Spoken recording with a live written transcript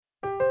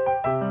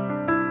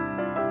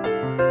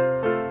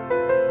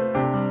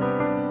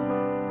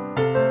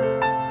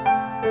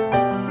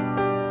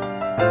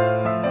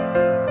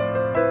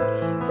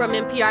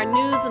From NPR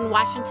News in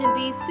Washington,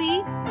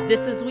 D.C.,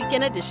 this is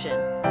Weekend Edition.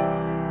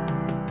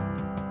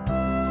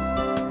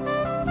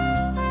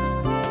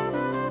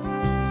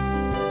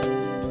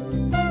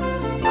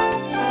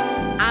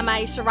 I'm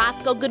Aisha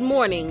Roscoe. Good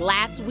morning.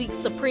 Last week's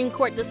Supreme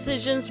Court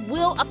decisions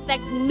will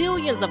affect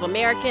millions of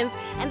Americans,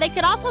 and they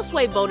could also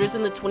sway voters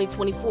in the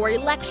 2024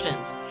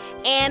 elections.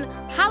 And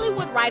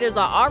Hollywood writers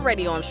are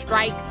already on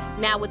strike.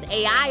 Now with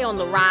AI on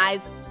the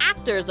rise,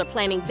 actors are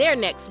planning their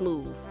next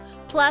move.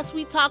 Plus,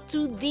 we talked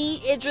to the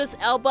Idris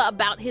Elba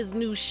about his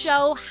new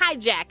show,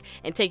 Hijack,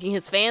 and taking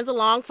his fans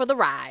along for the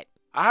ride.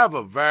 I have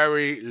a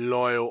very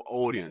loyal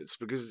audience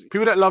because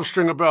people that love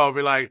Stringer Bell will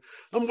be like,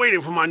 I'm waiting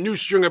for my new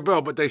Stringer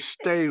Bell, but they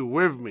stay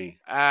with me.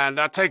 And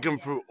I take them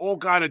through all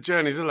kind of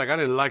journeys. They're like, I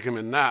didn't like him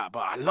in that,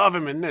 but I love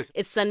him in this.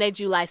 It's Sunday,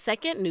 July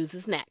 2nd. News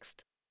is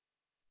next.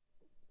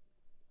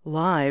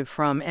 Live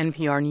from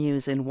NPR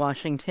News in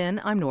Washington,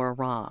 I'm Nora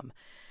Rahm.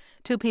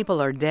 2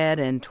 people are dead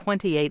and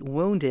 28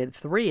 wounded,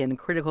 3 in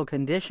critical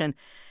condition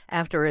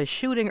after a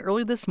shooting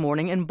early this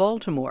morning in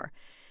Baltimore.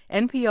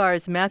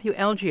 NPR's Matthew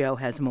Algio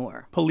has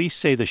more. Police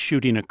say the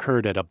shooting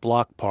occurred at a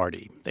block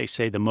party. They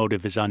say the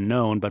motive is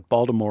unknown, but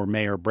Baltimore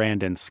Mayor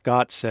Brandon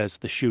Scott says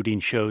the shooting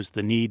shows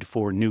the need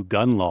for new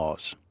gun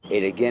laws.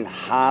 It again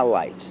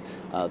highlights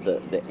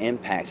the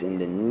impacts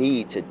and the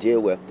need to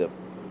deal with the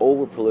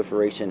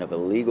overproliferation of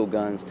illegal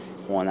guns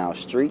on our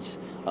streets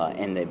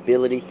and the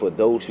ability for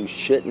those who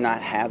should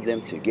not have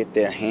them to get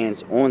their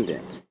hands on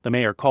them. The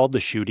mayor called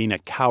the shooting a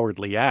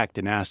cowardly act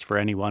and asked for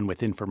anyone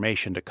with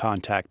information to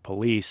contact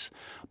police.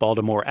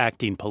 Baltimore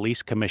Acting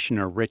Police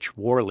Commissioner Rich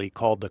Worley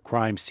called the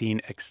crime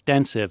scene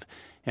extensive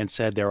and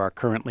said there are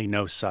currently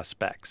no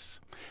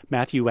suspects.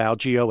 Matthew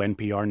Algio,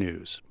 NPR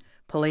News.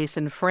 Police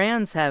in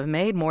France have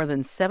made more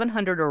than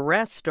 700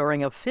 arrests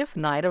during a 5th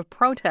night of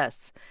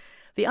protests.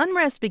 The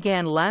unrest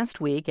began last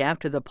week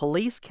after the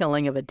police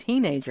killing of a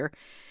teenager.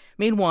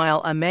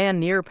 Meanwhile, a man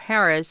near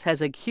Paris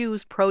has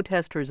accused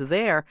protesters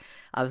there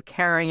of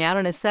carrying out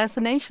an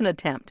assassination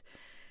attempt.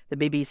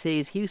 The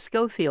BBC's Hugh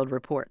Schofield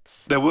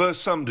reports. There were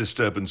some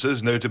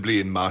disturbances, notably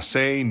in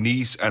Marseille,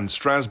 Nice and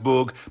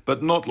Strasbourg,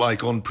 but not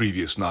like on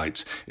previous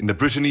nights. In the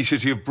Brittany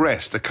city of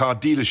Brest, a car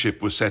dealership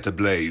was set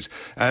ablaze.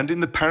 And in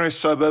the Paris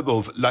suburb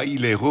of La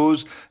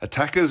Île-et-Rose,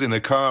 attackers in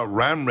a car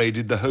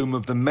ram-raided the home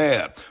of the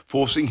mayor,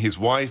 forcing his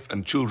wife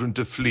and children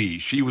to flee.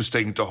 She was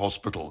taken to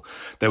hospital.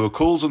 There were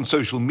calls on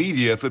social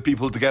media for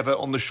people to gather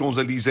on the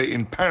Champs-Élysées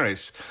in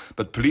Paris,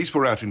 but police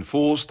were out in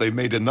force. They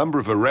made a number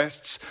of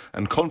arrests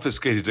and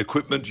confiscated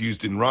equipment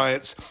used in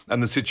riots,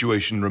 and the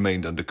situation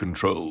remained under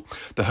control.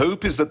 The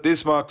hope is that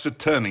this marks a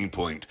turning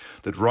point,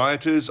 that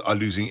rioters are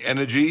losing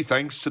energy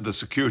thanks to the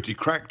security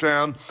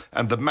crackdown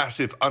and the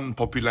massive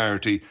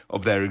unpopularity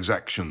of their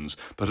exactions.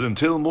 But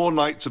until more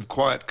nights of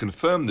quiet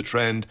confirm the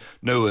trend,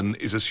 no one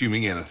is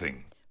assuming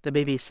anything. The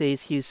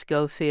BBC's Hugh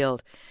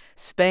Schofield.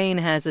 Spain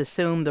has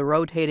assumed the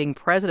rotating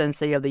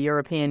presidency of the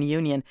European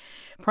Union.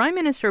 Prime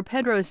Minister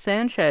Pedro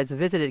Sanchez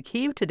visited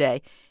Kyiv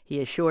today.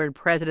 He assured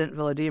President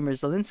Volodymyr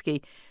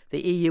Zelensky the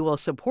EU will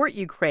support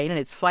Ukraine in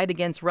its fight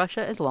against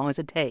Russia as long as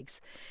it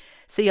takes.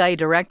 CIA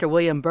Director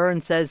William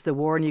Burns says the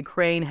war in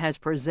Ukraine has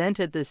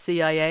presented the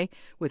CIA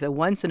with a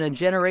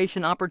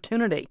once-in-a-generation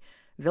opportunity.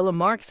 Willem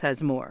Marx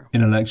has more.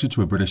 In a lecture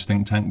to a British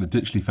think tank, the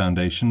Ditchley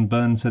Foundation,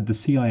 Burns said the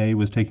CIA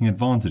was taking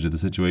advantage of the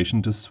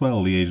situation to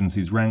swell the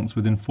agency's ranks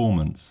with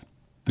informants.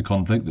 The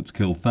conflict that's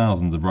killed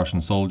thousands of Russian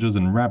soldiers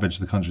and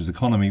ravaged the country's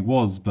economy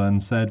was,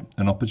 Burns said,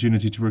 an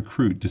opportunity to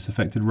recruit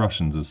disaffected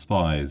Russians as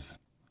spies.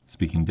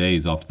 Speaking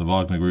days after the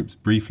Wagner Group's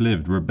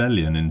brief-lived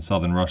rebellion in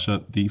southern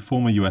Russia, the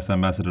former US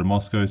ambassador to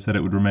Moscow said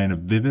it would remain a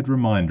vivid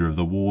reminder of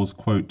the war's,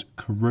 quote,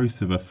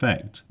 corrosive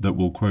effect that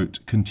will, quote,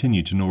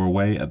 continue to gnaw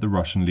away at the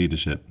Russian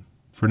leadership.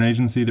 For an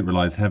agency that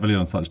relies heavily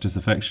on such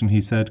disaffection,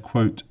 he said,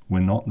 quote, we're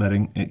not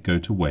letting it go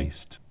to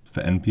waste.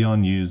 For NPR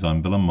News,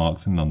 I'm Willem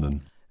Marx in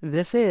London.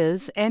 This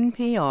is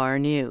NPR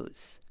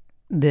News.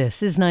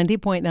 This is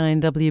 90.9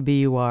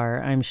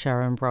 WBUR. I'm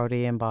Sharon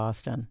Brody in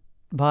Boston.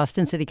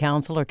 Boston City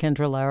Councilor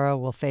Kendra Lara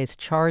will face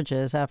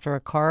charges after a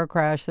car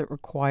crash that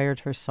required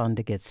her son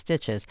to get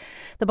stitches.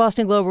 The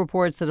Boston Globe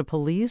reports that a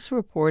police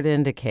report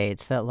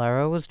indicates that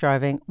Lara was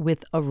driving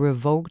with a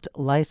revoked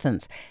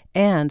license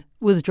and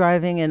was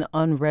driving an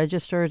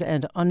unregistered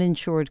and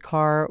uninsured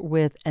car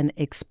with an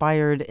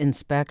expired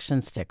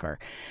inspection sticker.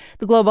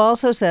 The Globe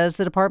also says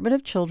the Department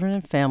of Children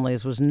and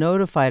Families was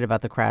notified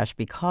about the crash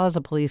because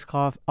a police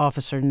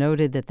officer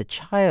noted that the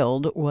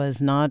child was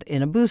not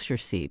in a booster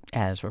seat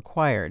as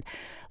required.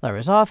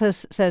 Lara's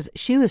office says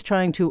she was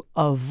trying to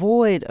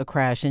avoid a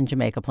crash in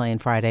Jamaica Plain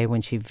Friday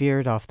when she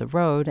veered off the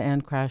road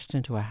and crashed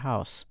into a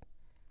house.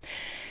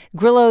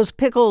 Grillo's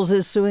Pickles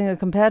is suing a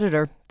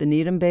competitor. The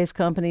Needham-based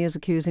company is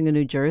accusing a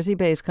New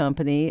Jersey-based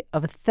company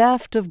of a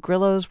theft of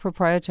Grillo's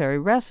proprietary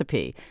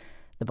recipe.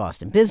 The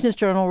Boston Business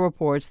Journal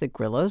reports that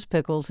Grillo's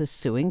Pickles is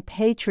suing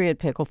Patriot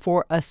Pickle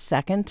for a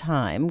second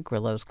time.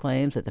 Grillo's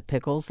claims that the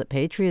pickles that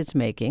Patriot's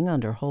making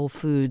under Whole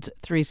Foods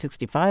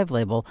 365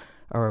 label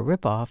are a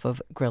ripoff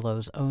of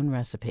Grillo's own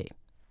recipe.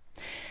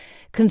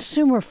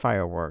 Consumer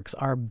fireworks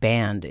are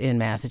banned in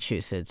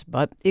Massachusetts,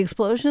 but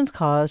explosions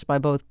caused by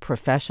both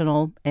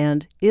professional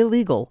and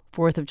illegal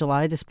 4th of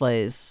July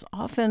displays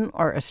often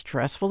are a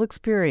stressful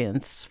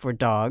experience for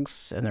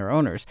dogs and their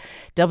owners.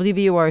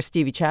 WBUR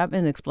Stevie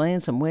Chapman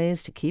explains some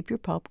ways to keep your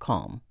pup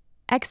calm.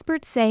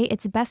 Experts say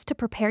it's best to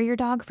prepare your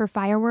dog for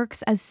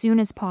fireworks as soon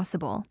as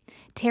possible.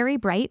 Terry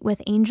Bright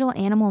with Angel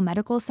Animal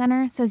Medical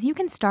Center says you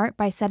can start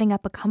by setting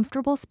up a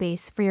comfortable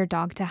space for your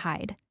dog to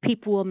hide.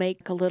 People will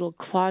make a little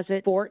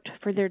closet fort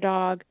for their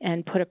dog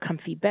and put a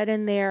comfy bed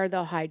in there.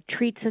 They'll hide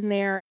treats in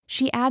there.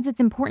 She adds it's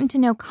important to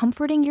know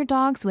comforting your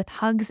dogs with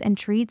hugs and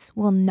treats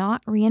will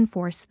not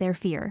reinforce their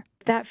fear.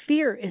 That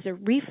fear is a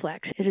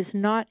reflex. It is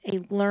not a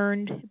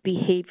learned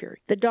behavior.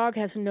 The dog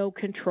has no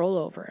control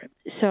over it.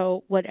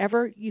 So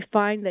whatever you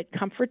find that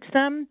comforts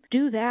them,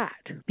 do that,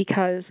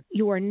 because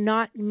you are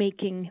not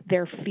making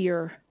their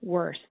fear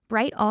worse.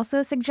 Bright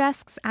also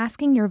suggests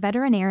asking your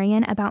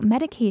veterinarian about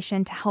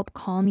medication to help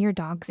calm your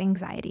dog's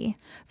anxiety.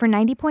 For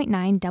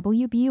 90.9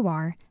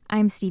 WBUR,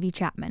 I'm Stevie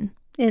Chapman.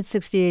 It's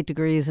 68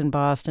 degrees in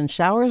Boston.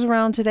 Showers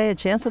around today, a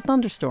chance of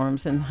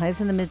thunderstorms, and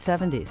highs in the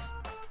mid-70s.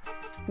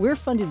 We're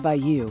funded by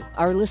you,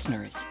 our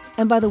listeners,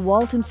 and by the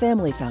Walton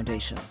Family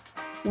Foundation,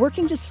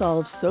 working to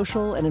solve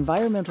social and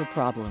environmental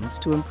problems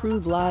to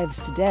improve lives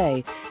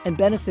today and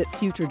benefit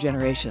future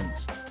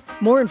generations.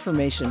 More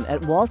information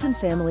at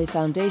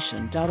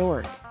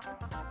waltonfamilyfoundation.org.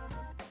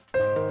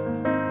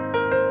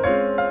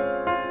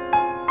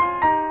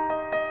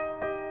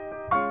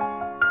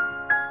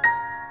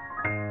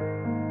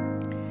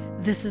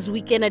 This is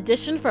Weekend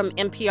Edition from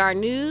NPR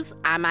News.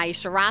 I'm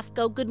Aisha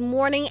Roscoe. Good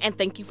morning, and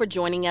thank you for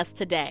joining us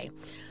today.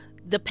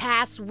 The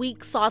past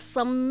week saw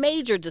some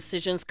major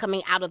decisions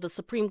coming out of the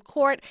Supreme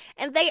Court,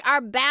 and they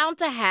are bound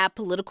to have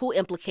political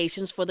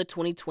implications for the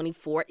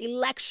 2024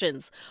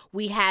 elections.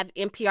 We have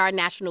NPR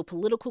national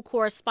political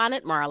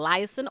correspondent Mara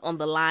Liasson on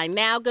the line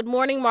now. Good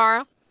morning,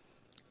 Mara.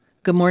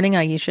 Good morning,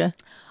 Aisha.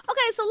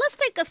 Okay, so let's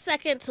take a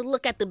second to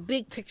look at the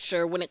big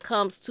picture when it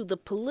comes to the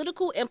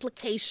political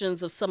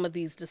implications of some of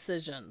these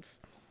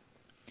decisions.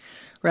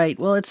 Right.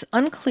 Well, it's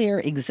unclear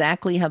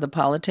exactly how the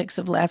politics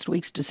of last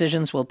week's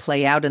decisions will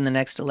play out in the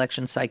next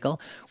election cycle.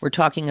 We're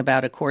talking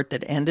about a court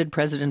that ended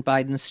President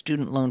Biden's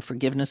student loan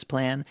forgiveness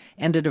plan,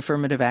 ended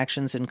affirmative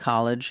actions in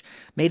college,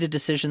 made a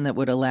decision that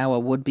would allow a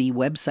would-be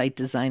website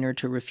designer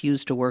to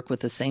refuse to work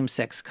with a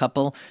same-sex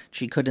couple.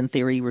 She could, in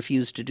theory,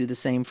 refuse to do the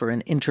same for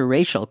an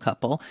interracial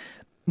couple.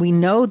 We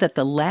know that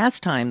the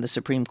last time the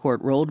Supreme Court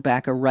rolled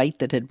back a right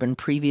that had been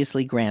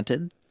previously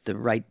granted,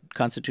 the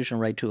constitutional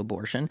right to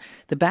abortion,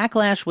 the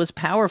backlash was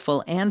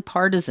powerful and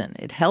partisan.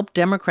 It helped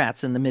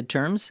Democrats in the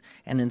midterms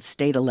and in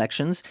state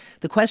elections.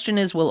 The question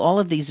is, will all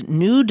of these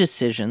new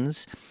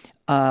decisions,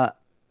 all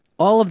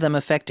of them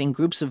affecting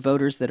groups of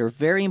voters that are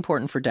very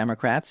important for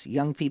Democrats,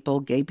 young people,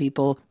 gay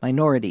people,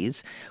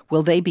 minorities,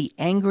 will they be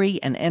angry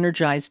and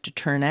energized to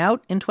turn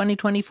out in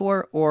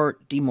 2024 or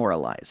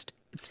demoralized?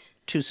 It's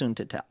too soon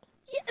to tell.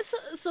 Yeah,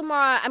 so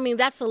Mara, I mean,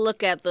 that's a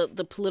look at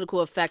the political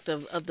effect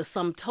of the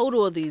sum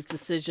total of these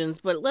decisions.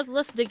 But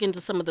let's dig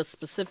into some of the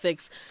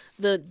specifics.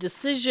 The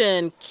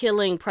decision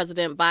killing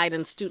President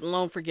Biden's student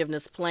loan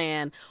forgiveness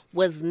plan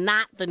was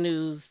not the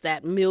news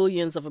that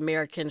millions of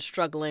Americans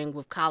struggling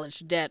with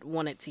college debt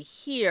wanted to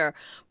hear.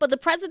 But the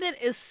president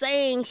is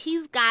saying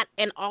he's got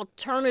an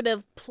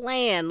alternative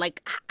plan.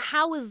 Like,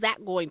 how is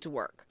that going to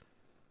work?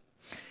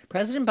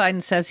 President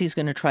Biden says he's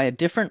going to try a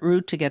different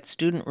route to get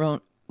student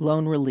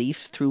loan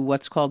relief through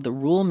what's called the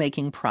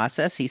rulemaking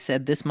process. He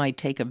said this might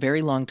take a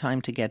very long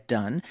time to get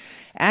done.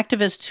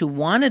 Activists who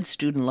wanted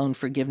student loan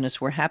forgiveness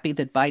were happy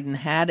that Biden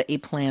had a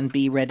plan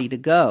B ready to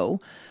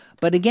go.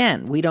 But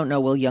again, we don't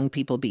know, will young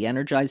people be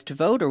energized to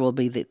vote, or will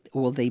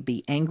they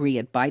be angry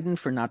at Biden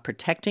for not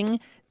protecting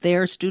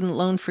their student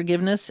loan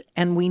forgiveness?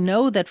 And we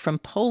know that from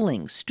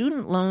polling,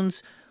 student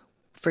loans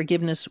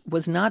forgiveness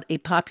was not a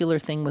popular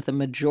thing with a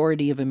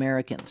majority of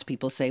Americans.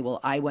 People say,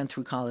 well, I went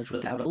through college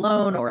without a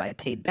loan, or I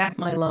paid back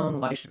my loan.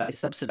 Why should I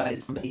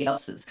subsidize somebody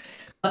else's?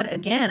 But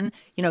again,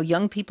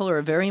 young people are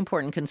a very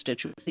important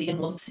constituency, and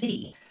we'll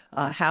see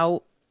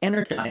how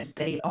energized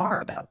they are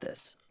about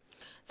this.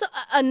 So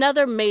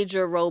another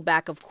major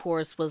rollback, of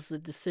course, was the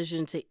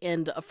decision to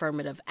end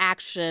affirmative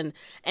action,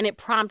 and it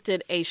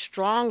prompted a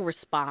strong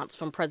response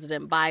from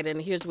President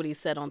Biden. Here's what he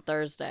said on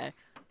Thursday.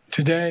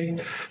 Today,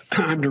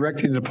 I'm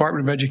directing the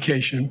Department of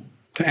Education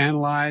to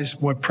analyze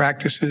what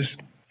practices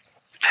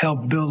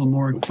help build a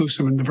more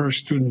inclusive and diverse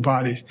student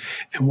bodies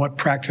and what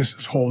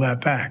practices hold that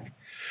back.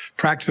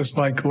 Practices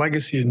like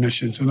legacy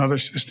admissions and other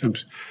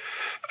systems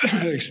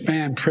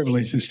expand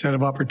privilege instead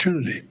of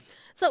opportunity.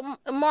 So,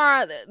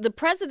 Mara, the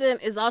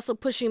president is also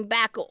pushing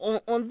back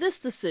on this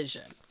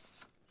decision.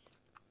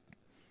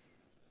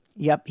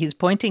 Yep, he's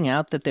pointing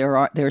out that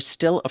there's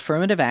still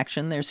affirmative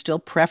action, there's still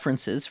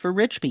preferences for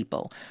rich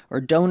people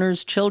or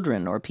donors'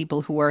 children or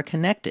people who are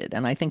connected.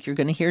 And I think you're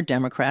going to hear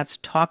Democrats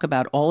talk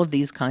about all of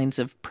these kinds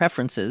of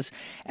preferences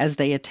as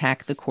they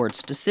attack the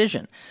court's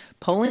decision.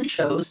 Polling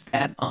shows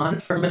that on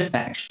affirmative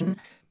action,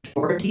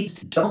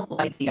 Minorities don't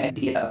like the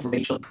idea of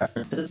racial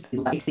preferences. They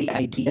like the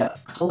idea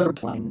of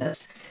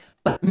colorblindness.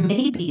 But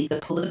maybe the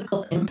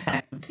political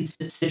impact of these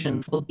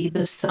decisions will be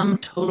the sum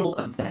total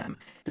of them.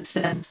 The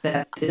sense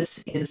that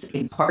this is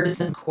a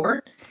partisan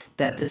court,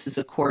 that this is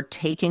a court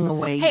taking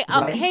away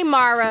rights. Hey,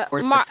 Mara,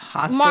 that's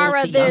hostile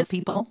to young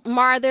people.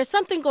 Mara, there's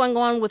something going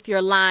on with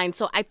your line,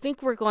 so I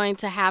think we're going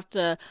to have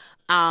to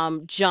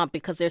jump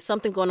because there's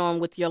something going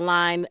on with your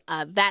line.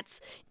 That's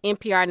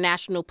NPR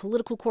national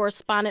political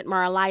correspondent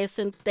Mara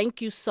Liasson.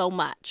 Thank you so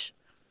much.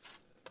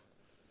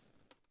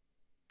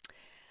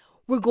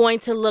 We're going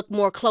to look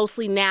more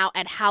closely now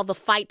at how the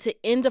fight to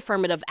end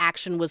affirmative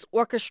action was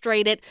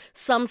orchestrated.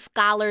 Some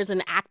scholars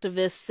and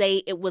activists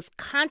say it was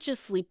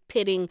consciously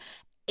pitting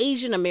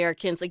Asian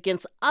Americans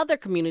against other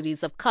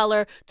communities of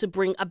color to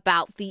bring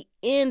about the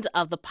end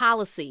of the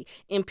policy.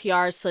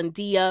 NPR's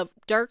Sandhya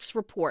Dirks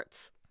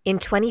reports. In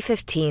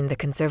 2015, the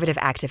conservative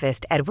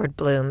activist Edward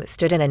Blum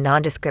stood in a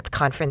nondescript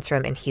conference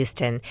room in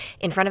Houston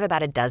in front of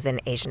about a dozen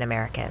Asian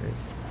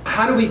Americans.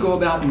 How do we go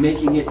about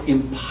making it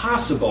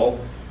impossible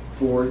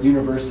for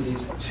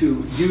universities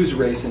to use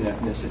race and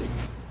ethnicity?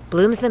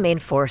 Blum's the main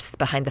force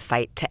behind the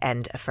fight to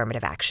end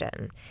affirmative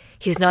action.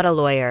 He's not a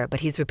lawyer, but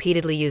he's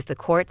repeatedly used the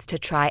courts to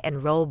try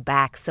and roll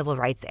back civil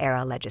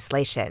rights-era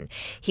legislation.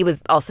 He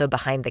was also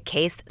behind the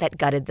case that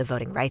gutted the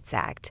Voting Rights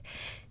Act.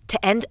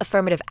 To end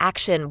affirmative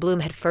action, Blum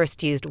had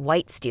first used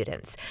white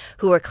students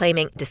who were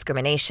claiming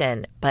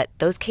discrimination, but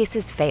those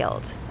cases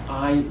failed.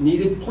 I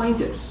needed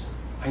plaintiffs.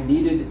 I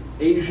needed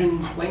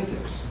Asian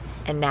plaintiffs.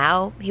 And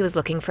now he was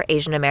looking for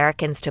Asian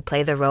Americans to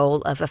play the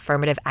role of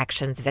affirmative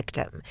action's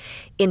victim.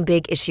 In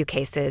big issue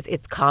cases,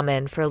 it's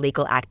common for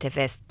legal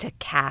activists to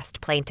cast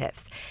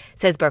plaintiffs,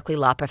 says Berkeley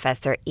law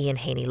professor Ian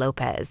Haney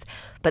Lopez.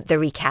 But the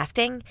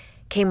recasting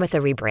came with a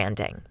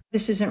rebranding.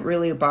 This isn't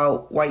really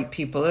about white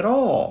people at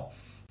all.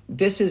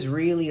 This is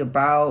really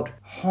about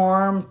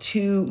harm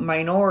to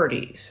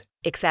minorities.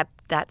 Except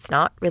that's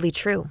not really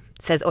true,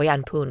 says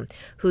Oyan Poon,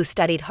 who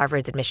studied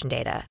Harvard's admission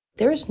data.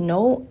 There's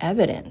no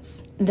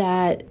evidence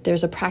that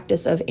there's a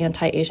practice of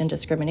anti-Asian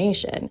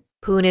discrimination.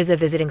 Poon is a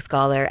visiting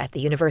scholar at the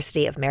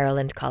University of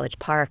Maryland, College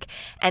Park,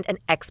 and an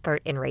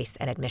expert in race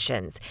and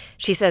admissions.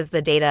 She says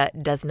the data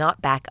does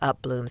not back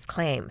up Blum's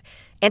claim.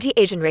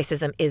 Anti-Asian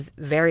racism is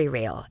very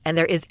real, and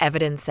there is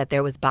evidence that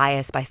there was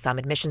bias by some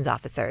admissions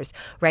officers,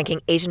 ranking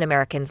Asian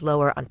Americans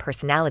lower on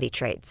personality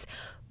traits.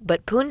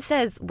 But Poon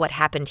says what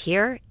happened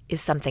here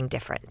is something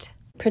different.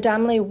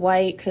 Predominantly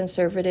white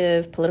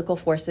conservative political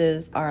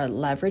forces are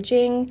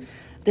leveraging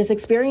this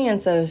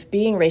experience of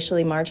being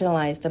racially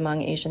marginalized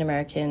among Asian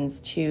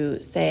Americans to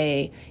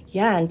say,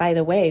 yeah, and by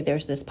the way,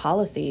 there's this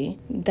policy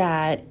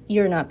that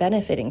you're not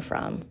benefiting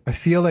from. I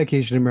feel like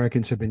Asian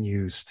Americans have been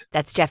used.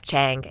 That's Jeff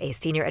Chang, a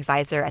senior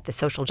advisor at the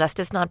social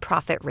justice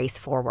nonprofit Race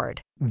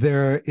Forward.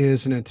 There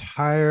is an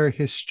entire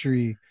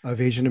history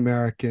of Asian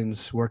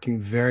Americans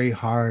working very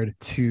hard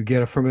to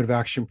get affirmative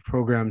action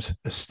programs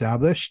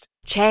established.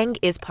 Chang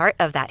is part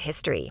of that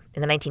history.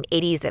 In the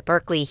 1980s at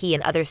Berkeley, he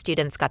and other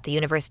students got the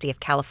University of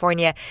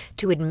California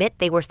to admit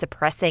they were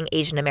suppressing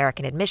Asian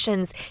American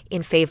admissions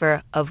in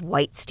favor of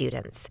white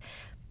students.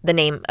 The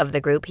name of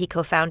the group he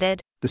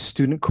co-founded? The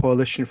Student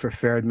Coalition for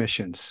Fair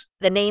Admissions.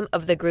 The name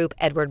of the group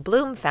Edward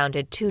Blum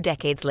founded 2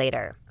 decades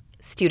later,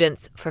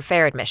 Students for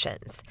Fair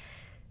Admissions.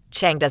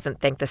 Chang doesn't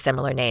think the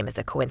similar name is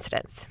a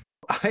coincidence.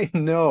 I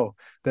know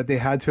that they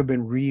had to have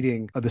been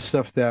reading the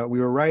stuff that we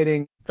were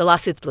writing. The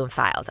lawsuits Blum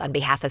filed on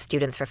behalf of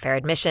Students for Fair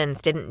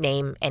Admissions didn't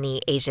name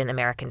any Asian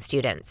American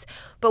students,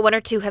 but 1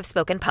 or 2 have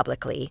spoken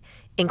publicly,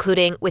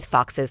 including with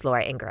Fox's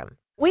Laura Ingraham.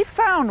 We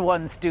found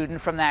one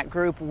student from that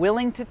group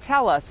willing to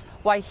tell us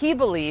why he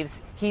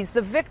believes he's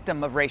the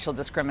victim of racial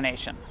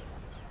discrimination.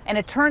 And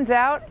it turns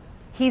out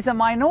he's a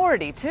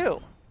minority,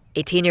 too.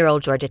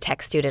 18-year-old Georgia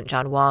Tech student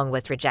John Wong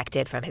was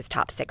rejected from his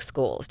top 6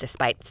 schools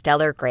despite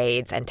stellar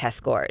grades and test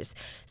scores.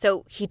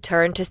 So he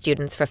turned to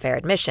Students for Fair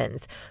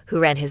Admissions,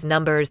 who ran his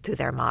numbers through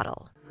their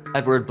model.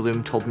 Edward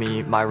Blum told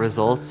me my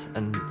results,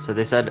 and so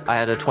they said I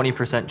had a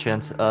 20%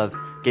 chance of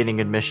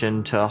gaining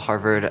admission to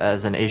Harvard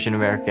as an Asian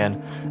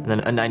American, and then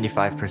a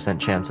 95%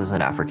 chance as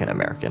an African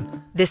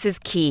American. This is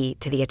key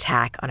to the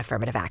attack on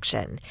affirmative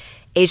action.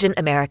 Asian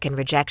American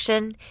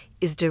rejection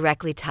is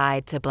directly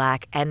tied to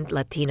Black and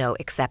Latino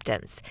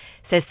acceptance,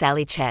 says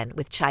Sally Chen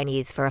with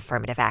Chinese for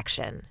Affirmative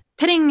Action.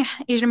 Pitting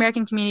Asian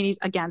American communities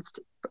against,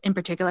 in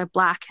particular,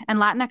 Black and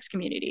Latinx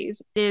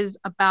communities is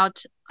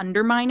about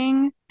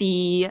undermining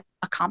the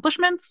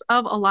accomplishments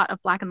of a lot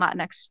of Black and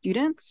Latinx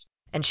students.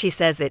 And she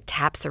says it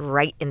taps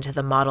right into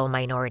the model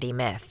minority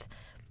myth.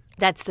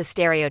 That's the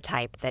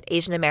stereotype that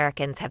Asian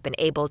Americans have been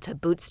able to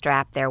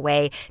bootstrap their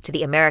way to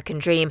the American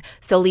dream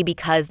solely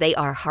because they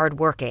are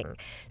hardworking,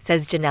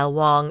 says Janelle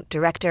Wong,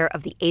 director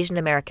of the Asian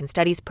American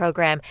Studies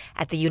program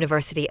at the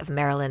University of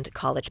Maryland,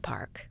 College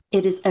Park.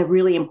 It is a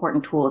really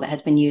important tool that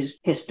has been used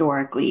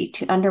historically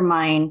to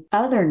undermine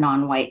other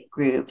non-white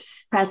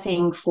groups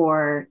pressing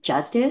for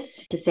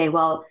justice, to say,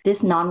 well,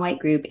 this non-white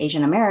group,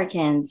 Asian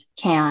Americans,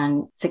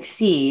 can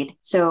succeed,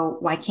 so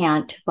why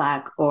can't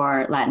Black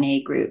or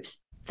Latinx groups?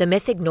 The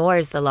myth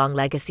ignores the long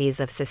legacies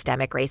of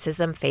systemic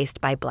racism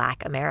faced by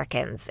Black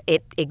Americans.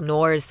 It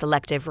ignores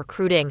selective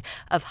recruiting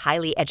of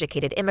highly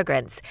educated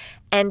immigrants,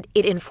 and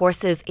it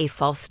enforces a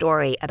false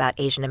story about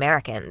Asian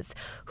Americans,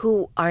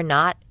 who are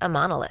not a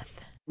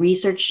monolith.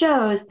 Research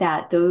shows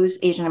that those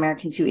Asian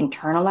Americans who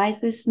internalize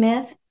this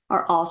myth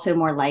are also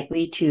more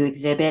likely to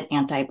exhibit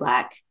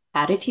anti-Black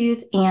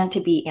attitudes and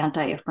to be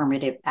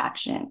anti-affirmative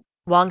action.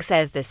 Wong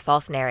says this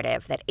false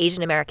narrative that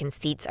Asian American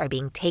seats are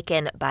being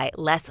taken by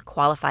less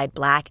qualified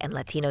Black and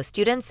Latino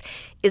students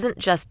isn't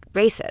just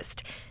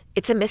racist,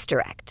 it's a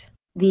misdirect.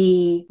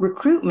 The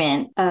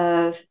recruitment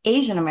of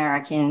Asian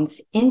Americans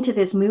into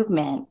this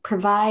movement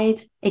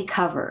provides a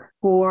cover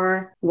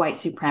for white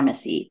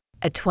supremacy.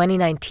 A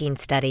 2019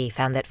 study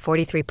found that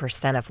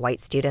 43% of white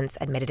students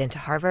admitted into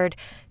Harvard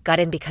got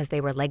in because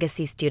they were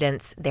legacy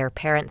students, their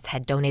parents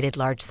had donated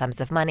large sums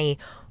of money,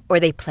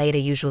 or they played a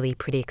usually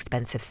pretty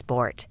expensive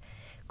sport.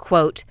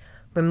 Quote,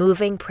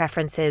 removing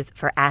preferences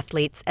for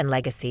athletes and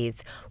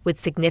legacies would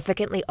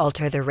significantly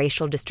alter the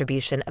racial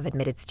distribution of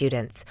admitted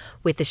students,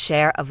 with the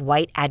share of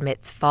white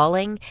admits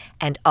falling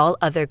and all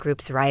other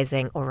groups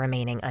rising or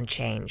remaining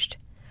unchanged.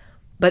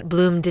 But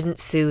Bloom didn't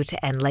sue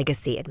to end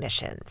legacy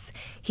admissions.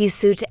 He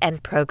sued to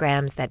end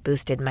programs that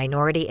boosted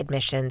minority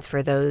admissions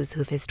for those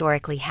who've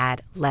historically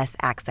had less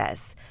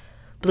access.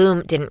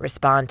 Bloom didn't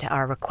respond to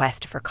our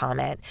request for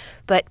comment,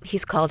 but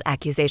he's called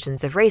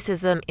accusations of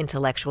racism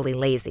intellectually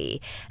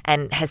lazy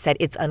and has said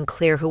it's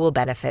unclear who will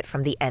benefit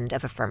from the end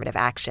of affirmative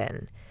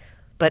action.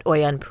 But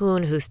Oyeon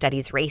Poon, who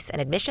studies race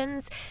and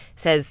admissions,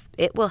 says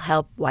it will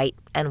help white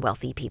and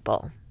wealthy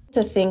people.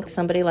 To think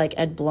somebody like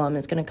Ed Blum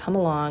is going to come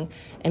along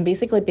and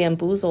basically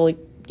bamboozle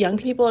young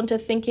people into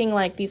thinking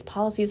like these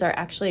policies are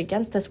actually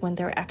against us when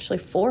they're actually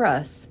for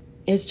us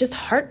is just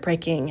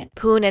heartbreaking.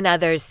 Poon and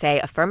others say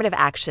affirmative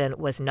action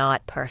was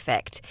not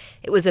perfect.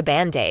 It was a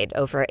Band-Aid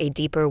over a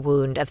deeper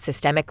wound of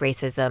systemic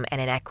racism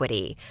and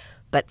inequity.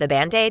 But the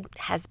Band-Aid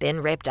has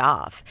been ripped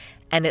off.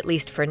 And at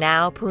least for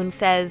now, Poon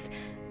says,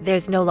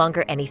 there's no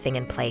longer anything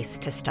in place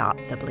to stop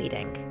the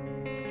bleeding.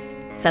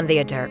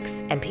 Sandhya Dirks,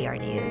 NPR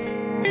News.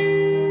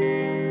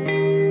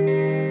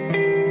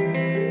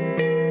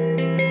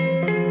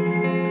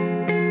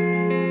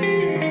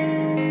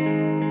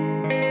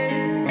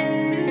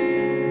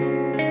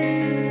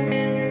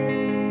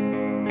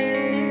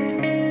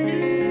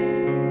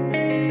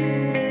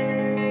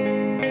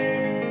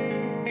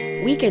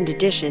 Weekend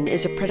Edition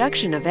is a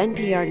production of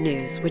NPR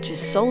News, which is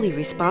solely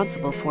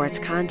responsible for its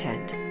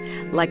content.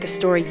 Like a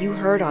story you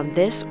heard on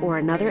this or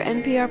another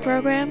NPR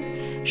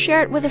program?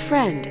 Share it with a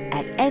friend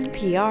at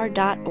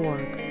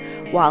npr.org.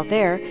 While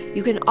there,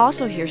 you can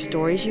also hear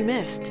stories you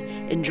missed,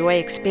 enjoy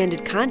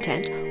expanded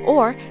content,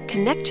 or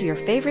connect to your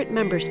favorite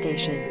member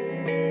station.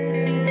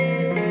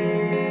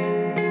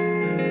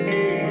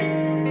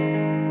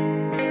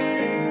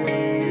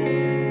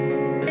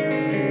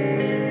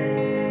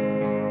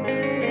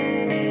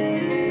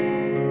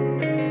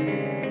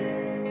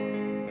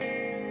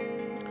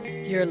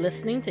 You're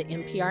listening to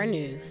NPR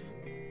News.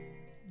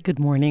 Good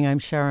morning. I'm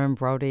Sharon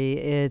Brody.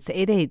 It's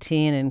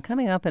 8:18, and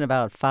coming up in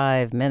about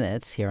 5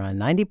 minutes here on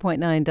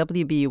 90.9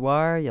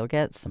 WBUR, you'll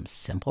get some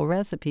simple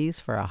recipes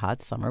for a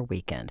hot summer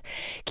weekend.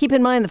 Keep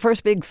in mind, the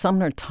first big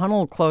Sumner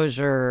Tunnel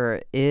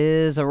closure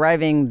is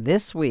arriving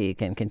this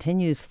week and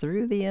continues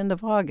through the end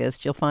of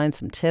August. You'll find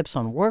some tips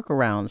on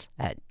workarounds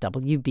at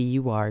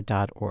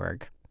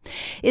WBUR.org.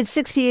 It's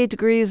 68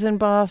 degrees in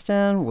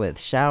Boston with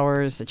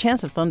showers, a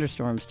chance of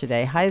thunderstorms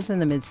today, highs in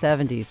the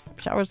mid-70s.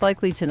 Showers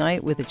likely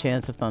tonight with a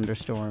chance of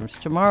thunderstorms.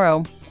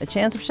 Tomorrow, a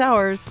chance of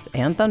showers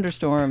and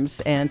thunderstorms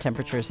and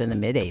temperatures in the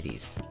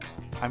mid-80s.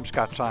 I'm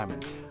Scott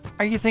Simon.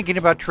 Are you thinking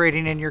about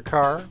trading in your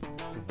car?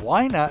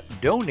 Why not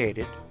donate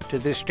it to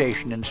this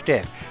station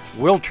instead?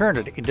 We'll turn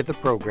it into the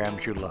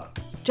programs you love.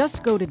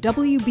 Just go to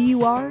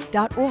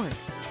WBUR.org.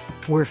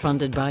 We're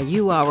funded by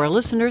you, our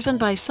listeners, and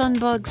by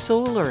Sunbug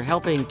Solar,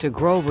 helping to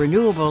grow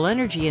renewable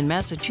energy in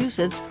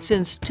Massachusetts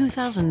since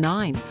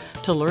 2009.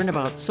 To learn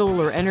about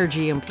solar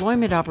energy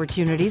employment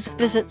opportunities,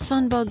 visit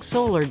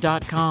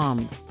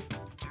sunbugsolar.com.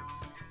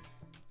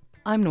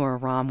 I'm Nora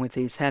Rahm with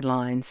these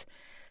headlines.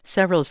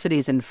 Several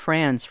cities in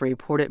France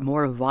reported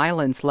more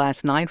violence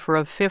last night for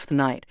a fifth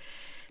night.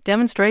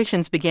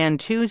 Demonstrations began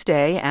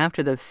Tuesday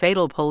after the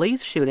fatal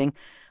police shooting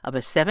of a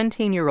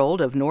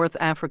 17-year-old of North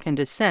African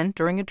descent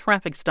during a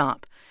traffic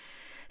stop.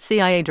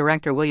 CIA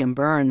Director William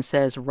Burns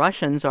says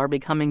Russians are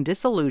becoming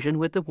disillusioned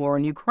with the war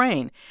in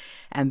Ukraine,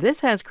 and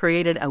this has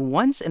created a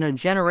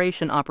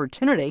once-in-a-generation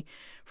opportunity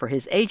for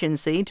his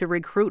agency to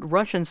recruit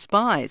Russian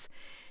spies.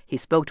 He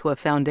spoke to a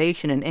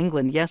foundation in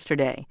England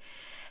yesterday.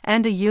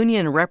 And a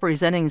union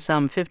representing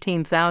some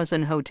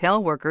 15,000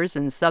 hotel workers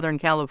in Southern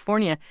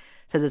California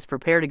says it's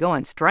prepared to go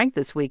on strike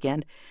this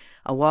weekend.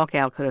 A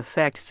walkout could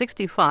affect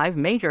 65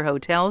 major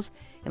hotels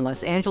in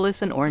Los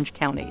Angeles and Orange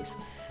counties.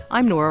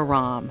 I'm Nora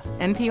Rahm,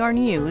 NPR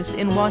News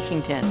in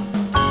Washington.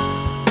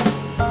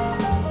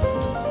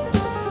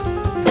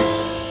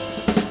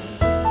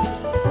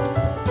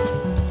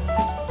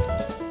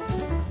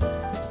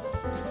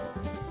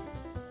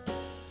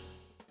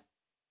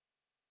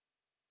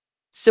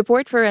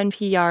 Support for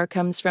NPR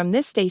comes from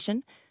this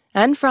station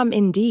and from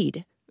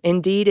Indeed.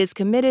 Indeed is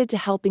committed to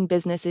helping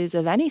businesses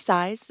of any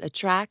size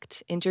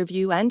attract,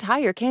 interview, and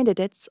hire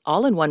candidates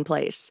all in one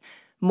place.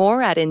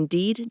 More at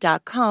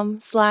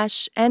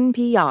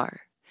Indeed.com/NPR.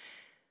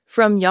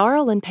 From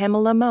Jarl and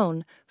Pamela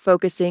Mohn,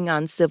 focusing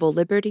on civil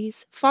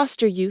liberties,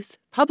 foster youth,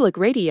 public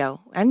radio,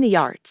 and the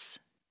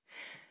arts.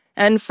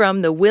 And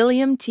from the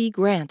William T.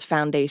 Grant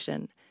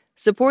Foundation,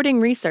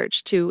 supporting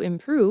research to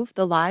improve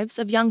the lives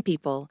of young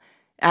people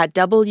at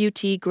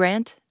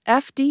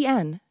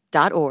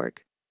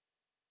WTGrantFDN.org.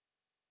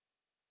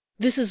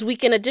 This is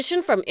Weekend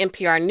Edition from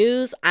NPR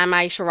News. I'm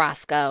Aisha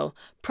Roscoe.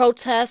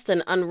 Protests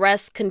and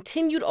unrest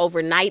continued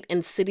overnight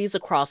in cities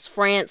across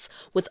France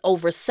with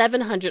over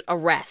 700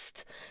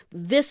 arrests.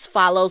 This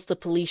follows the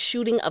police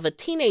shooting of a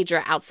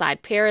teenager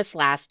outside Paris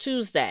last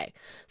Tuesday.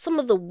 Some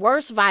of the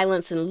worst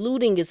violence and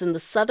looting is in the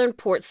southern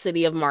port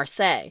city of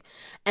Marseille.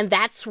 And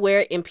that's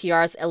where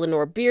NPR's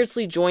Eleanor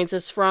Beardsley joins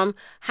us from.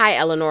 Hi,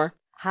 Eleanor.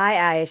 Hi,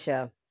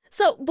 Aisha.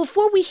 So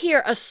before we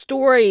hear a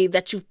story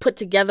that you've put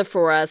together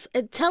for us,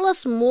 tell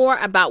us more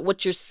about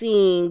what you're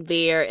seeing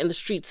there in the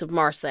streets of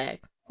Marseille.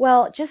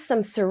 Well, just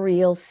some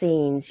surreal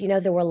scenes. You know,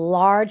 there were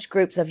large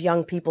groups of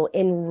young people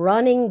in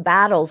running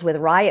battles with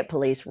riot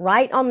police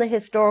right on the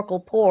historical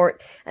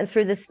port and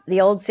through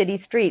the old city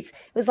streets.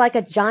 It was like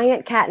a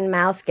giant cat and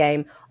mouse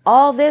game.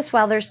 All this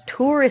while there's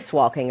tourists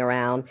walking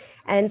around.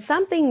 And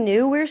something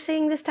new we're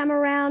seeing this time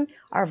around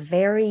are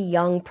very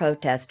young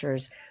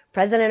protesters.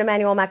 President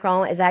Emmanuel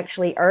Macron has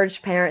actually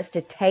urged parents to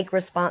take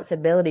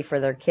responsibility for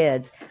their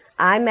kids.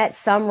 I met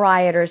some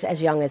rioters as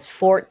young as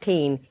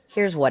 14.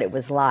 Here's what it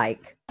was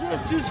like.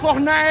 Justice for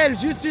Naël!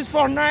 Justice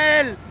for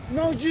Naël!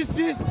 No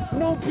justice,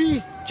 no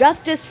peace!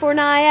 Justice for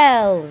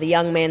Naël! The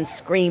young man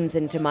screams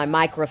into my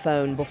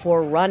microphone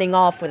before running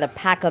off with a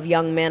pack of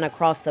young men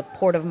across the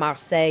port of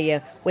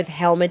Marseille with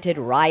helmeted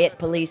riot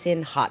police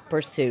in hot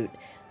pursuit.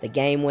 The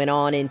game went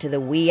on into the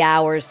wee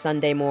hours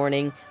Sunday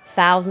morning.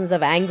 Thousands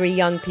of angry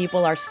young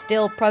people are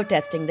still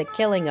protesting the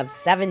killing of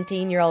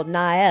 17-year-old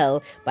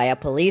Naël by a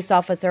police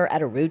officer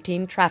at a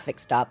routine traffic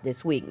stop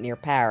this week near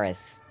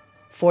Paris.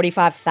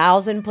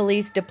 45,000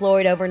 police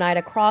deployed overnight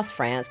across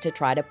France to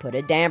try to put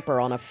a damper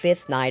on a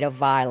fifth night of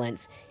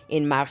violence.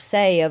 In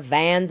Marseille,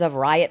 vans of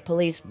riot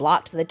police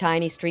blocked the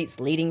tiny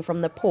streets leading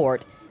from the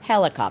port.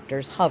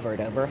 Helicopters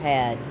hovered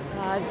overhead.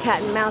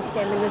 Cat and mouse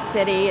game in the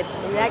city. It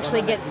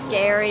actually gets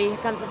scary. Here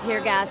comes the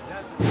tear gas.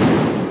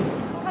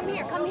 Come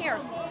here, come here.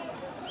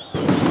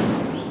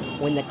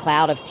 When the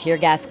cloud of tear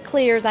gas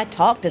clears, I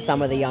talk to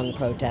some of the young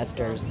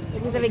protesters.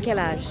 Vous avez quel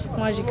âge?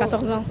 Moi, j'ai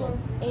 14 ans.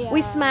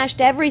 We smashed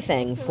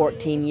everything,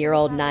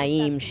 14-year-old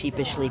Naïm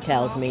sheepishly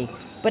tells me.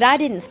 But I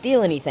didn't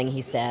steal anything, he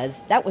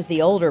says. That was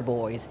the older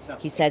boys.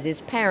 He says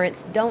his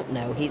parents don't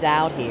know he's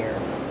out here.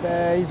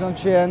 Ils ont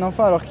tué un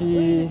enfant alors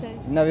qu'il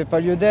n'avait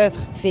pas lieu d'être.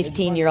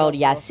 15-year-old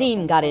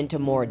Yassine got into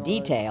more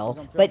detail,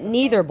 but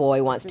neither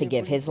boy wants to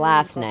give his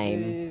last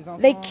name.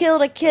 They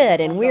killed a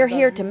kid, and we're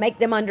here to make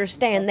them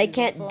understand they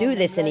can't do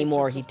this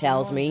anymore, he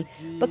tells me,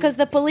 because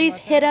the police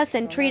hit us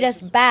and treat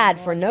us bad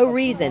for no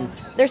reason.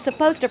 They're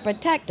supposed to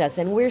protect us,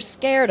 and we're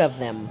scared of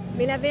them.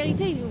 Mais la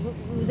vérité,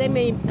 vous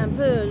aimez un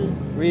peu.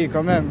 Oui,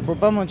 quand même, faut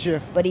pas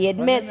mentir. But he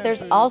admits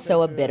there's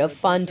also a bit of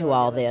fun to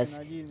all this.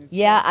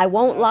 Yeah, I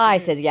won't lie,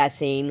 says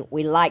Yassine.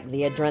 We like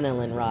the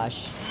adrenaline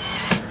rush.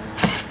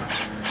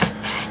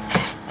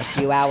 A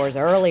few hours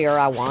earlier,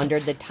 I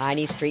wandered the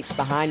tiny streets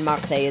behind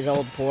Marseille's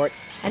old port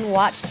and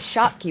watched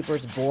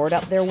shopkeepers board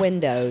up their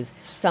windows.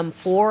 Some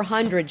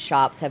 400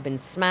 shops have been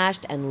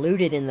smashed and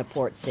looted in the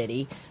port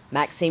city.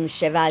 Maxime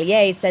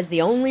Chevalier says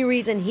the only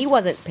reason he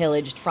wasn't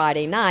pillaged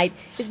Friday night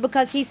is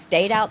because he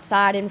stayed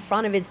outside in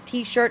front of his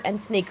t-shirt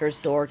and sneaker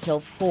store till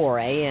 4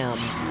 a.m.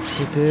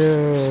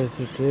 C'était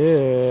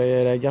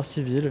la guerre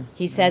civile.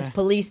 He says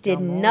police did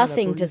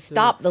nothing to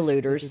stop the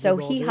looters, so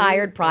he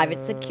hired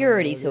private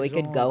security so he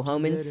could go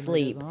home and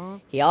sleep.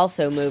 He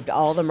also moved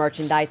all the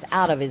merchandise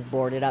out of his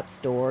boarded-up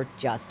store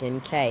just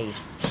in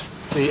case.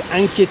 C'est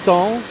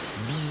inquiétant.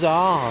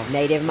 Bizarre.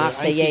 Native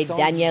Marseillais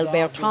Daniel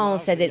Bertrand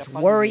says it's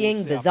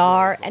worrying,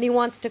 bizarre, and he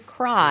wants to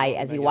cry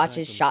as he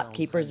watches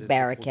shopkeepers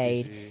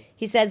barricade.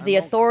 He says the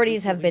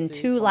authorities have been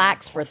too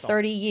lax for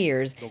 30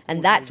 years,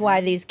 and that's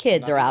why these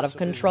kids are out of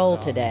control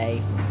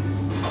today.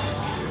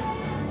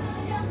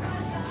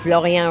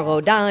 Florian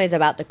Rodin is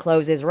about to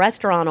close his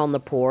restaurant on the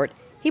port.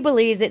 He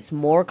believes it's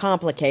more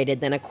complicated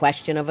than a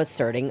question of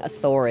asserting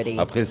authority.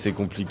 Après, c'est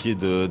compliqué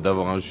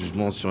d'avoir un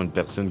jugement sur une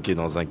personne qui est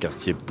dans un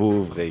quartier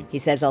pauvre. He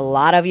says a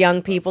lot of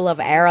young people of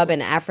Arab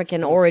and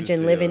African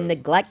origin live in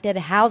neglected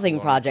housing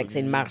projects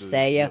in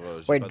Marseille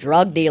where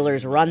drug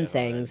dealers run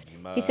things.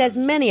 He says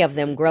many of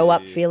them grow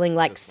up feeling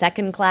like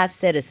second-class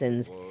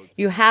citizens.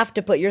 You have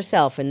to put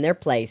yourself in their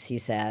place, he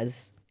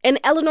says. And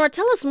Eleanor,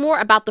 tell us more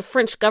about the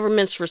French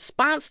government's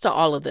response to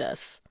all of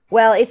this.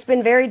 Well, it's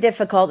been very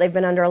difficult. They've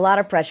been under a lot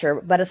of pressure,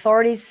 but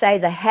authorities say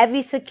the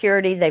heavy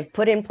security they've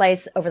put in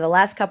place over the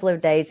last couple of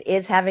days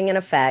is having an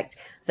effect.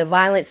 The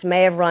violence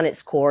may have run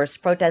its course.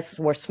 Protests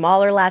were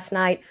smaller last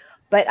night.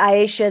 But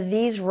Aisha,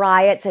 these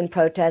riots and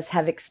protests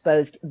have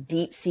exposed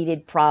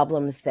deep-seated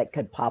problems that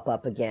could pop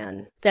up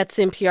again. That's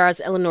NPR's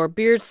Eleanor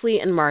Beardsley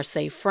in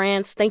Marseille,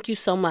 France. Thank you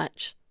so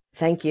much.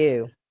 Thank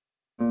you.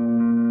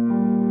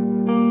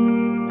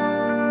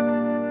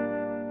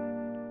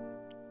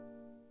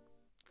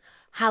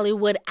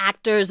 Hollywood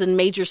actors and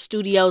major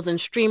studios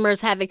and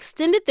streamers have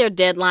extended their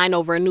deadline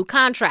over a new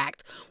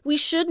contract. We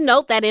should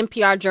note that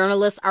NPR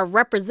journalists are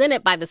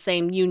represented by the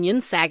same union,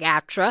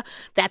 SAG-AFTRA,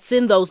 that's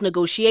in those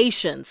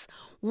negotiations.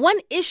 One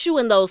issue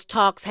in those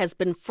talks has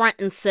been front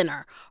and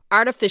center: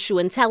 artificial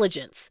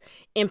intelligence.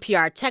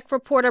 NPR tech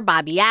reporter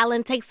Bobby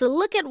Allen takes a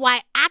look at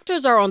why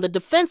actors are on the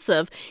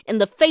defensive in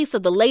the face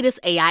of the latest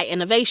AI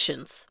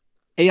innovations.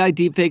 AI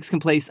deepfakes can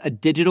place a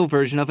digital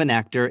version of an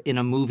actor in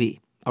a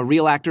movie. A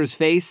real actor's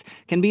face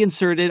can be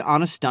inserted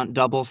on a stunt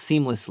double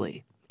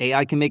seamlessly.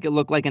 AI can make it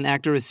look like an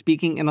actor is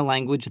speaking in a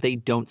language they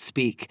don't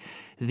speak.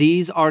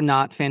 These are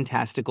not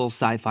fantastical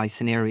sci-fi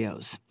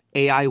scenarios.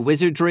 AI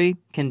wizardry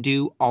can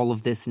do all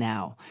of this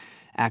now.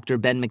 Actor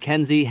Ben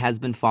McKenzie has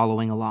been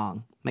following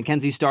along.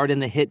 McKenzie starred in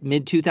the hit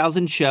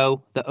mid-2000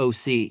 show, The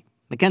O.C.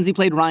 McKenzie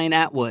played Ryan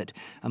Atwood,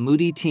 a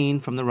moody teen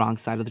from the wrong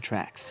side of the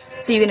tracks.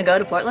 So you gonna go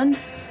to Portland?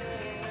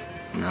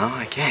 No,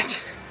 I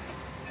can't.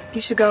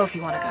 You should go if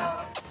you want to go.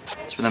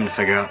 It's for them to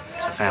figure out.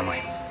 It's a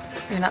family.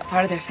 You're not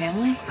part of their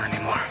family? Not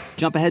anymore.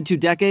 Jump ahead 2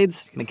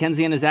 decades,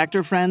 McKenzie and his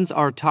actor friends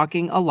are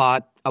talking a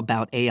lot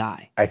about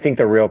AI. I think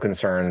the real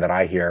concern that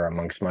I hear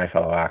amongst my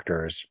fellow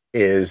actors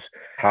is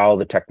how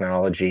the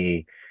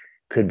technology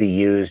could be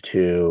used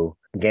to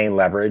gain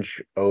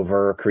leverage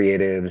over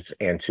creatives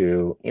and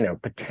to,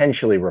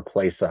 potentially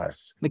replace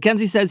us.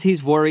 McKenzie says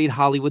he's worried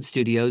Hollywood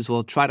studios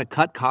will try to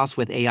cut costs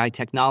with AI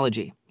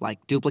technology,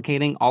 like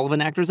duplicating all of an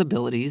actor's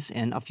abilities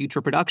in a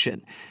future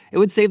production. It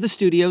would save the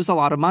studios a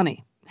lot of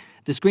money.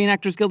 The Screen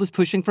Actors Guild is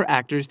pushing for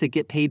actors to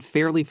get paid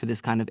fairly for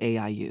this kind of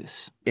AI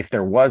use. If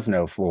there was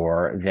no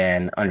floor,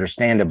 then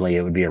understandably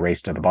it would be a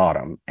race to the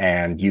bottom.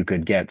 And you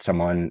could get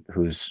someone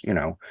who's,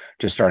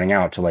 just starting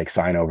out to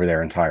sign over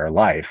their entire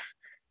life,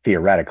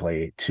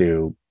 theoretically,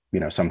 to,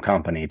 some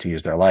company to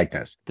use their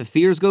likeness. The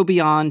fears go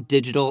beyond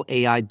digital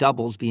AI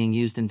doubles being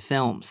used in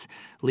films.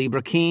 Lee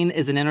Brakeen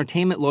is an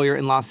entertainment lawyer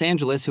in Los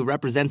Angeles who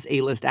represents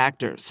A-list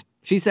actors.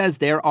 She says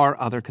there are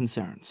other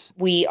concerns.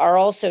 We are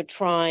also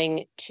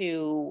trying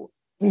to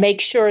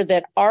make sure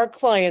that our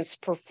clients'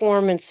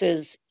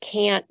 performances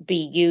can't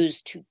be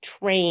used to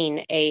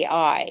train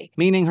AI.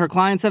 Meaning her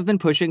clients have been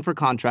pushing for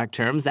contract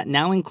terms that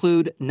now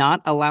include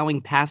not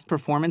allowing past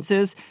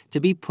performances to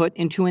be put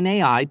into an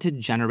AI to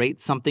generate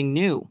something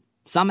new.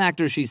 Some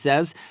actors, she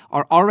says,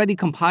 are already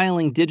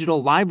compiling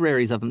digital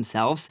libraries of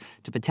themselves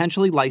to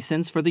potentially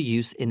license for the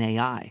use in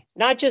AI.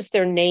 Not just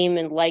their name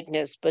and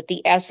likeness, but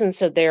the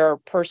essence of their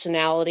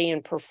personality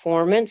and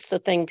performance, the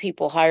thing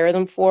people hire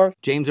them for.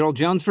 James Earl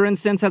Jones, for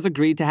instance, has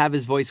agreed to have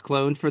his voice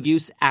cloned for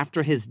use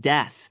after his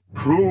death.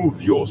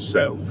 Prove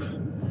yourself,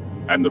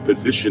 and the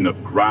position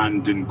of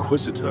Grand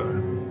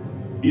Inquisitor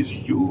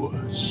is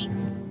yours.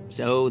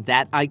 So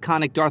that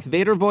iconic Darth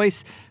Vader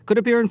voice could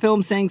appear in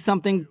films saying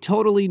something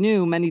totally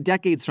new many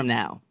decades from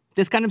now.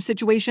 This kind of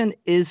situation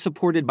is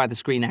supported by the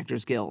Screen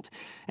Actors Guild.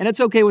 And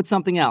it's okay with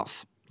something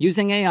else: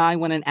 using AI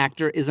when an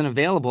actor isn't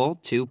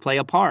available to play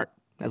a part,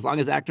 as long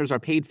as actors are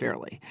paid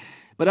fairly.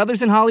 But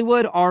others in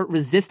Hollywood are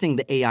resisting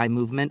the AI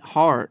movement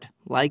hard,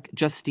 like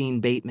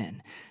Justine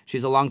Bateman.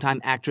 She's a longtime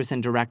actress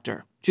and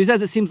director. She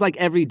says it seems like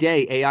every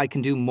day AI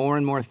can do more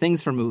and more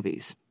things for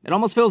movies. It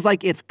almost feels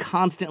like it's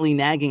constantly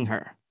nagging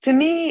her. To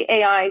me,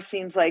 AI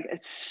seems like a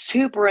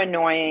super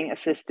annoying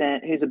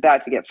assistant who's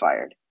about to get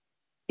fired.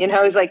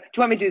 He's like, do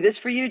you want me to do this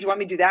for you? Do you want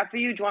me to do that for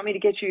you? Do you want me to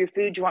get you your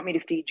food? Do you want me to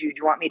feed you? Do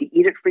you want me to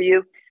eat it for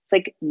you? It's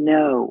like,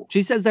 no.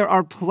 She says there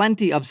are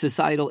plenty of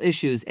societal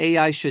issues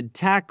AI should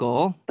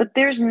tackle. But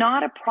there's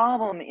not a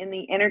problem in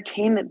the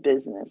entertainment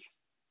business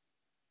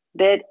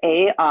that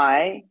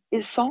AI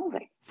is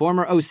solving.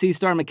 Former OC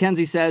star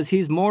McKenzie says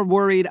he's more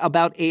worried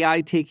about AI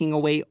taking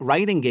away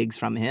writing gigs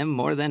from him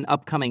more than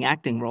upcoming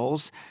acting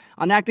roles.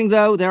 On acting,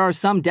 though, there are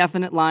some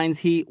definite lines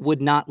he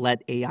would not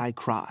let AI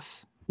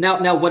cross.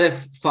 Now, what if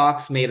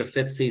Fox made a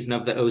 5th season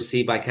of The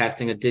OC by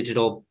casting a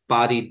digital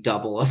body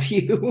double of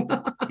you?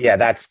 Yeah,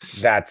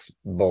 that's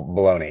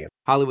baloney.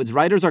 Hollywood's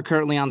writers are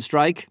currently on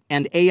strike,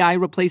 and AI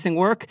replacing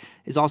work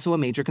is also a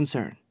major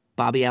concern.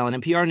 Bobby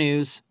Allen, NPR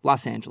News,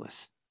 Los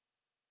Angeles.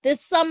 This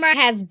summer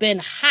has been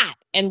hot,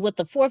 and with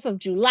the 4th of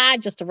July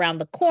just around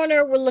the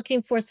corner, we're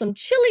looking for some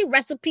chili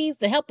recipes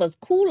to help us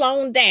cool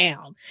on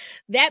down.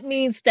 That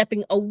means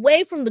stepping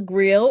away from the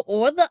grill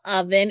or the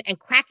oven and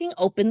cracking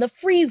open the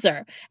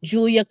freezer.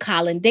 Julia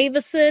Collin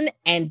Davison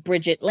and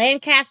Bridget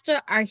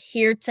Lancaster are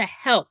here to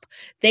help.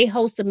 They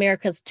host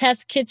America's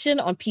Test Kitchen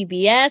on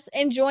PBS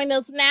and join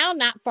us now,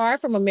 not far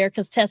from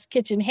America's Test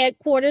Kitchen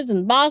headquarters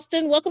in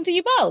Boston. Welcome to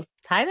you both.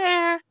 Hi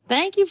there.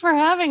 Thank you for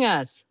having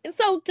us.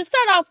 So to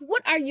start off,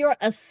 what are your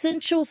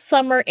essential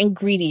summer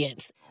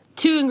ingredients?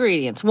 2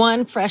 ingredients.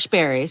 1, fresh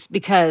berries,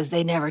 because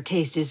they never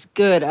taste as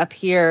good up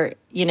here,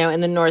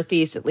 in the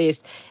Northeast at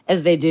least,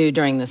 as they do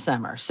during the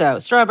summer. So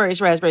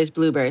strawberries, raspberries,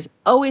 blueberries,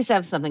 always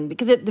have something,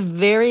 because at the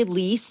very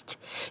least,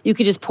 you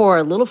could just pour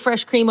a little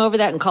fresh cream over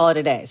that and call it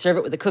a day. Serve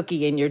it with a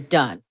cookie and you're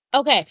done.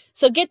 Okay,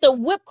 so get the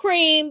whipped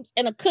cream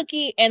and a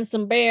cookie and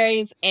some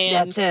berries,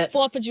 and That's it.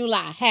 4th of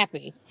July,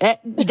 happy.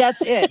 That's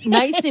it.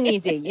 Nice and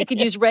easy. You could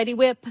use Ready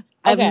Whip.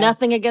 I have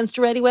nothing against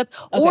Ready Whip.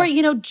 Or,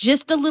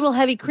 just a little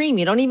heavy cream.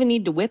 You don't even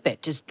need to whip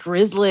it. Just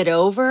drizzle it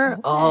over.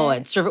 Okay. Oh,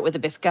 and serve it with a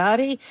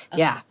biscotti.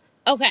 Yeah.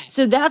 Okay.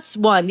 So that's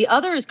one. The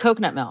other is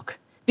coconut milk,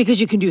 because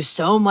you can do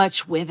so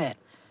much with it.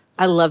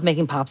 I love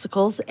making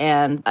popsicles,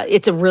 and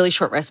it's a really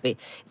short recipe.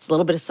 It's a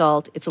little bit of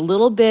salt. It's a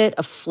little bit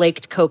of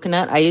flaked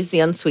coconut. I use the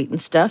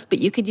unsweetened stuff, but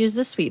you could use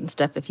the sweetened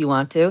stuff if you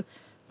want to. A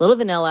little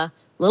vanilla,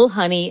 little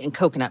honey, and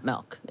coconut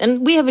milk.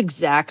 And we have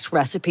exact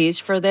recipes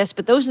for this,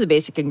 but those are the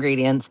basic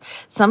ingredients.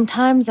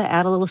 Sometimes I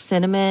add a little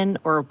cinnamon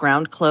or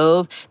ground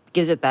clove.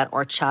 Gives it that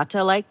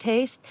horchata-like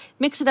taste.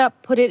 Mix it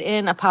up, put it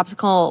in a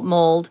popsicle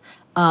mold,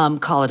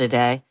 call it a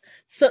day.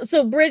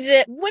 So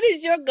Bridget, what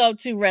is your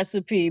go-to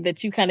recipe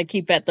that you kind of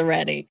keep at the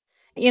ready?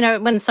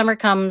 When summer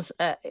comes,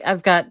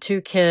 I've got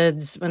 2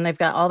 kids. When they've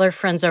got all their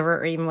friends over,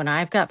 or even when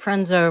I've got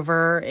friends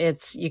over,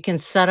 you can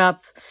set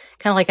up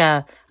kind of like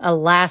a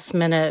last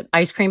minute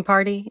ice cream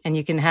party, and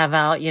you can have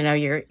out,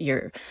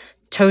 your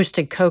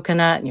toasted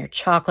coconut and your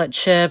chocolate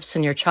chips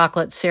and your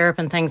chocolate syrup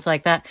and things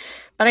like that.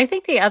 But I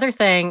think the other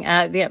thing,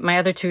 my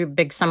other 2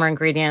 big summer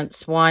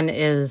ingredients, one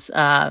is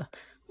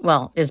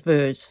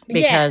booze,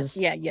 because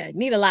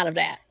need a lot of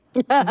that.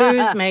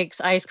 Booze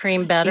makes ice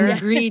cream better.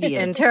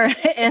 Ingredient.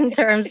 In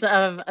terms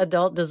of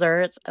adult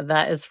desserts,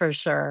 that is for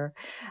sure.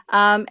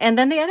 And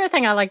then the other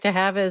thing I like to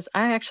have is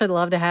I actually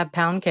love to have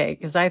pound cake,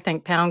 because I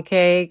think pound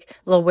cake,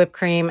 a little whipped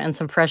cream, and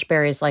some fresh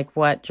berries, like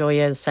what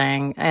Julia is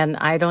saying. And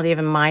I don't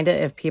even mind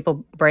it if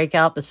people break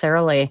out the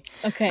Sara Lee.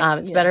 Okay.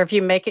 It's better if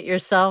you make it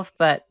yourself,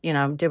 but,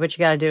 do what you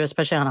got to do,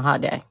 especially on a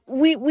hot day.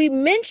 We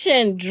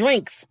mentioned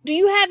drinks. Do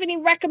you have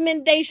any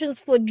recommendations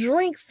for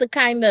drinks to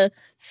kind of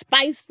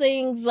spice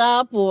things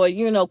up, or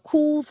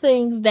cool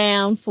things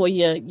down for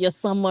your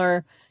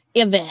summer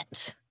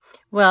event?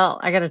 Well,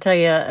 I got to tell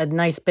you, a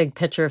nice big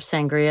pitcher of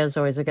sangria is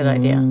always a good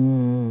idea.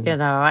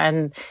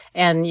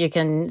 And you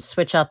can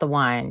switch out the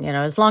wine,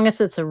 as long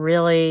as it's a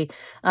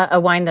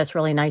wine that's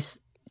really nice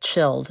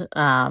chilled.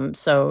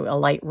 So a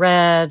light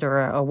red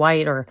or a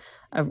white, or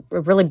a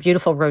really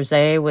beautiful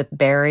rosé with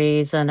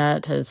berries in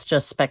it is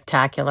just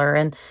spectacular.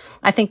 And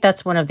I think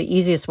that's one of the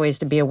easiest ways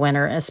to be a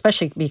winner,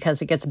 especially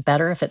because it gets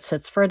better if it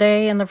sits for a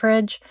day in the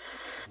fridge.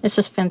 It's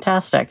just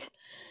fantastic.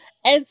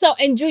 And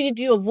Julia,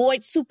 do you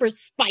avoid super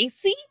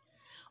spicy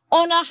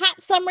on a hot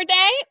summer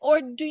day,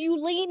 or do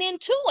you lean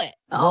into it?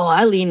 Oh,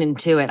 I lean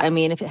into it. I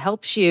mean, if it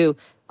helps you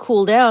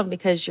cool down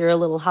because you're a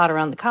little hot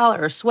around the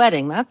collar or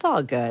sweating, that's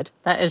all good.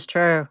 That is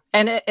true.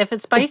 And if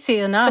it's spicy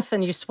enough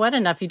and you sweat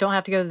enough, you don't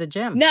have to go to the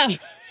gym. No.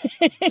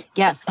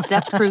 Yes,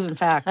 that's proven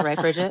fact, right,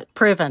 Bridget?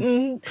 Proven.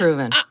 Mm-hmm.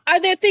 Proven. Are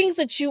there things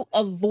that you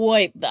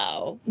avoid,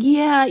 though?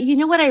 Yeah, you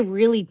know what I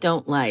really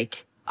don't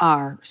like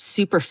are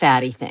super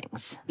fatty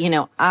things.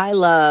 I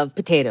love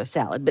potato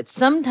salad, but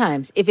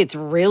sometimes if it's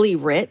really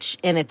rich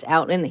and it's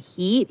out in the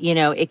heat,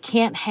 it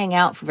can't hang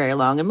out for very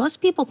long. And most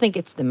people think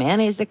it's the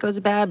mayonnaise that goes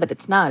bad, but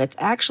it's not. It's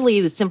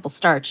actually the simple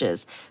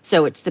starches.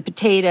 So it's the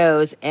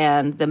potatoes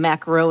and the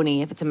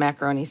macaroni, if it's a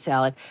macaroni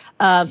salad.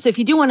 So if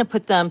you do want to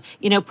put them,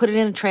 put it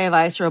in a tray of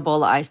ice or a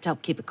bowl of ice to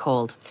help keep it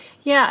cold.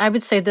 Yeah, I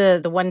would say the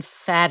one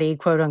fatty,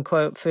 quote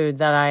unquote, food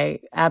that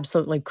I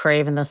absolutely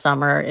crave in the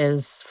summer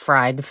is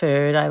fried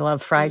food. I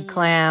love fried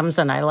clams,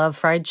 and I love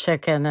fried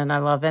chicken, and I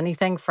love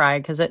anything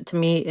fried, because to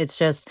me, it's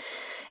just,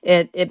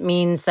 it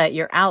means that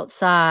you're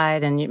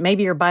outside, and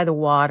maybe you're by the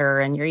water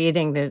and you're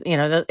eating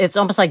it's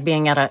almost like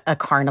being at a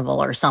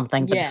carnival or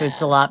something, but the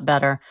food's a lot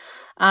better.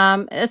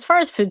 As far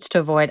as foods to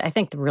avoid, I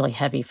think the really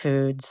heavy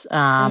foods,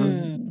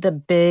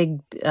 the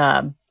big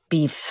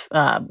beef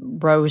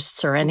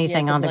roasts or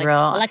anything on the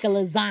grill. Like a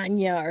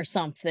lasagna or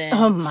something.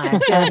 Oh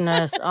my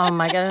goodness. Oh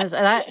my goodness.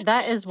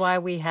 That is why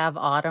we have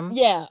autumn.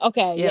 Yeah,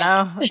 okay. You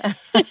know?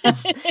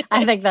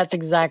 I think that's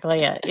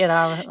exactly it.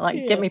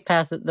 Get me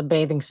past the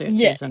bathing suit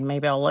season.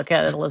 Maybe I'll look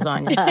at a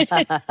lasagna.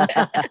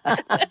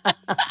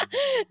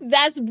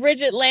 That's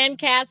Bridget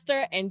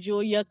Lancaster and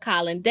Julia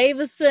Collin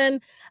Davison,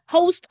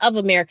 host of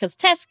America's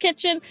Test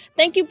Kitchen.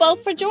 Thank you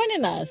both for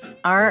joining us.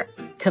 Our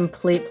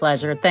complete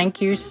pleasure.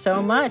 Thank you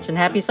so much, and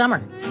happy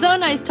summer. So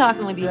nice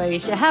talking with you,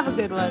 Aisha. Have a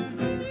good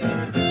one.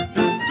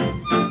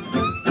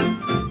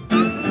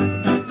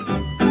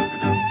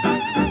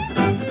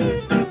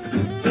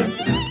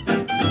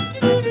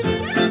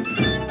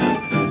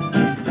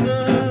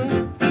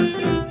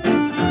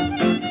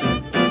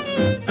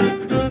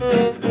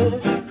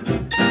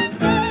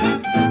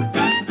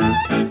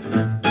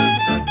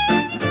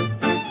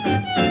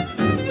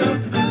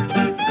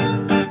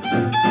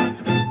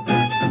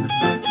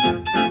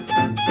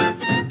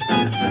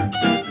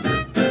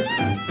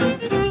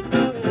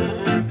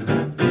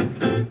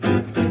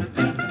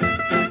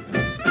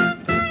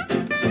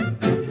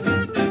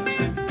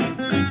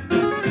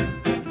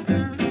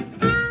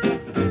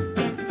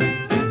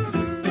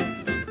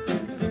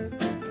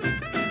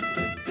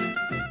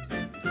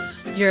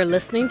 You're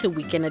listening to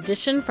Weekend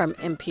Edition from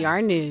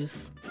NPR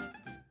News.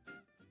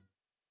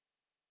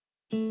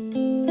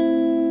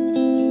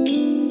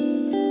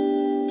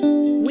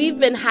 We've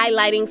been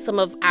highlighting some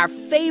of our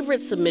favorite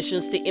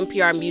submissions to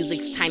NPR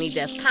Music's Tiny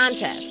Desk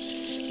contest.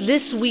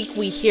 This week,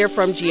 we hear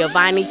from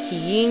Giovanni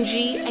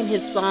Kiyinji and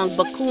his song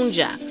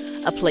Bakunja,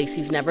 a place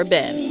he's never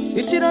been.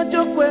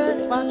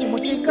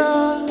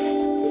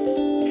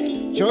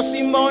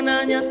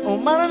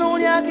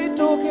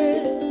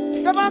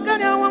 I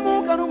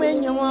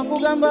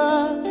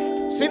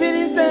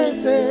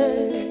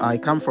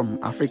come from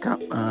Africa,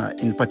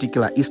 in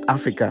particular East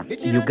Africa,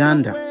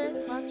 Uganda.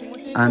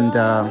 And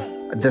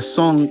the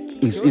song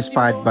is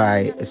inspired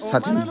by a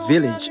certain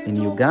village in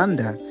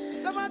Uganda,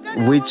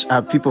 which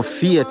people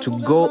fear to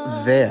go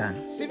there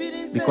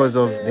because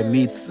of the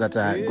myths that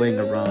are going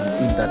around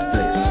in that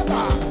place.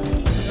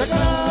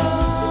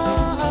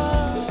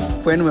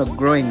 When we were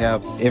growing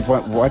up,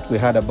 what we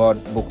heard about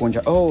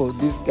Bakunja, oh,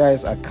 these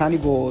guys are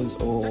cannibals,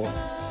 or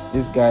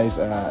these guys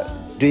are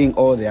doing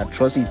all the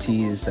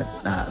atrocities that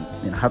are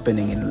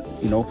happening in,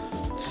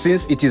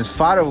 since it is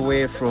far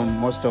away from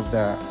most of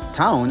the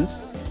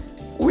towns,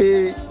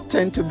 we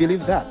tend to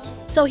believe that.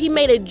 So he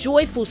made a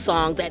joyful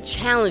song that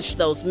challenged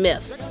those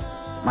myths.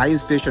 My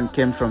inspiration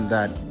came from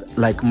that,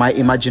 like my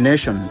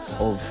imaginations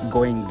of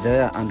going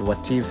there, and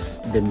what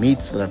if the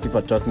myths that people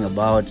are talking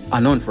about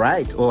are not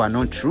right or are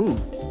not true.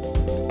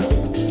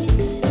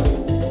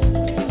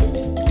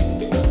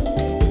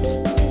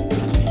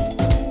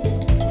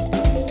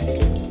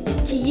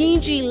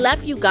 Kiyinji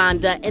left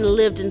Uganda and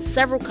lived in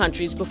several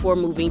countries before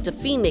moving to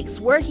Phoenix,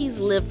 where he's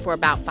lived for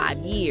about 5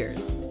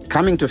 years.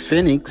 Coming to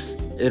Phoenix,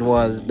 it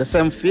was the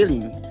same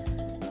feeling,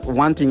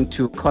 wanting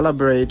to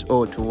collaborate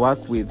or to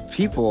work with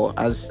people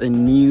as a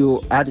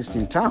new artist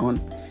in town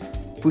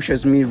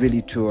pushes me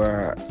really to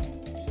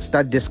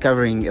start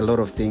discovering a lot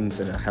of things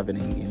that are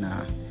happening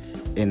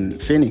in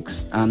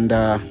Phoenix. And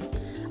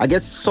I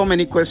get so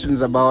many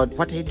questions about,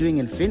 what are you doing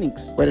in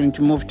Phoenix? Why don't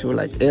you move to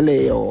like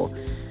LA or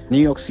New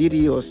York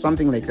City or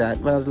something like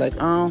that? But I was like,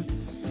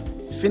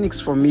 Phoenix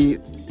for me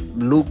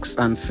looks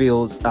and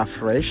feels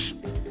fresh.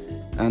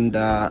 And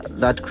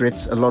that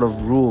creates a lot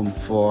of room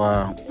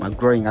for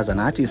growing as an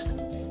artist.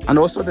 And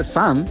also the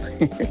sun.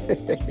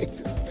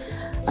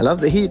 I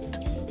love the heat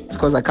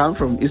because I come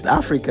from East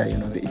Africa.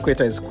 The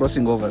equator is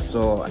crossing over,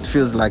 so it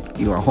feels like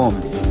you are home.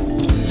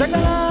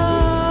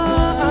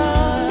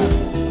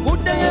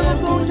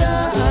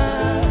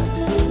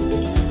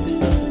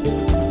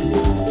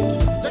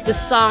 The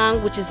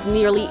song, which is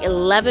nearly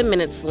 11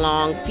 minutes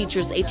long,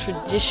 features a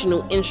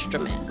traditional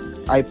instrument.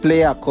 I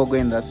play a kogo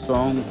in that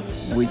song,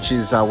 which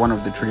is one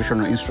of the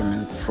traditional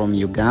instruments from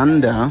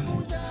Uganda.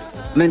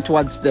 And then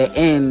towards the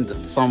end,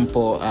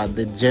 sample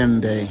the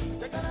djembe,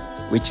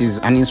 which is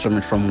an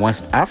instrument from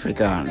West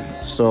Africa.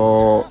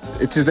 So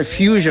it is the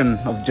fusion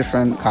of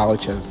different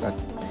cultures that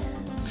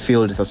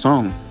filled the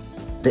song.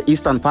 The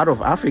eastern part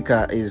of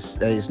Africa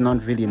is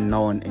not really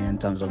known in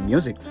terms of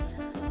music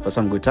for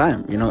some good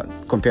time,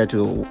 compared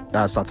to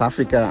South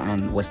Africa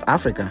and West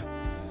Africa.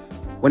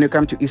 When you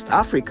come to East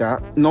Africa,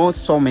 not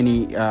so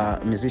many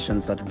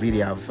musicians that really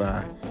have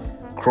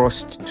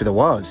crossed to the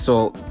world.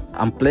 So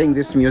I'm playing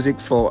this music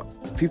for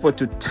people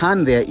to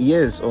turn their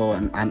ears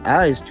and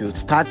eyes to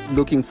start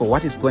looking for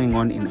what is going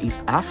on in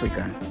East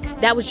Africa.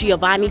 That was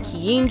Giovanni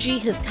Kiyinji.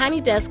 His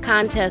Tiny Desk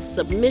contest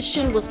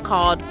submission was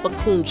called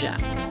Bakunja.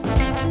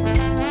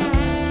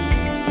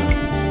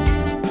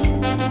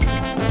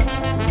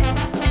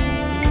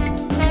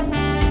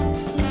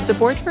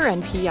 Support for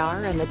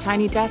NPR and the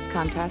Tiny Desk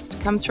contest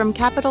comes from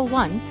Capital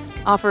One,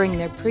 offering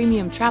their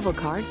premium travel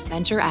card,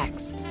 Venture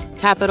X.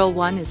 Capital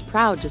One is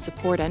proud to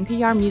support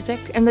NPR Music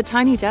and the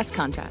Tiny Desk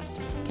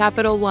contest.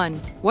 Capital One,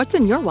 what's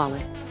in your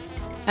wallet?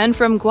 And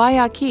from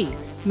Guayaki,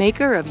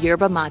 maker of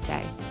yerba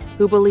mate,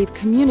 who believe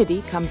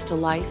community comes to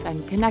life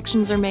and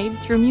connections are made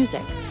through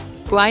music.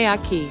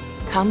 Guayaki,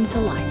 come to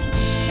life.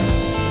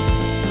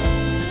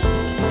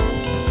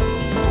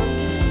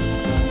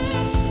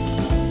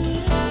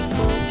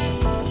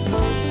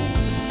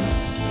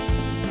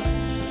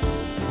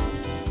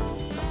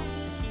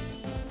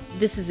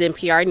 This is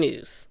NPR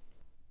News.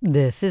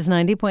 This is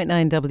 90.9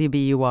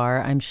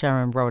 WBUR. I'm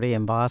Sharon Brody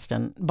in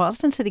Boston.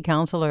 Boston City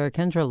Councilor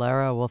Kendra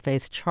Lara will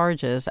face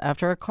charges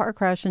after a car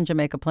crash in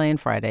Jamaica Plain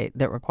Friday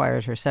that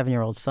required her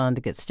 7-year-old son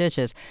to get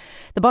stitches.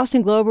 The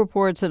Boston Globe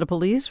reports that a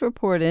police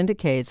report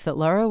indicates that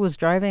Lara was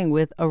driving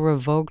with a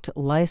revoked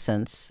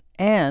license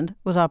and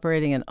was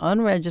operating an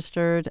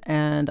unregistered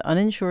and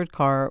uninsured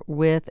car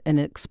with an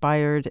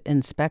expired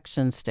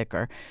inspection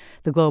sticker.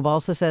 The Globe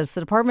also says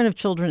the Department of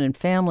Children and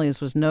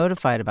Families was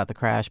notified about the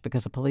crash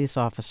because a police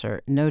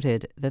officer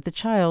noted that the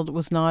child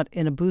was not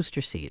in a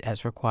booster seat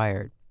as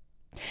required.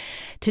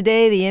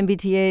 Today, the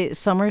MBTA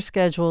summer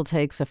schedule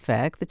takes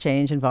effect. The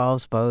change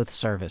involves both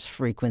service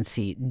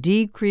frequency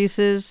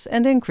decreases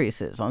and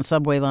increases on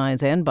subway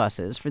lines and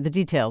buses. For the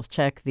details,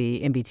 check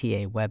the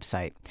MBTA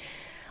website.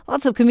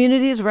 Lots of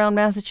communities around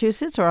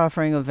Massachusetts are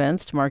offering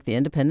events to mark the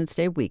Independence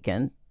Day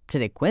weekend.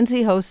 Today,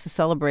 Quincy hosts a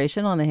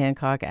celebration on the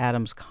Hancock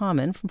Adams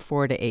Common from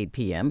 4 to 8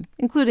 p.m.,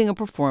 including a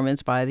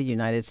performance by the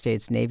United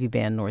States Navy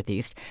Band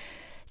Northeast.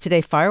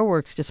 Today,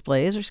 fireworks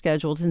displays are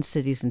scheduled in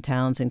cities and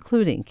towns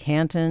including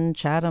Canton,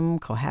 Chatham,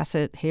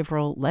 Cohasset,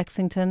 Haverhill,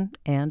 Lexington,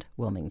 and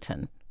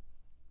Wilmington.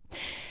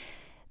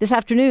 This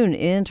afternoon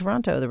in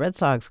Toronto, the Red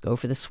Sox go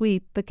for the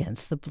sweep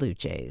against the Blue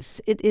Jays.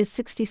 It is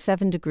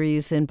 67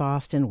 degrees in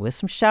Boston with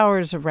some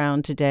showers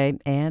around today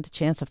and a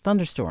chance of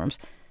thunderstorms.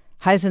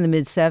 Highs in the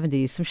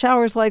mid-70s, some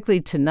showers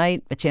likely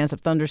tonight, a chance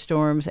of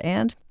thunderstorms,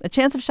 and a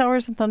chance of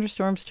showers and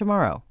thunderstorms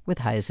tomorrow with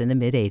highs in the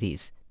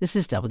mid-80s. This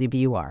is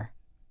WBUR.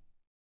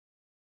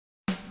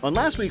 On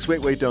last week's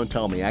Wait, Wait, Don't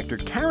Tell Me, actor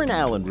Karen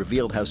Allen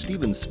revealed how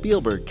Steven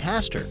Spielberg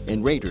cast her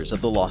in Raiders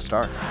of the Lost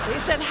Ark. He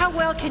said, "How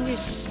well can you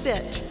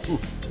spit?" Ooh.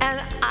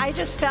 And I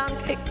just found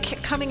it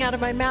coming out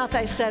of my mouth.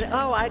 I said,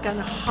 "Oh, I can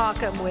hawk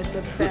him with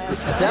the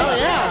best." Hell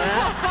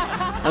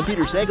yeah! I'm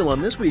Peter Sagal. On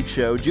this week's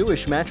show,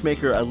 Jewish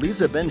matchmaker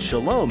Aliza Ben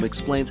Shalom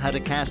explains how to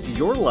cast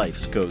your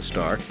life's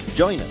co-star.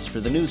 Join us for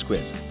the news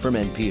quiz from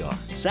NPR.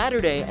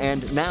 Saturday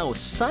and now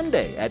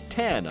Sunday at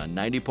 10 on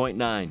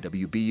 90.9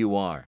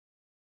 WBUR.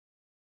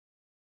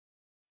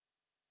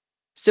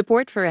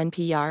 Support for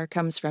NPR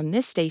comes from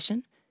this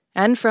station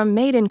and from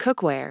Made in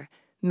Cookware.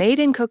 Made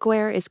in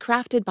Cookware is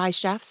crafted by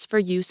chefs for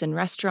use in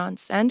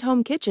restaurants and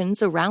home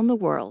kitchens around the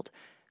world.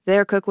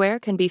 Their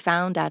cookware can be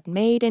found at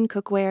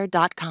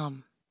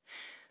madeincookware.com.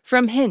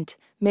 From Hint,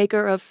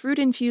 maker of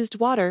fruit-infused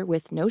water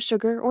with no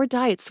sugar or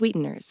diet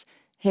sweeteners.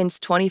 Hint's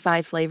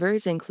 25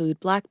 flavors include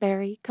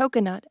blackberry,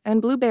 coconut,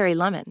 and blueberry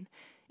lemon.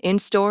 In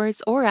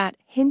stores or at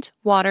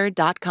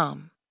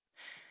hintwater.com.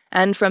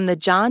 And from the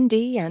John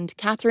D. and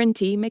Catherine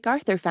T.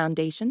 MacArthur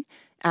Foundation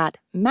at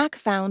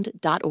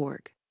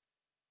macfound.org.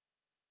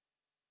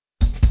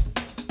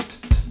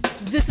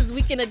 This is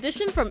Weekend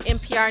Edition from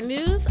NPR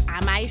News.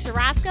 I'm Aisha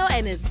Roscoe,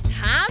 and it's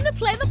time to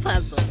play the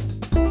puzzle.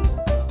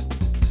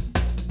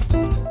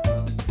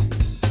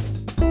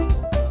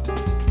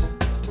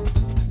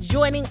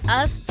 Joining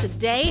us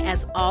today,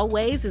 as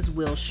always, is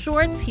Will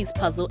Shortz. He's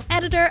puzzle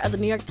editor of the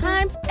New York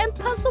Times and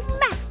puzzle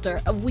master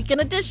of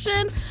Weekend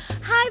Edition.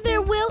 Hi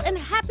there, Will, and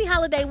happy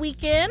holiday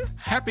weekend.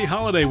 Happy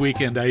holiday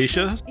weekend,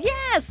 Aisha.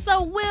 Yes,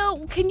 so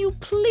Will, can you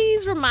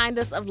please remind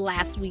us of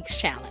last week's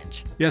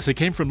challenge? Yes, it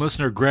came from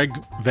listener Greg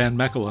Van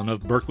Mechelen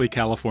of Berkeley,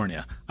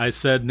 California. I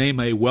said, name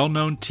a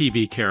well-known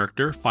TV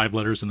character, 5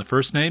 letters in the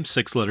first name,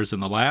 6 letters in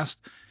the last.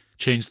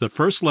 Change the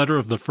first letter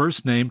of the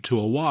first name to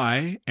a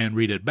Y and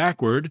read it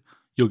backward.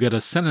 You'll get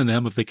a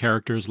synonym of the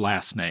character's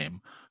last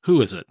name.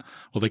 Who is it?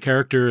 Well, the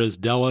character is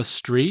Della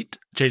Street.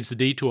 Change the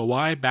D to a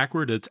Y.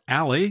 Backward, it's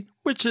Alley,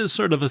 which is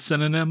sort of a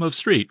synonym of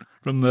street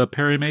from the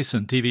Perry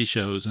Mason TV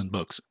shows and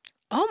books.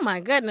 Oh, my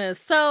goodness.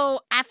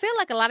 So I feel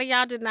like a lot of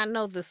y'all did not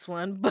know this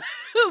one,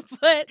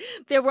 but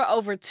there were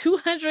over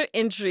 200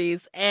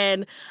 entries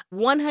and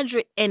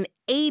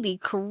 180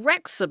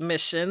 correct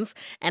submissions.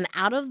 And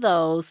out of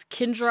those,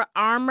 Kendra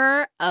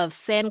Armour of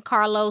San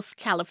Carlos,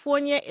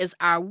 California is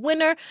our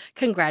winner.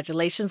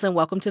 Congratulations and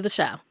welcome to the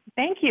show.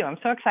 Thank you. I'm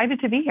so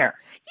excited to be here.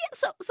 Yeah,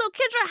 so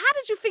Kendra, how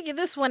did you figure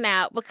this one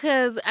out?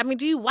 Because, I mean,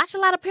 do you watch a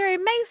lot of Perry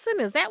Mason?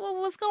 Is that what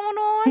was going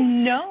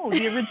on? No,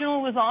 the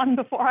original was on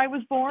before I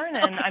was born,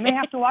 and I may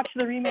have to watch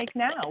the remake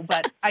now.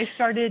 But I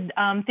started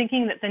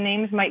thinking that the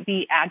names might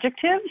be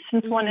adjectives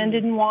since one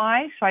ended in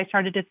Y, so I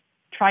started to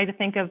try to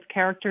think of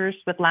characters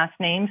with last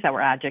names that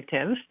were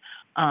adjectives.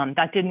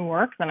 That didn't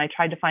work. Then I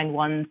tried to find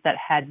ones that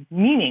had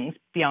meanings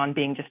beyond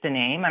being just a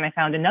name, and I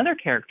found another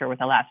character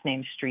with a last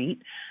name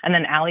Street. And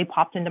then Allie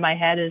popped into my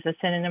head as a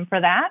synonym for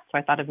that. So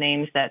I thought of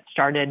names that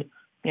started,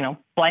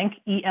 blank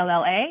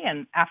E-L-L-A,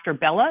 and after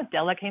Bella,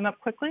 Della came up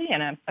quickly,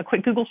 and a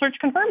quick Google search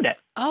confirmed it.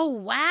 Oh,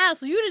 wow.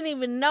 So you didn't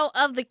even know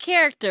of the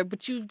character,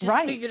 but you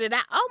just figured it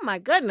out. Oh, my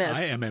goodness.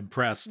 I am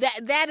impressed.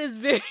 That is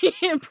very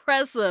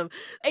impressive.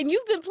 And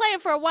you've been playing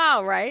for a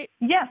while, right?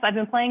 Yes, I've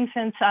been playing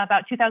since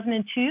about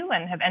 2002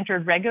 and have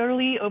entered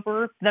regularly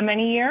over the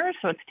many years,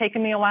 so it's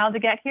taken me a while to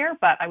get here,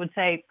 but I would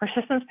say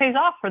persistence pays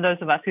off for those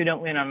of us who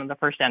don't win on the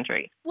first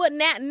entry. Well,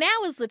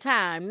 now is the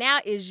time. Now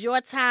is your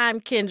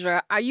time,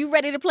 Kendra. Are you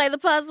ready to play the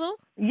puzzle?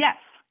 Yes.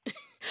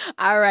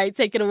 All right,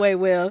 take it away,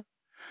 Will.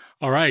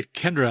 All right,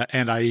 Kendra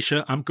and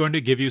Aisha, I'm going to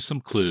give you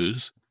some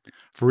clues.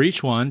 For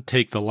each one,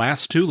 take the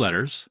last 2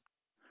 letters,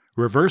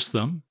 reverse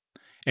them,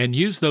 and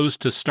use those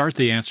to start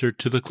the answer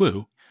to the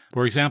clue.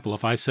 For example,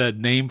 if I said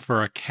name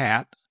for a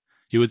cat,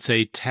 you would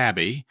say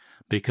tabby,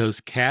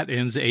 because cat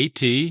ends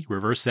A-T,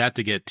 reverse that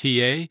to get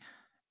T-A,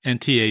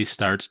 and T-A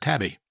starts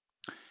tabby.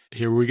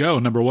 Here we go.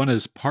 Number 1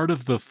 is part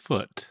of the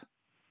foot.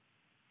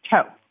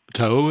 Toe.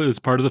 Toe is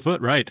part of the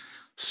foot, right.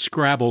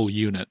 Scrabble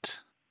unit.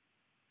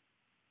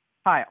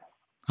 Tile.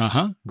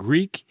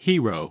 Greek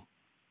hero.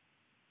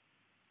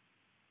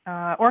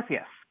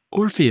 Orpheus.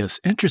 Orpheus.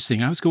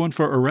 Interesting. I was going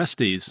for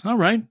Orestes. All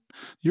right.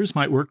 Yours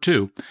might work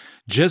too.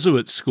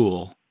 Jesuit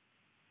school.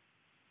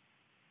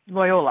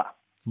 Loyola.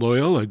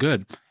 Loyola,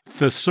 good.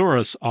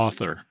 Thesaurus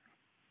author.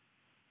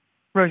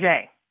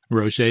 Roget.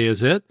 Roget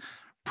is it.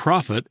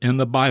 Prophet in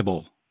the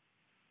Bible.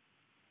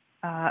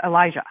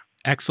 Elijah.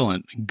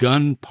 Excellent.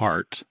 Gun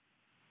part.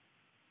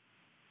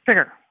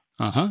 Trigger.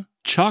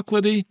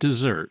 Chocolatey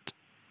dessert.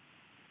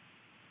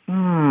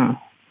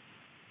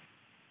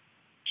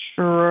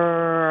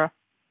 Sure.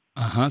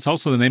 It's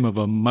also the name of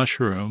a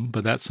mushroom,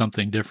 but that's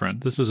something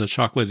different. This is a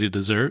chocolatey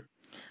dessert.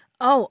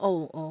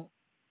 Oh.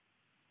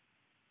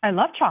 I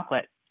love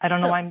chocolate. I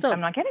don't know why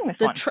I'm not getting this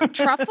one.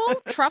 Truffle?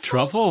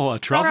 Truffle. A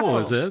truffle,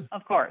 is it?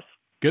 Of course.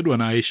 Good one,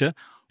 Aisha.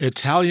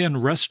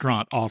 Italian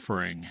restaurant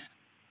offering.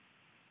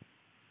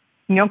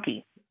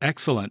 Gnocchi.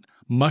 Excellent.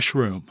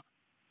 Mushroom.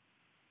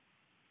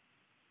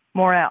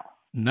 Morel.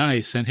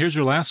 Nice. And here's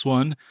your last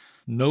one.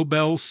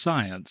 Nobel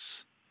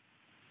Science.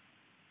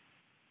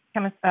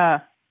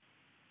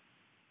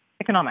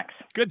 Economics.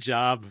 Good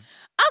job.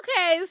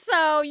 Okay,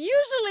 so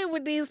usually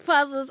with these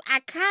puzzles,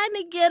 I kind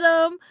of get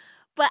them.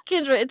 But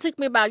Kendra, it took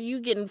me about you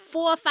getting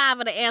 4 or 5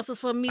 of the answers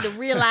for me to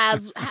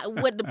realize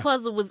what the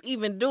puzzle was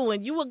even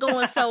doing. You were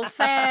going so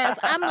fast.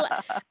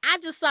 I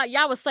just thought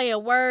y'all was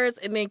saying words,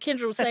 and then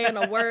Kendra was saying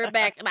a word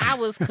back, and I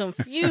was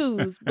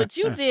confused. But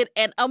you did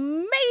an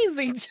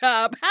amazing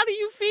job. How do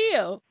you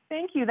feel?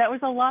 Thank you. That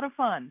was a lot of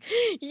fun.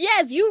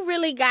 Yes, you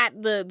really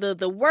got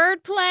the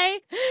word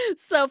play.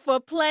 So for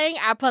playing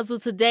our puzzle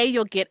today,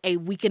 you'll get a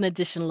weekend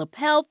edition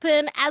lapel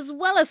pin, as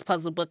well as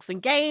puzzle books and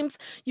games.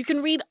 You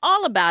can read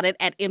all about it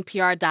at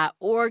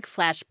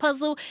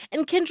npr.org/puzzle.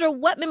 And Kendra,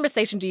 what member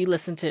station do you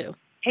listen to?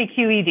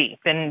 KQED.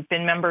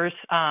 Been members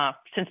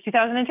since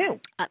 2002.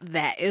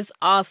 That is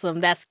awesome.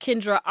 That's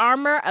Kendra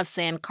Armour of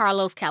San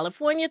Carlos,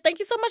 California. Thank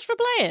you so much for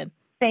playing.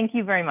 Thank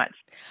you very much.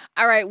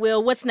 All right,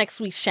 Will, what's next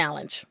week's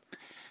challenge?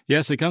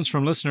 Yes, it comes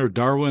from listener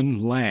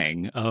Darwin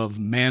Lang of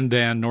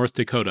Mandan, North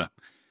Dakota.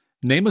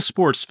 Name a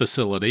sports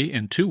facility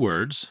in 2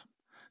 words.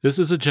 This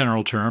is a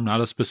general term,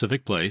 not a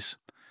specific place.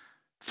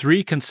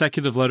 3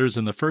 consecutive letters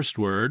in the first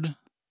word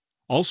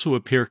also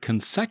appear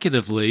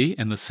consecutively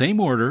in the same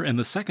order in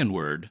the second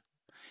word.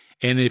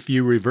 And if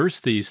you reverse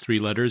these 3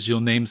 letters,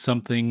 you'll name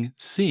something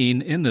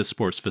seen in this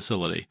sports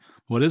facility.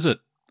 What is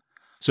it?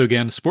 So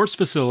again, sports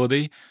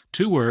facility,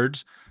 2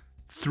 words.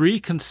 3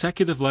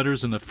 consecutive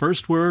letters in the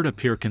first word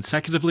appear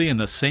consecutively in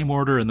the same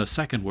order in the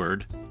second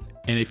word.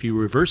 And if you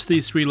reverse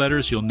these 3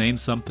 letters, you'll name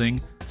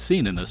something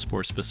seen in this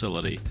sports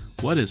facility.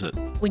 What is it?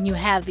 When you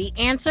have the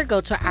answer, go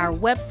to our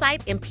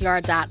website,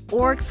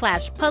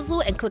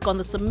 npr.org/puzzle, and click on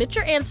the Submit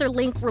Your Answer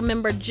link.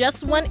 Remember,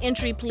 just 1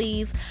 entry,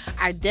 please.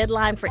 Our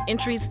deadline for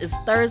entries is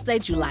Thursday,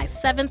 July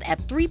 7th at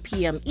 3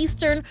 p.m.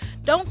 Eastern.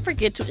 Don't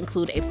forget to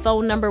include a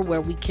phone number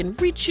where we can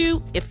reach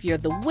you. If you're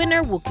the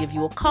winner, we'll give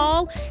you a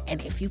call.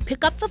 And if you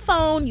pick up the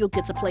phone, you'll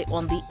get to play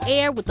on the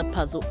air with the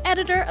puzzle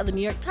editor of the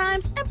New York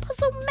Times and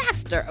puzzle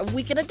master of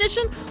Weekend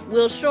Edition,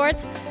 Will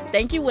Shortz.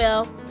 Thank you,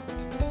 Will.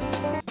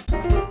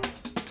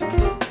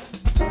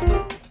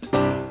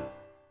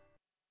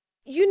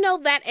 You know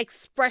that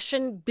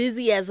expression,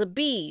 busy as a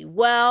bee?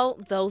 Well,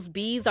 those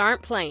bees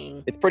aren't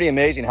playing. It's pretty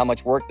amazing how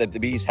much work that the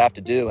bees have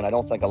to do, and I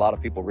don't think a lot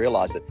of people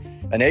realize it.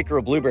 An acre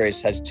of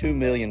blueberries has 2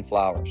 million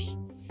flowers,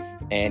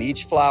 and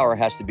each flower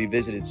has to be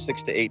visited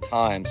 6 to 8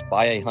 times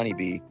by a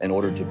honeybee in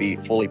order to be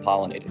fully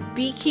pollinated.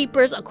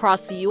 Beekeepers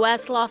across the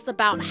U.S. lost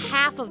about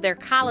half of their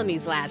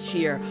colonies last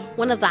year,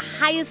 one of the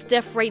highest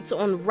death rates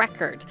on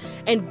record.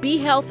 And bee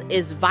health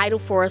is vital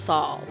for us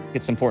all.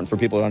 It's important for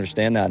people to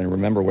understand that and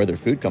remember where their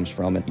food comes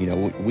from.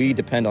 And, we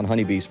depend on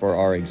honeybees for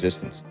our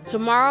existence.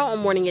 Tomorrow on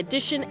Morning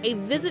Edition, a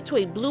visit to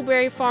a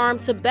blueberry farm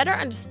to better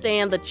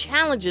understand the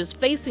challenges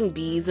facing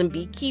bees and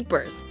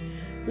beekeepers.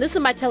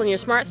 Listen by telling your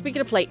smart speaker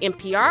to play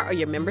NPR or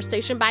your member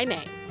station by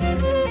name.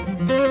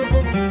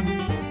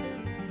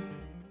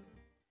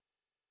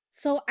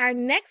 So our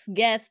next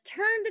guest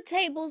turned the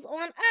tables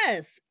on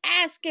us,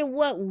 asking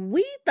what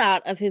we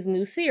thought of his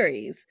new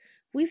series.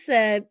 We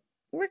said,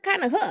 we're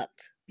kind of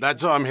hooked.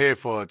 That's what I'm here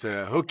for,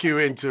 to hook you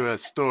into a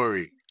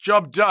story.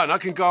 Job done. I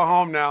can go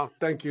home now.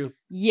 Thank you.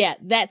 Yeah,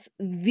 that's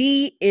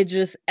the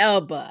Idris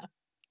Elba.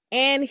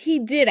 And he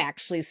did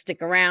actually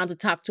stick around to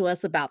talk to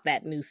us about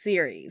that new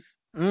series.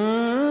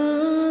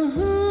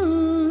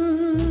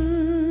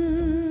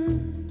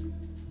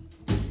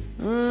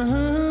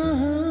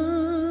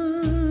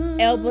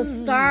 Elba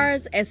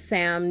stars as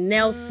Sam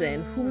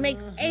Nelson, who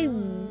makes a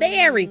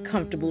very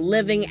comfortable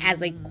living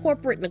as a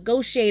corporate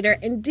negotiator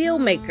and deal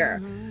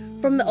maker.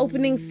 From the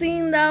opening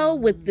scene, though,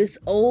 with this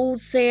old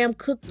Sam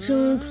Cooke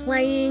tune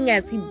playing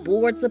as he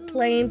boards a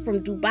plane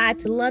from Dubai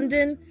to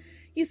London,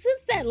 you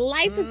sense that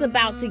life is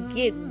about to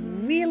get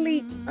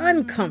really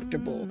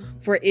uncomfortable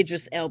for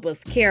Idris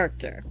Elba's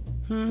character.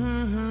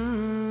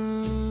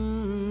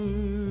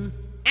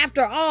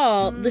 After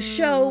all, the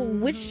show,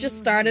 which just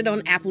started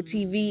on Apple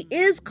TV,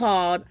 is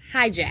called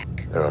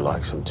Hijack. There are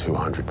like some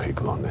 200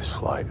 people on this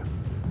flight,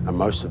 and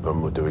most of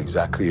them will do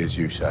exactly as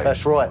you say.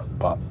 That's right.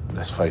 But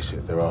let's face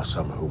it, there are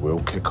some who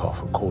will kick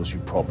off and cause you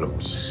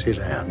problems. Sit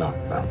down. No.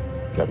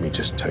 Let me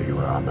just tell you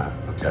where I'm at,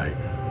 okay?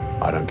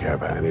 I don't care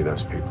about any of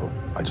those people.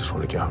 I just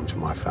want to get home to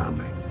my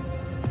family.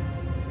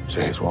 So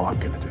here's what I'm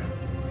going to do.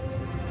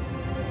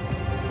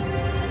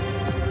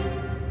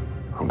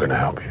 I'm going to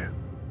help you.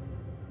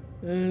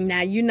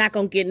 Now, you're not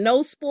going to get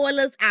no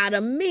spoilers out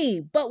of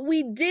me, but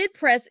we did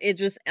press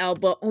Idris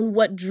Elba on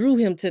what drew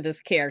him to this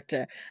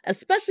character,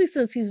 especially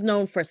since he's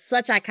known for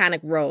such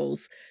iconic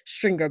roles.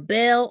 Stringer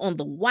Bell on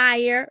The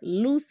Wire,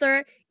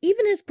 Luther,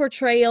 even his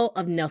portrayal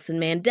of Nelson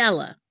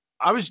Mandela.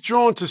 I was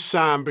drawn to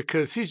Sam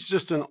because he's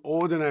just an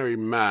ordinary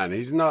man.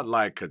 He's not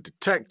like a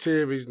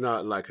detective. He's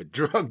not like a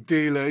drug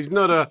dealer. He's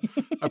not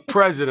a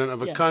president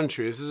of a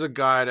country. This is a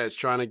guy that's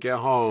trying to get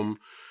home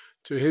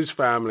to his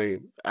family,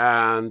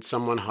 and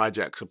someone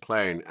hijacks a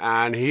plane.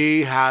 And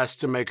he has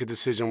to make a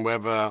decision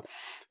whether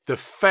the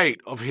fate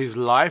of his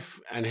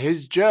life and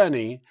his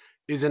journey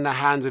is in the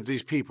hands of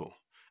these people.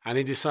 And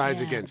he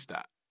decides against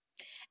that.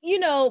 You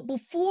know,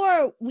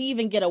 before we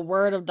even get a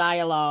word of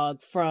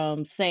dialogue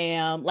from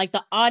Sam, like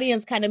the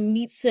audience kind of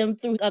meets him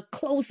through a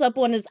close-up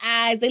on his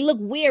eyes. They look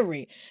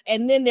weary.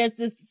 And then there's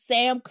this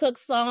Sam Cooke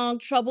song,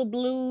 Trouble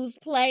Blues,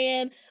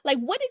 playing. Like,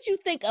 what did you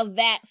think of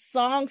that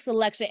song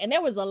selection? And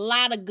there was a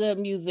lot of good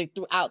music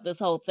throughout this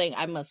whole thing,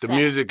 I must say. The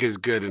music is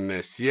good in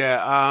this.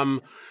 Yeah.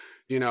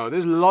 You know,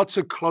 there's lots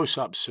of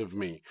close-ups of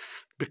me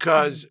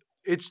because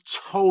it's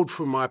told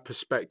from my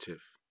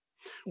perspective.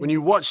 When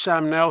you watch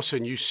Sam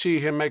Nelson, you see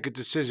him make a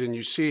decision,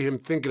 you see him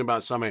thinking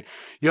about something,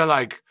 you're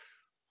like,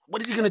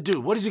 what is he going to do?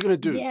 What is he going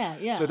to do?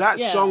 Yeah. So that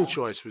song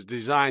choice was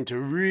designed to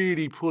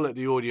really pull at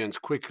the audience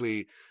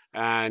quickly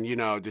and, you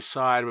know,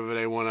 decide whether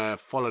they want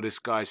to follow this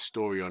guy's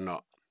story or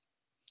not.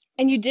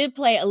 And you did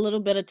play a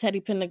little bit of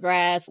Teddy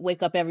Pendergrass,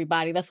 Wake Up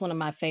Everybody. That's one of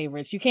my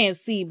favorites. You can't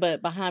see,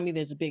 but behind me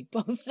there's a big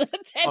poster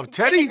of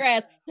Teddy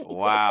Pendergrass.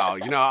 Wow.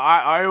 You know,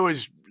 I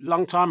always,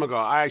 long time ago,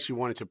 I actually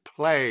wanted to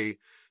play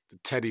the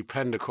Teddy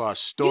Pendergrass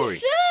story.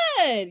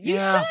 You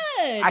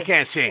should. I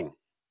can't sing.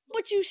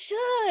 But you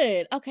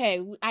should.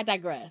 Okay, I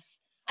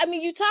digress. I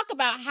mean, you talk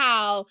about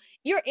how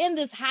you're in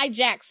this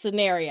hijack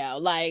scenario,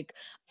 like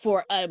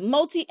for a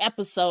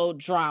multi-episode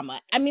drama.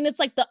 I mean, it's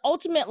like the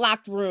ultimate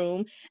locked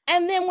room.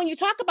 And then when you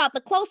talk about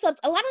the close-ups,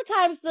 a lot of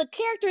times the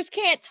characters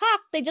can't talk.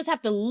 They just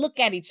have to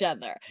look at each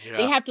other. Yeah.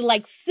 They have to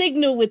like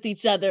signal with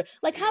each other.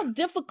 Like, how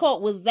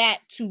difficult was that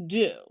to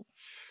do?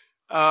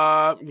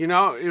 You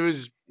know, it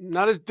was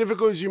not as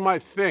difficult as you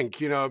might think,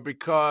 you know,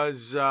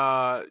 because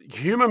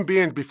human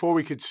beings, before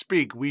we could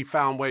speak, we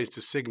found ways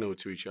to signal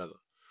to each other.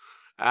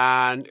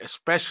 And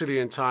especially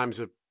in times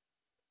of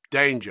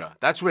danger.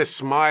 That's where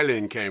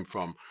smiling came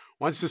from.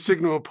 Once the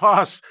signal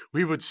passed,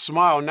 we would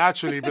smile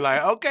naturally, be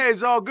like, okay,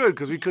 it's all good,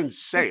 because we couldn't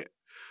say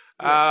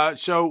it.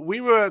 So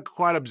we were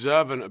quite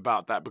observant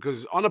about that,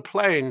 because on a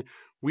plane,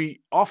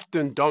 we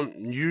often don't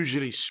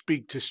usually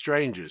speak to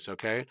strangers,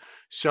 okay?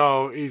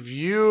 So if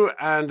you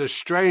and a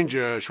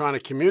stranger are trying to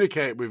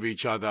communicate with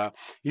each other,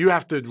 you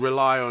have to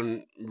rely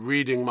on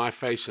reading my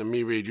face and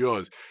me read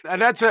yours.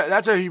 And that's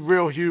a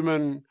real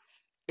human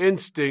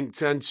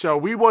instinct. And so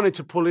we wanted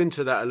to pull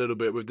into that a little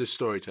bit with this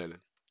storytelling.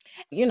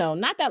 You know,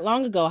 not that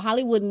long ago,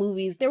 Hollywood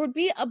movies, there would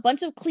be a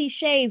bunch of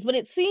cliches, but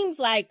it seems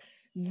like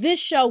this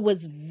show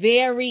was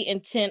very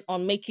intent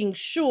on making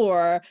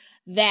sure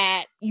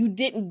that you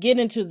didn't get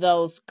into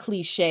those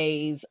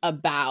cliches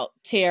about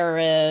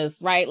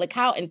terrorists, right? Like,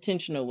 how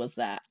intentional was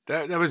that?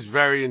 That was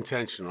very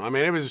intentional. I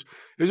mean, it was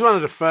one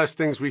of the first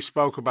things we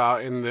spoke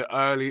about in the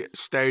early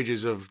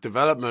stages of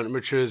development,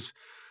 which is,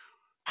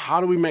 how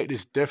do we make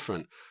this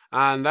different?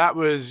 And that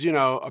was, you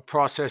know, a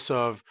process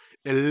of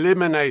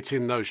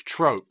eliminating those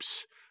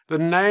tropes. The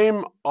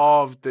name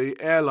of the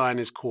airline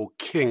is called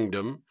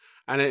Kingdom,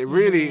 and it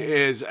really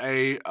is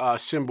a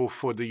symbol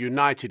for the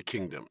United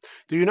Kingdom.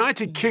 The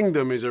United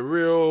Kingdom is a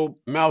real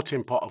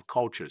melting pot of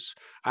cultures.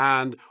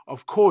 And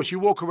of course, you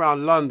walk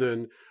around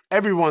London,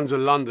 everyone's a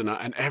Londoner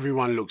and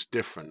everyone looks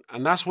different.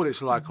 And that's what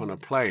it's like on a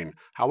plane.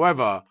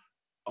 However,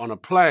 on a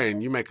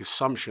plane, you make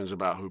assumptions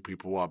about who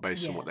people are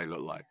based on what they look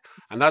like.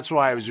 And that's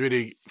why it was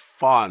really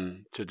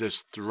fun to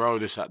just throw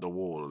this at the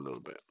wall a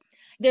little bit.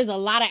 There's a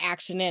lot of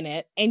action in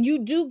it, and you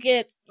do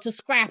get to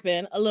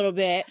scrapping a little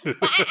bit. But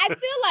I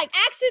feel like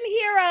action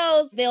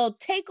heroes, they'll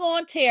take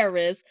on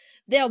terrorists,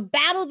 they'll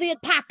battle the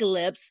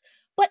apocalypse,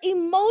 but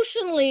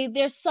emotionally,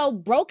 they're so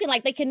broken.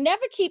 Like, they can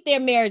never keep their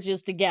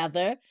marriages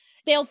together.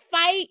 They'll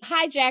fight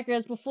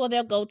hijackers before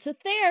they'll go to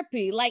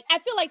therapy. Like, I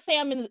feel like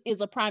Sam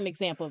is a prime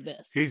example of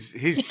this.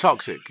 He's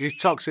toxic. He's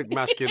toxic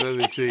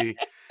masculinity.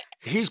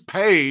 He's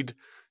paid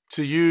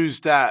to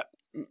use that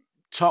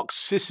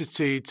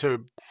toxicity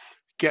to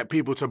get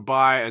people to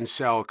buy and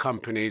sell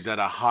companies at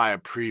a higher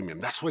premium.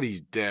 That's what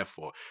he's there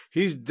for.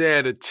 He's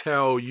there to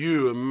tell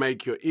you and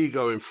make your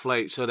ego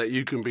inflate so that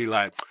you can be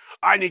like,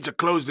 I need to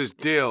close this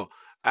deal.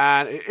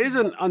 And it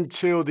isn't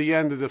until the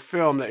end of the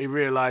film that he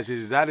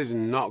realizes that is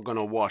not going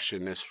to wash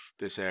in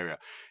this area.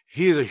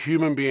 He is a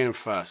human being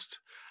first.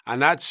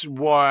 And that's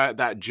what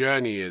that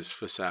journey is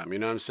for Sam. You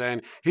know what I'm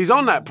saying? He's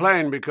on that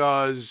plane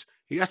because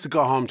he has to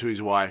go home to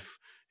his wife.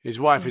 His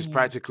wife is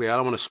practically, I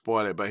don't want to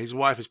spoil it, but his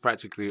wife is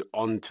practically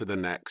on to the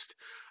next.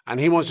 And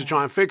he wants to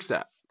try and fix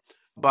that.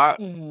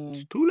 But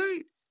it's too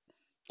late.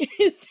 That's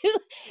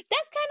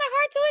kind of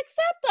hard to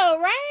accept, though,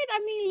 right? I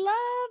mean,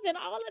 love and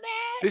all of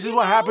that. This is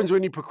what happens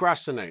when you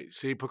procrastinate.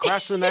 See,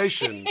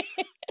 procrastination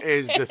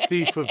is the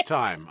thief of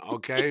time,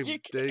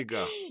 okay? There you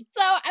go.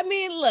 So, I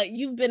mean, look,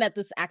 you've been at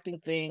this acting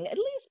thing, at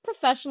least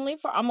professionally,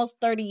 for almost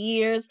 30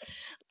 years.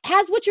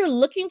 Has what you're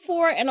looking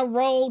for in a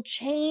role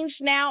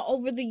changed now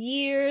over the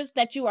years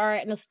that you are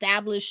an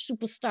established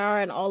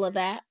superstar and all of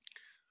that?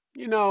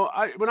 You know,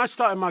 when I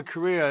started my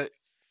career,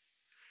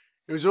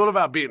 it was all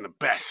about being the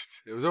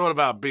best. It was all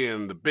about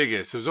being the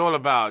biggest. It was all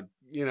about,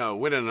 you know,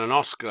 winning an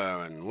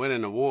Oscar and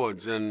winning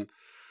awards. And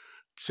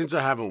since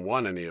I haven't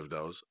won any of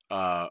those,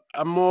 I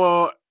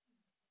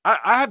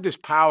have this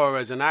power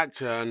as an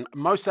actor, and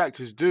most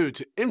actors do,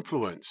 to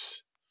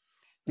influence,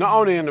 not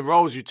only in the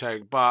roles you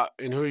take, but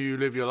in who you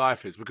live your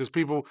life is. Because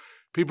people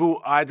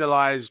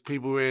idolize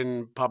people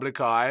in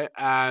public eye,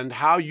 and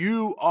how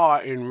you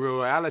are in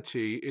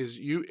reality is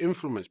you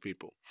influence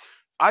people.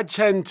 I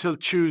tend to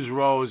choose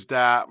roles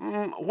that,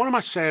 what am I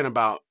saying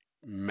about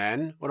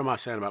men? What am I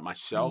saying about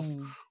myself?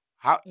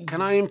 How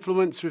can I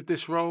influence with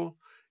this role?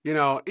 You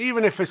know,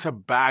 even if it's a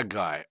bad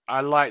guy,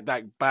 I like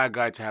that bad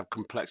guy to have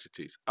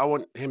complexities. I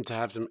want him to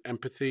have some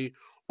empathy,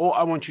 or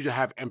I want you to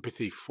have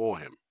empathy for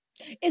him.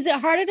 Is it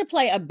harder to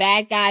play a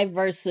bad guy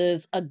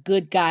versus a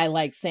good guy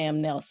like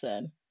Sam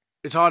Nelson?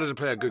 It's harder to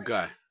play a good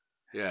guy,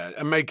 yeah,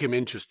 and make him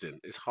interesting.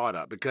 It's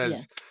harder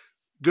because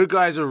good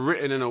guys are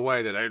written in a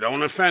way that they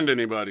don't offend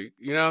anybody.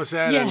 You know what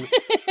I'm saying?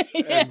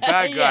 Yeah. And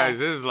bad guys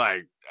is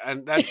like,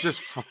 and that's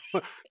just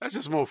that's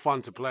just more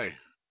fun to play.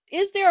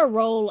 Is there a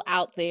role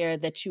out there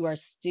that you are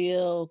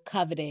still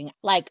coveting?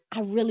 Like, I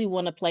really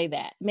want to play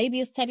that. Maybe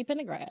it's Teddy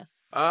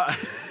Pendergrass.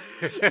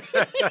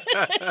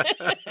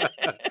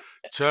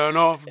 Turn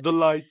off the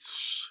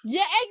lights.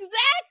 Yeah,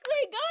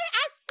 exactly. Go ahead.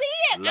 I see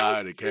it.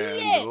 Light a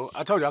candle.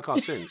 I told you I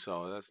can't sing,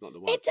 so that's not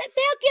the one. They'll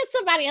get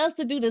somebody else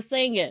to do the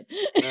singing.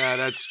 Yeah,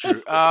 that's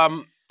true.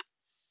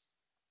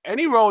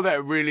 Any role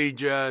that really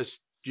just,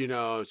 you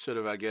know, sort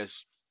of, I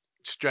guess,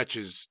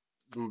 stretches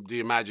the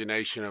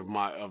imagination of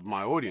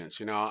my audience.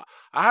 You know,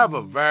 I have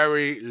a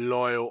very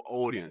loyal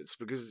audience,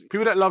 because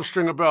people that love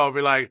Stringer Bell will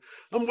be like,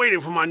 I'm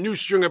waiting for my new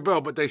Stringer Bell,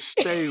 but they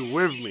stay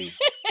with me.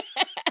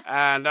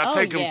 And I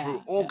take them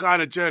through all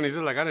kind of journeys.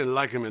 It's like, I didn't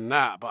like him in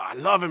that, but I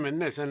love him in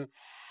this.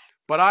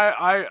 But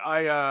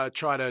I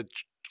try to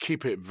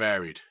keep it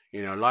varied.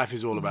 You know, life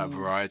is all about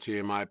variety,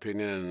 in my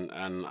opinion,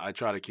 and I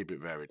try to keep it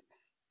varied.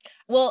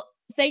 Well,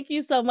 thank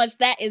you so much.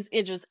 That is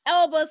Idris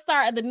Elba,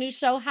 star of the new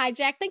show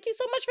Hijack. Thank you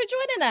so much for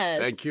joining us.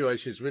 Thank you,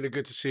 Aisha. It's really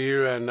good to see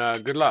you, and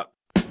good luck.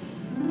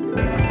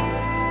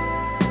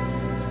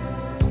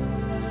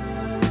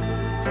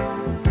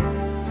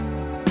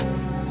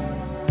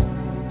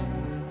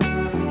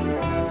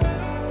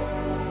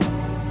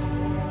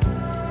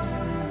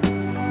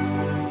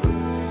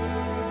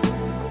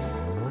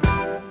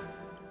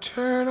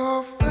 Turn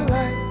off the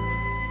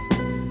lights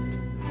and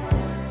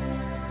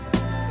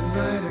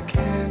light a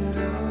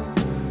candle.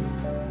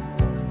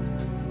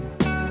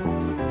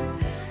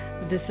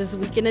 This is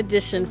Weekend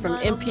Edition from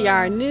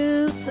NPR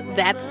News.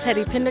 That's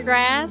Teddy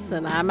Pendergrass,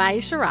 and I'm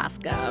Aisha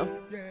Roscoe.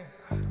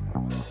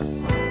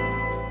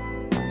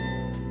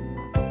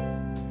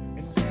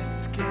 And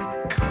let's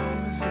get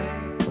cozy.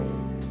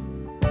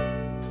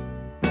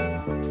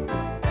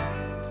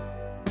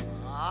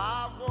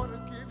 I want to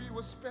give you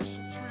a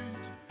special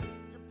treat.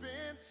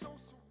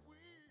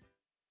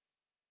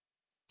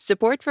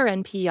 Support for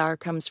NPR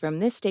comes from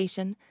this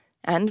station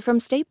and from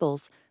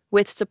Staples,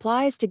 with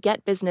supplies to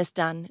get business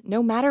done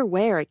no matter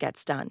where it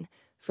gets done,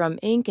 from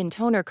ink and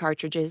toner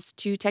cartridges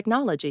to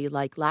technology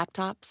like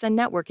laptops and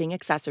networking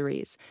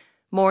accessories.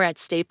 More at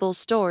Staples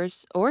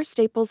stores or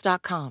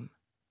staples.com.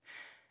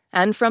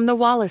 And from the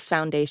Wallace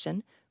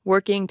Foundation,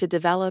 working to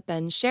develop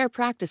and share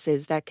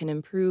practices that can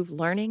improve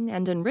learning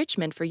and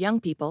enrichment for young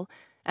people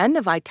and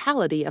the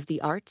vitality of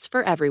the arts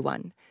for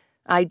everyone.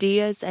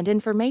 Ideas and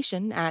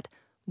information at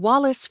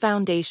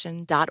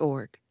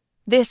wallacefoundation.org.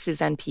 This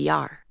is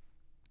NPR.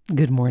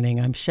 Good morning.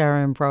 I'm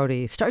Sharon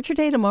Brody. Start your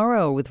day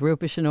tomorrow with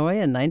Rupa Shenoy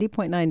and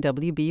 90.9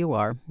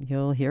 WBUR.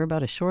 You'll hear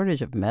about a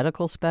shortage of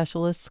medical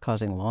specialists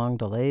causing long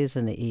delays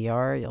in the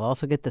ER. You'll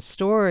also get the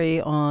story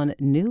on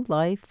new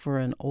life for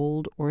an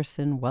old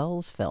Orson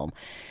Welles film.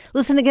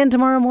 Listen again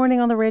tomorrow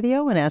morning on the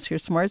radio and ask your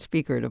smart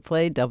speaker to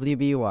play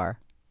WBUR.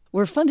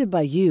 We're funded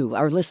by you,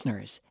 our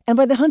listeners, and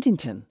by the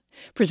Huntington,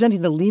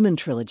 presenting the Lehman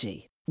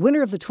Trilogy,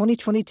 winner of the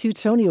 2022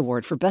 Tony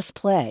Award for Best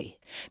Play.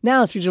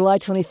 Now through July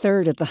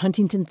 23rd at the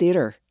Huntington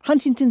Theater,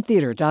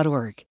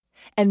 huntingtontheater.org.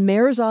 And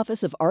Mayor's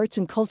Office of Arts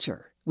and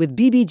Culture with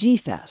BBG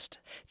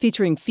Fest,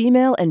 featuring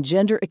female and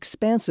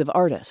gender-expansive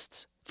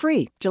artists.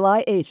 Free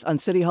July 8th on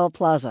City Hall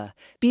Plaza,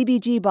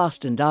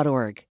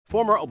 bbgboston.org.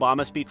 Former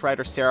Obama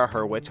speechwriter Sarah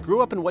Hurwitz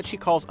grew up in what she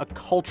calls a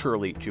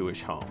culturally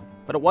Jewish home.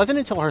 But it wasn't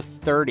until her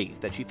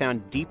 30s that she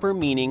found deeper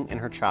meaning in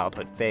her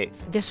childhood faith.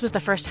 This was the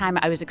first time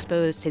I was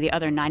exposed to the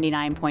other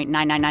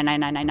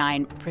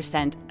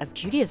 99.9999999% of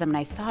Judaism, and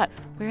I thought,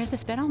 where has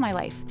this been all my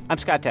life? I'm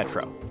Scott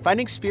Tetro,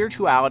 finding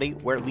spirituality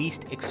where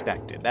least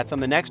expected. That's on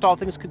the next All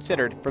Things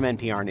Considered from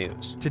NPR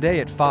News. Today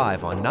at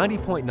 5 on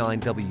 90.9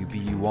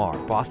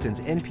 WBUR, Boston's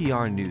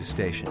NPR news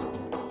station.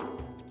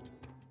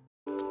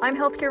 I'm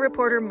healthcare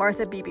reporter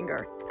Martha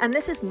Biebinger, and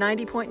this is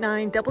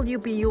 90.9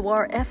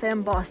 WBUR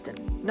FM Boston,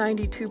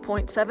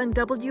 92.7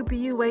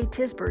 WBUA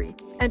Tisbury,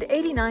 and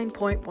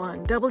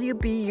 89.1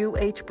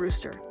 WBUH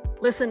Brewster.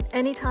 Listen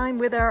anytime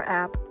with our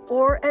app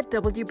or at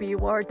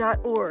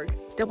WBUR.org.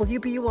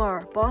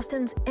 WBUR,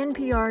 Boston's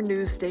NPR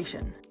news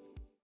station.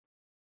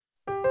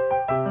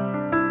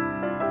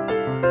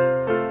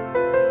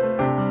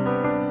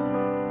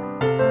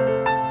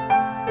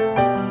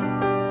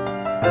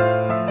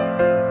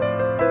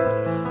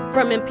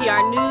 From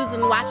NPR News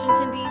in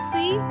Washington,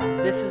 D.C.,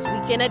 this is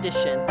Weekend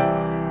Edition.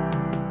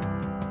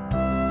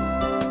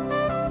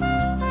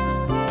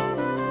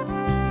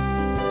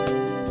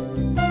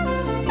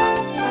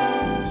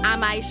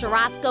 I'm Aisha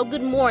Roscoe.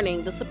 Good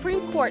morning. The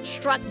Supreme Court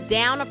struck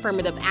down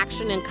affirmative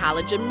action in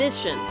college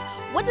admissions.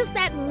 What does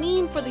that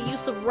mean for the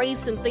use of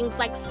race in things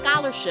like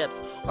scholarships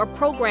or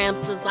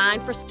programs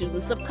designed for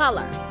students of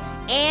color?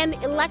 And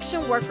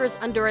election workers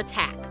under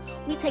attack.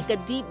 We take a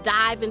deep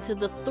dive into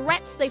the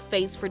threats they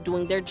face for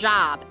doing their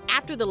job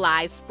after the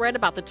lies spread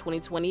about the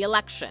 2020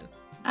 election.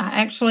 I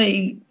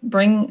actually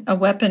bring a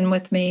weapon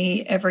with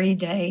me every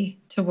day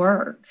to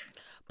work.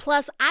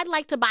 Plus, I'd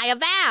like to buy a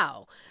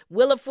vowel.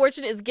 Wheel of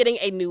Fortune is getting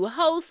a new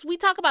host. We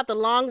talk about the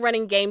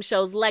long-running game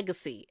show's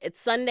legacy. It's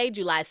Sunday,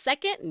 July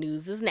 2nd.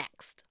 News is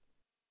next.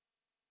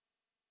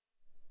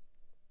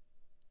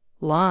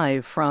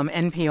 Live from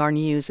NPR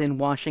News in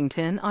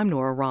Washington, I'm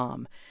Nora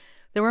Rahm.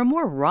 There were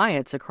more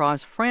riots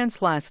across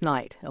France last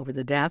night over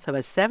the death of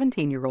a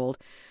 17-year-old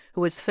who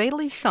was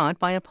fatally shot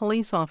by a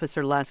police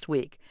officer last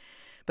week.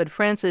 But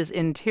France's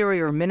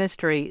Interior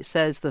Ministry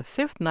says the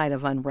fifth night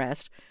of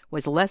unrest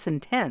was less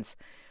intense,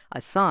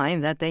 a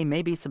sign that they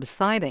may be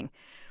subsiding.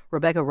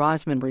 Rebecca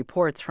Rosman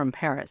reports from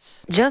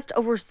Paris. Just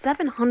over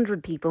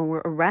 700 people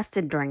were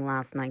arrested during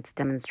last night's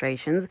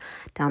demonstrations,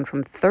 down from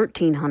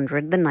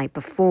 1,300 the night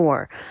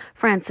before.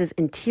 France's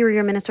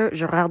Interior Minister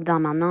Gérald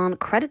Darmanin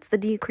credits the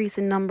decrease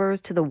in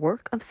numbers to the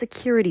work of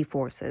security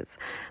forces.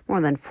 More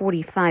than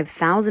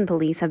 45,000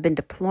 police have been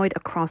deployed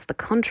across the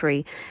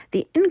country.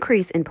 The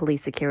increase in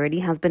police security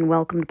has been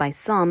welcomed by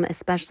some,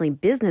 especially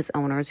business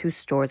owners whose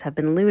stores have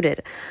been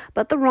looted.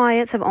 But the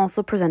riots have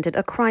also presented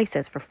a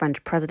crisis for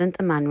French President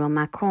Emmanuel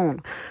Macron,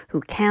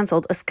 who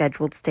canceled a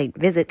scheduled state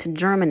visit to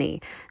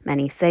Germany.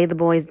 Many say the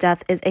boy's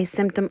death is a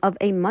symptom of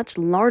a much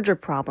larger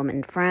problem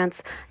in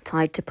France,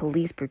 tied to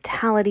police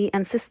brutality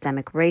and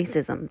systemic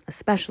racism,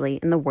 especially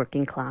in the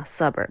working-class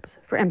suburbs.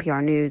 For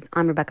NPR News,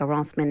 I'm Rebecca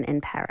Rossman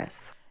in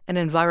Paris. An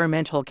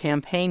environmental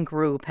campaign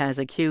group has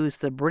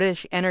accused the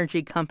British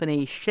energy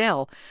company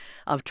Shell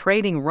of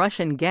trading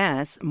Russian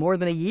gas more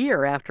than a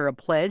year after a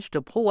pledge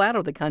to pull out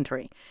of the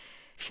country.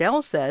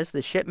 Shell says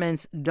the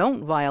shipments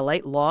don't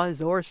violate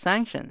laws or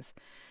sanctions.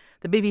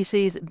 The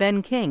BBC's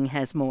Ben King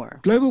has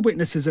more. Global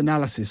Witness's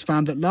analysis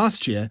found that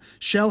last year,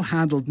 Shell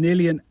handled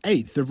nearly an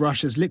eighth of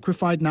Russia's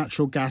liquefied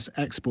natural gas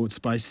exports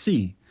by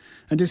sea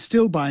and is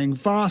still buying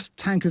vast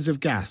tankers of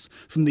gas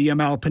from the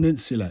Yamal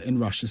Peninsula in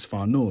Russia's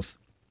far north.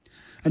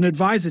 An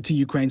advisor to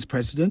Ukraine's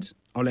president,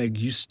 Oleg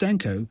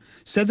Yushchenko,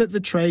 said that the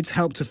trades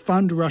helped to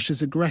fund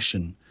Russia's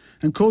aggression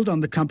and called on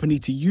the company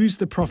to use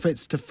the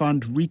profits to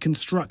fund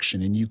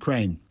reconstruction in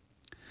Ukraine.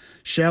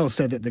 Shell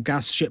said that the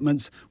gas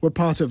shipments were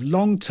part of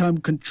long-term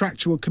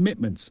contractual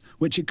commitments,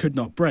 which it could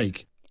not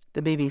break.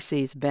 The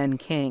BBC's Ben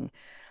King.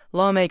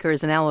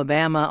 Lawmakers in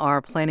Alabama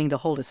are planning to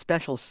hold a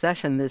special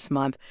session this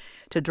month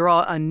to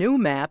draw a new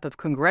map of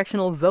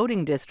congressional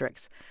voting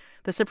districts.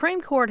 The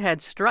Supreme Court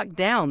had struck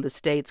down the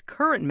state's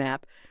current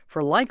map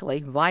for likely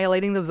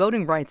violating the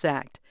Voting Rights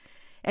Act.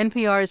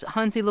 NPR's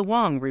Hansi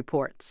Luong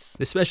reports.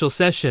 The special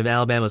session of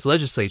Alabama's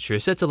legislature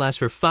is set to last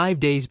for 5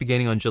 days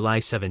beginning on July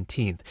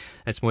 17th.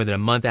 That's more than a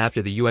month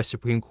after the U.S.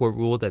 Supreme Court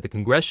ruled that the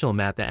congressional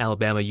map that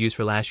Alabama used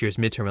for last year's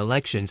midterm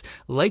elections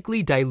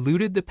likely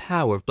diluted the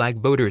power of black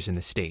voters in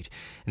the state,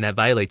 and that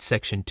violates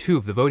Section 2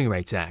 of the Voting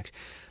Rights Act.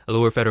 A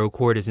lower federal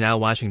court is now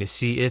watching to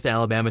see if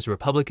Alabama's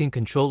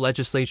Republican-controlled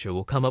legislature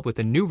will come up with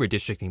a new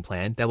redistricting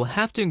plan that will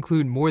have to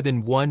include more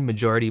than one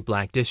majority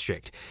black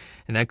district.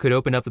 And that could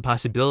open up the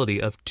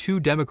possibility of 2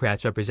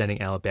 Democrats representing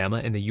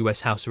Alabama in the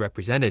U.S. House of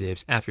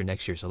Representatives after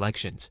next year's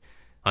elections.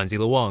 Hansi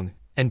Luong,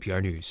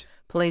 NPR News.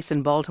 Police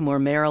in Baltimore,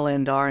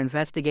 Maryland are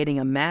investigating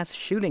a mass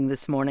shooting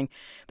this morning.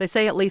 They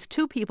say at least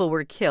 2 people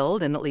were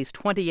killed and at least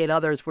 28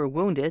 others were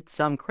wounded,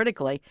 some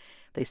critically.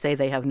 They say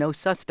they have no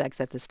suspects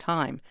at this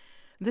time.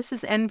 This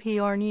is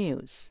NPR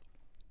News.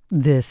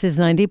 This is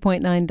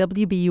 90.9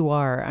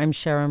 WBUR. I'm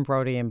Sharon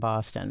Brody in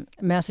Boston.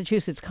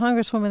 Massachusetts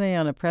Congresswoman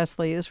Ayanna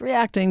Pressley is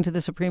reacting to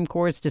the Supreme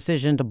Court's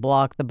decision to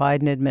block the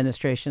Biden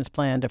administration's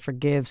plan to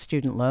forgive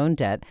student loan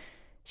debt.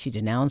 She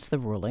denounced the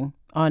ruling.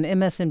 On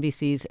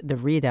MSNBC's The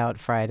Readout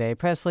Friday,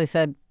 Presley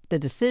said the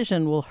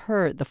decision will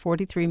hurt the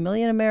 43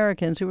 million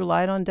Americans who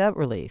relied on debt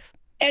relief.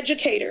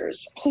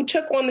 Educators who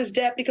took on this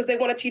debt because they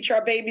want to teach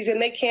our babies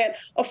and they can't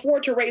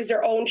afford to raise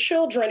their own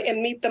children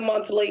and meet the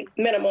monthly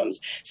minimums.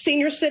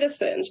 Senior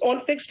citizens on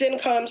fixed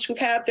incomes who've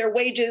had their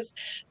wages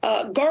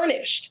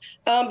garnished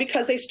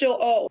because they still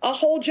owe. A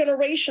whole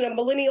generation of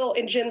millennial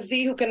and Gen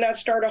Z who cannot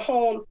start a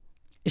home.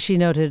 She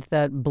noted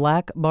that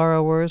Black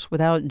borrowers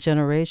without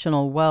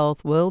generational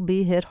wealth will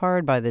be hit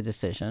hard by the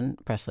decision.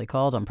 Presley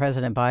called on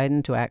President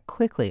Biden to act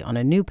quickly on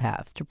a new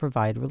path to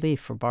provide relief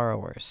for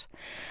borrowers.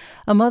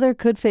 A mother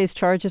could face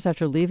charges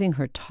after leaving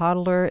her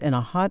toddler in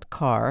a hot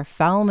car.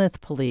 Falmouth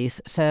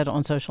police said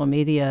on social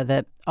media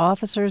that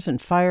officers and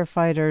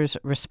firefighters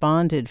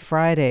responded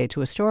Friday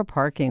to a store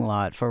parking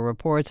lot for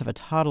reports of a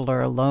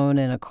toddler alone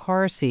in a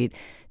car seat.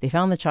 They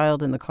found the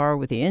child in the car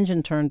with the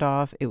engine turned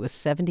off. It was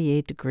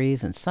 78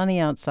 degrees and sunny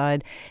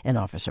outside. An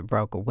officer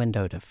broke a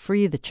window to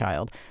free the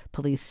child.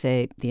 Police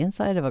say the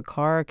inside of a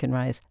car can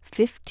rise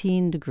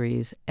 15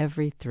 degrees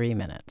every 3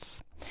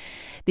 minutes.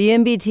 The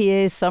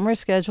MBTA's summer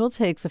schedule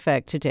takes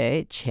effect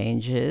today.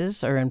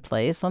 Changes are in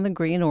place on the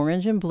green,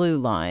 orange, and blue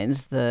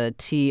lines. The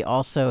T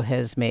also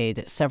has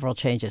made several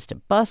changes to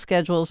bus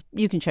schedules.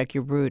 You can check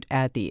your route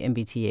at the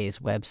MBTA's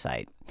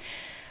website.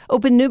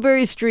 Open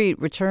Newbury Street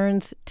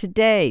returns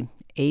today.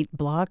 8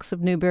 blocks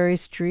of Newbury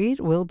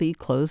Street will be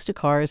closed to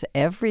cars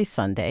every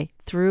Sunday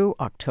through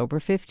October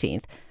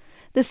 15th.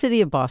 The city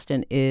of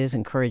Boston is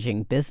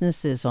encouraging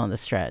businesses on the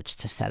stretch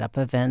to set up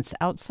events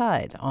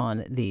outside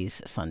on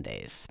these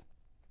Sundays.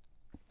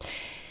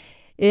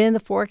 In the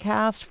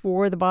forecast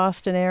for the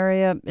Boston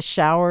area,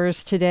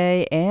 showers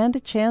today and a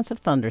chance of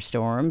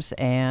thunderstorms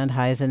and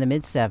highs in the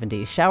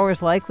mid-70s.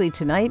 Showers likely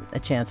tonight, a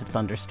chance of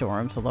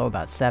thunderstorms, a low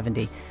about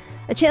 70.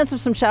 A chance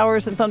of some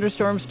showers and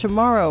thunderstorms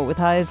tomorrow with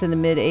highs in the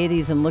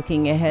mid-80s, and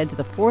looking ahead to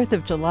the 4th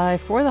of July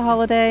for the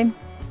holiday,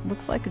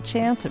 looks like a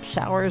chance of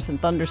showers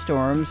and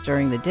thunderstorms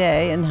during the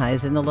day and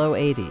highs in the low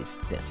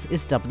 80s. This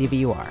is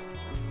WBUR.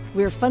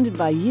 We're funded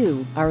by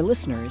you, our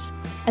listeners,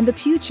 and the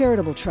Pew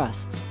Charitable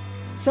Trusts,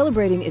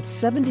 celebrating its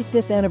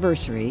 75th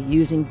anniversary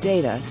using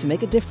data to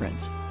make a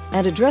difference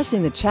and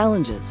addressing the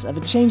challenges of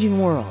a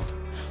changing world.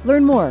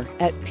 Learn more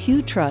at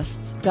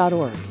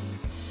pewtrusts.org.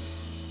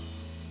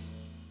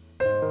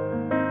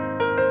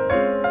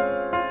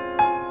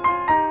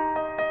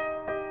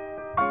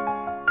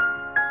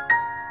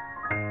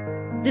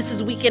 This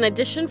is Weekend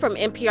Edition from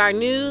NPR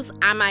News.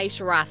 I'm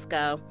Aisha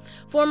Roscoe.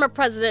 Former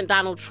President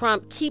Donald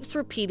Trump keeps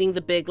repeating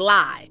the big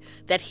lie,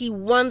 that he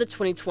won the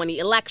 2020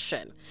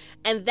 election.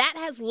 And that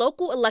has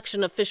local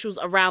election officials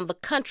around the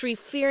country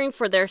fearing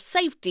for their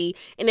safety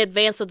in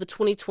advance of the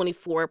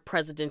 2024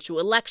 presidential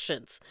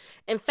elections.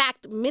 In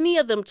fact, many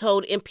of them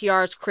told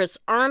NPR's Chris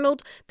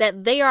Arnold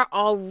that they are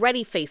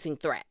already facing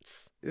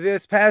threats.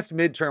 This past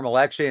midterm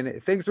election,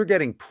 things were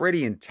getting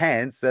pretty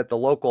intense at the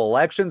local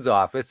elections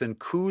office in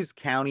Coos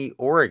County,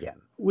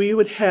 Oregon. We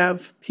would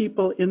have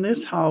people in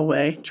this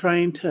hallway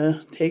trying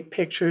to take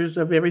pictures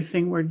of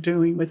everything we're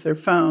doing with their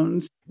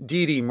phones.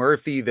 Dee Dee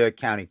Murphy, the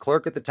county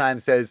clerk at the time,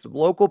 says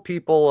local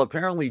people,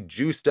 apparently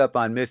juiced up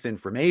on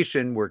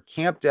misinformation, were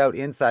camped out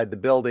inside the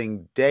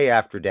building day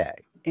after day.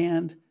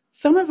 And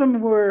some of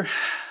them were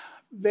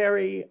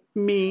very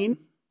mean.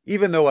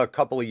 Even though a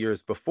couple of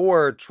years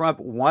before, Trump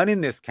won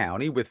in this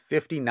county with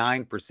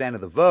 59%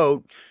 of the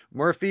vote,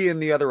 Murphy and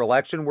the other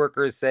election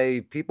workers say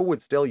people would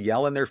still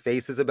yell in their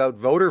faces about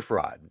voter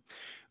fraud.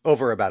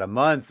 Over about a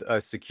month, a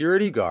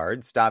security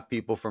guard stopped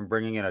people from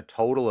bringing in a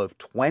total of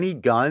 20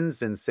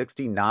 guns and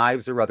 60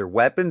 knives or other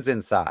weapons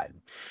inside.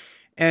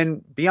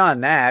 And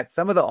beyond that,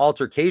 some of the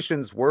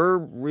altercations were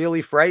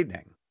really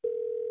frightening.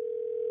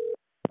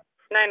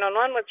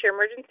 911, what's your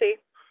emergency?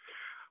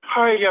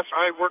 Hi, yes,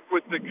 I work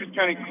with the Coos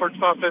County Clerk's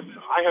office.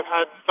 I have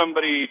had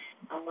somebody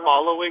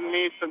following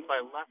me since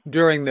I left.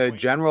 During the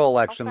general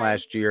election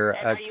last year,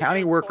 a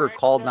county worker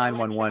called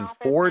 911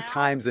 4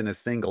 times in a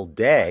single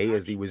day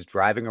as he was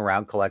driving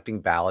around collecting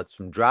ballots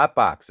from drop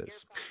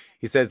boxes.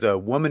 He says a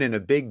woman in a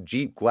big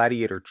Jeep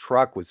Gladiator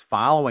truck was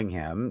following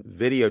him,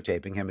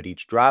 videotaping him at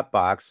each drop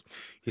box.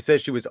 He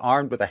says she was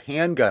armed with a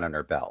handgun on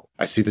her belt.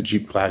 I see the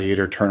Jeep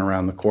Gladiator turn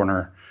around the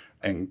corner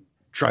and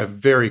drive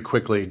very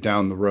quickly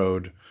down the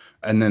road,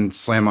 and then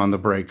slam on the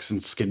brakes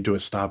and skid to a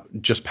stop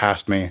just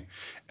past me.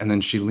 And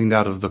then she leaned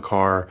out of the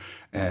car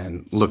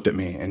and looked at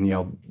me and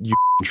yelled, "You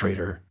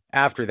traitor."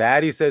 After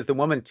that, he says the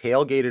woman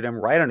tailgated him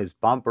right on his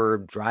bumper,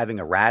 driving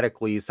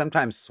erratically,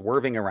 sometimes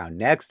swerving around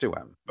next to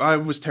him. I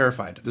was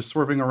terrified. The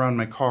swerving around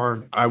my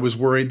car, I was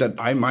worried that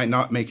I might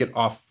not make it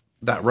off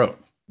that road.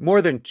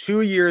 More than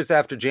 2 years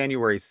after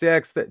January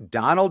 6th,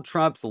 Donald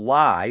Trump's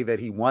lie that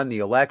he won the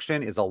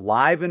election is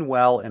alive and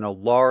well in a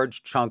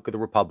large chunk of the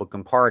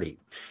Republican Party.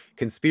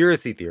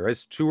 Conspiracy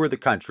theorists tour the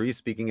country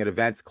speaking at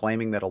events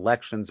claiming that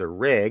elections are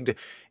rigged,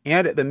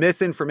 and the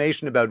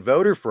misinformation about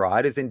voter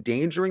fraud is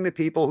endangering the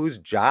people whose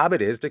job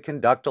it is to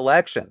conduct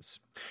elections.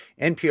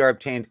 NPR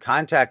obtained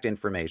contact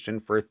information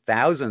for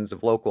thousands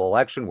of local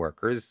election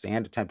workers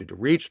and attempted to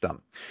reach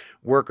them.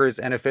 Workers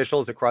and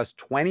officials across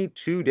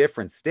 22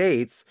 different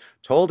states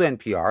told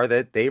NPR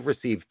that they've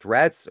received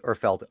threats or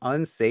felt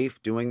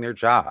unsafe doing their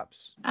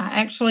jobs. I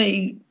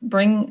actually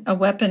bring a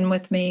weapon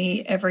with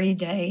me every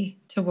day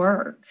to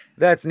work.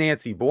 That's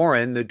Nancy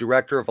Boren, the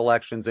director of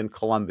elections in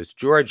Columbus,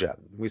 Georgia.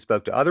 We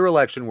spoke to other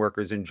election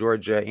workers in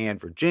Georgia and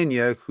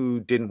Virginia who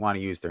didn't want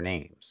to use their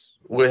names.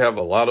 We have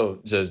a lot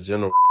of just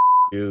general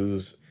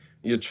use.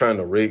 You're trying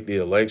to rig the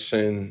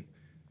election.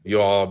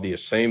 You'll all be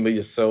ashamed of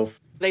yourself.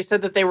 They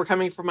said that they were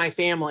coming for my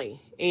family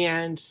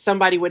and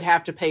somebody would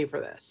have to pay for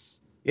this.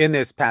 In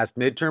this past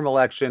midterm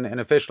election, an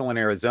official in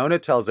Arizona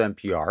tells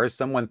NPR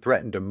someone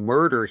threatened to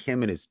murder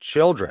him and his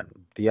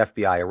children. The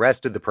FBI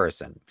arrested the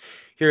person.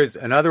 Here's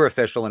another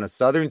official in a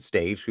southern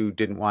state who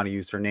didn't want to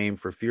use her name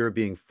for fear of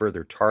being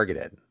further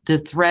targeted. The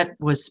threat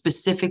was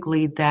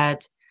specifically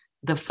that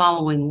the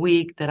following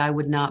week that I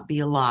would not be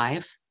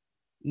alive.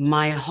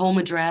 My home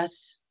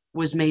address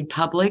was made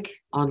public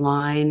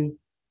online,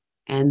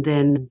 and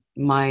then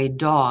my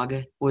dog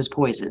was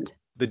poisoned.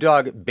 The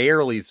dog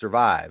barely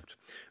survived.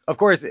 Of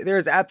course, there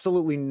is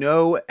absolutely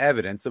no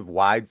evidence of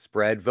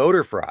widespread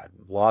voter fraud.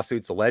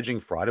 Lawsuits alleging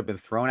fraud have been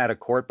thrown out of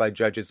court by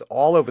judges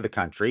all over the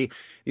country.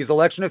 These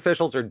election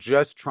officials are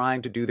just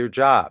trying to do their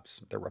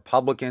jobs. They're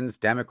Republicans,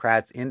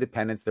 Democrats,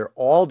 independents, they're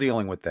all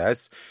dealing with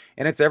this.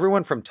 And it's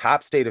everyone from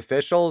top state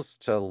officials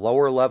to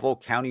lower-level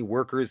county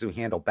workers who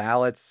handle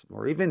ballots,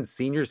 or even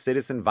senior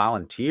citizen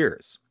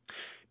volunteers.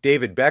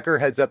 David Becker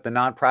heads up the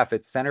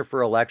nonprofit Center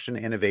for Election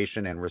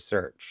Innovation and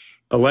Research.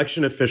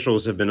 Election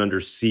officials have been under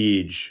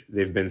siege.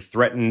 They've been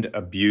threatened,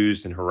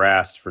 abused, and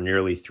harassed for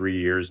nearly 3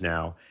 years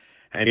now,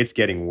 and it's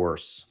getting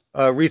worse.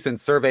 A recent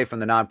survey from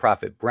the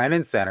nonprofit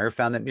Brennan Center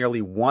found that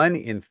nearly 1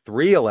 in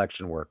 3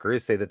 election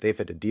workers say that they've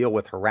had to deal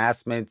with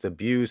harassment,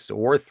 abuse,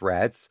 or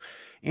threats,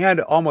 and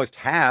almost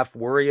half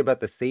worry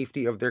about the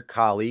safety of their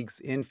colleagues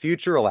in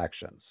future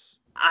elections.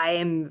 I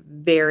am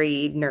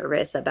very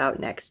nervous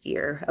about next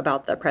year,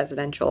 about the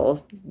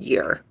presidential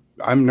year.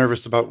 I'm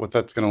nervous about what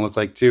that's going to look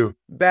like, too.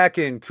 Back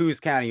in Coos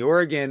County,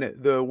 Oregon,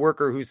 the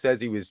worker who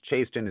says he was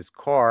chased in his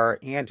car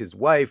and his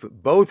wife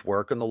both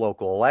work in the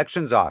local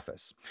elections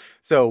office.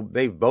 So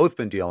they've both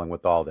been dealing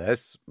with all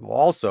this,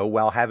 also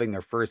while having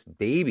their first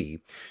baby.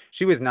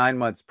 She was 9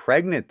 months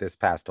pregnant this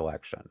past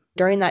election.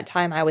 During that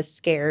time, I was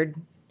scared.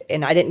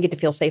 And I didn't get to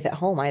feel safe at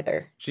home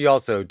either. She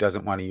also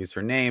doesn't want to use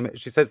her name.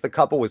 She says the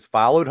couple was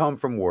followed home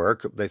from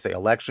work. They say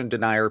election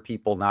denier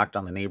people knocked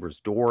on the neighbors'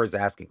 doors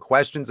asking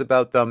questions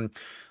about them.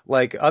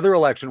 Like other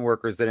election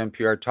workers that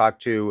NPR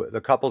talked to,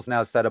 the couple's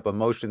now set up a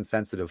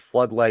motion-sensitive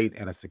floodlight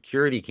and a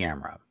security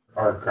camera.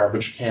 Our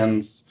garbage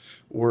cans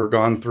were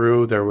gone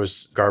through. There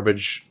was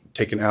garbage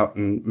taken out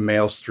and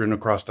mail strewn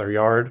across their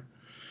yard.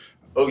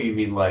 Oh, you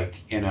mean like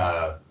in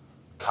a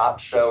cop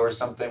show or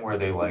something where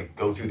they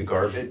go through the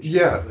garbage?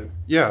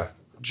 Yeah,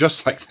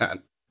 just like that.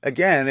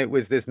 Again, it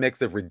was this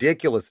mix of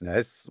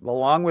ridiculousness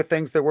along with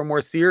things that were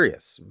more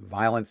serious.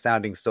 Violent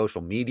sounding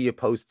social media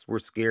posts were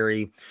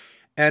scary.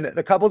 And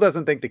the couple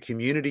doesn't think the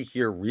community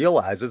here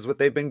realizes what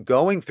they've been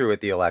going through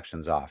at the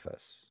elections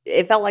office.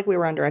 It felt like we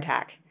were under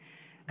attack.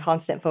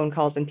 Constant phone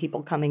calls and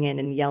people coming in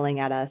and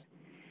yelling at us.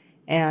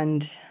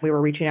 And we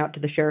were reaching out to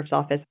the sheriff's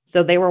office.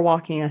 So they were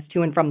walking us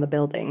to and from the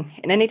building.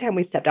 And anytime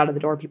we stepped out of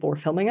the door, people were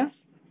filming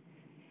us.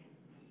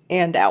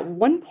 And at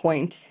one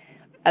point,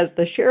 as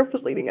the sheriff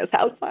was leading us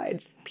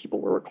outside, people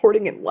were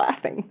recording and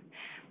laughing.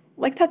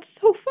 Like, that's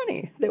so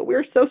funny that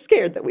we're so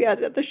scared that we had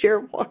to have the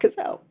sheriff walk us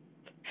out.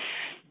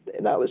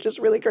 And that was just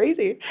really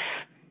crazy.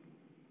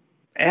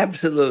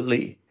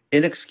 Absolutely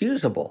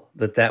inexcusable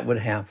that would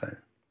happen.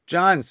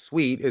 John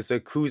Sweet is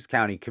a Coos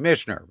County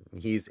commissioner.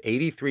 He's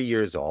 83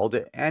 years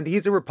old, and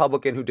he's a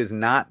Republican who does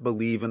not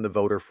believe in the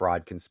voter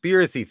fraud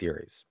conspiracy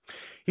theories.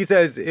 He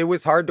says it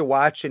was hard to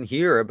watch and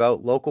hear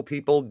about local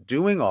people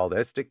doing all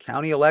this to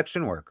county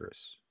election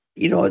workers.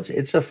 You know,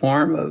 it's a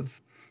form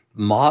of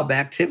mob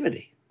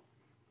activity,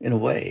 in a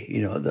way.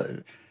 You know,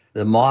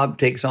 the mob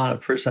takes on a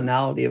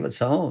personality of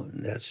its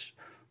own that's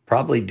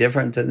probably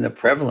different than the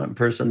prevalent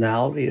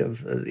personality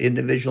of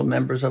individual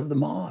members of the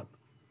mob.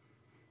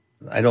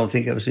 I don't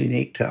think it was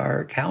unique to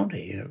our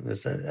county. It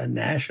was a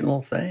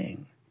national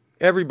thing.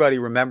 Everybody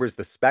remembers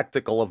the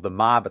spectacle of the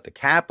mob at the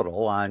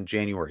Capitol on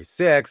January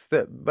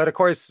 6th, but of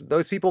course,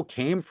 those people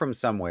came from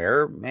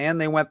somewhere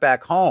and they went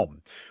back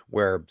home,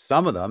 where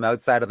some of them,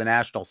 outside of the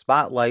national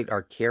spotlight,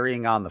 are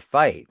carrying on the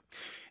fight.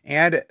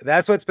 And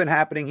that's what's been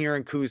happening here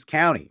in Coos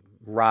County.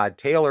 Rod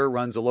Taylor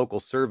runs a local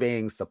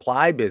surveying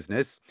supply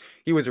business.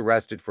 He was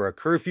arrested for a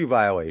curfew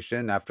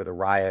violation after the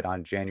riot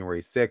on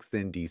January 6th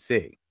in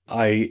D.C.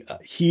 I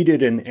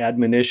heeded an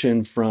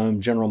admonition from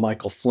General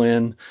Michael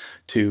Flynn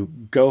to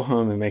go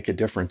home and make a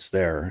difference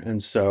there.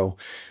 And so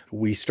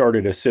we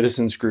started a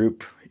citizens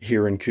group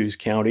here in Coos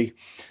County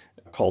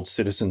called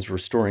Citizens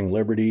Restoring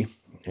Liberty.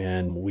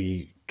 and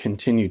we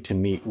continue to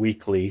meet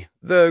weekly.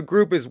 The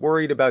group is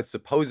worried about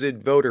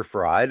supposed voter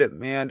fraud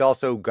and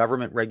also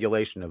government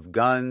regulation of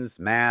guns,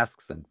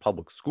 masks, and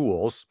public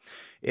schools.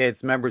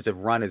 Its members have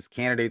run as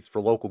candidates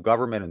for local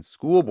government and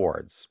school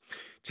boards.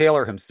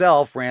 Taylor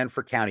himself ran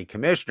for county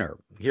commissioner.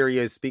 Here he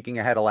is speaking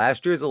ahead of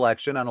last year's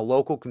election on a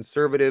local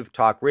conservative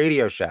talk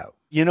radio show.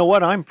 You know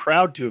what? I'm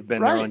proud to have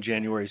been there Right. on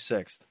January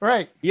 6th.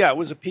 Right. Yeah, it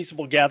was a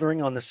peaceable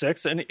gathering on the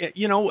 6th. And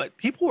you know what?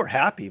 People were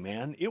happy,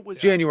 man. It was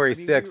January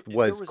 6th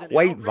was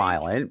quite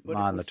violent.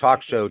 On the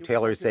talk show,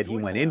 Taylor said he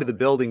went into the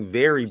building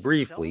very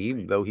briefly,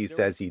 though he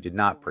says he did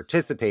not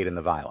participate in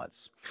the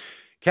violence.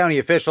 County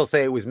officials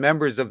say it was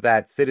members of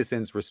that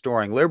Citizens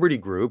Restoring Liberty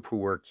group who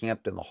were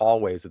camped in the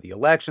hallways of the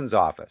elections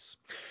office.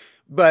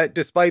 But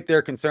despite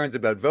their concerns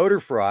about voter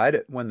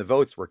fraud, when the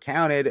votes were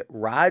counted,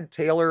 Rod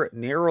Taylor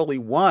narrowly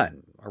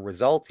won, a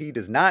result he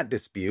does not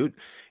dispute,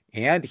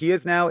 and he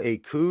is now a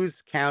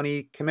Coos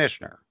County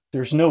commissioner.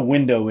 There's no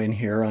window in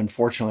here.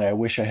 Unfortunately, I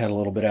wish I had a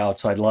little bit of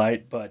outside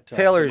light, but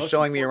Taylor is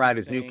showing me around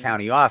his new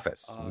county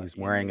office. He's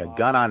wearing a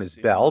gun on his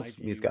belt.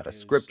 He's got a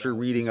scripture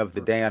reading of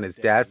the day on his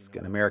desk,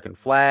 an American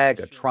flag,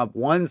 a Trump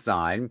Won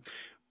sign.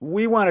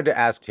 We wanted to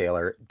ask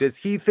Taylor, does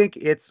he think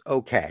it's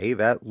okay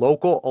that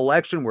local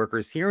election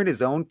workers here in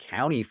his own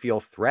county feel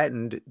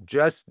threatened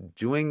just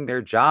doing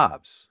their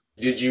jobs?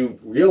 Did you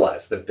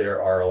realize that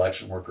there are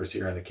election workers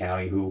here in the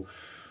county who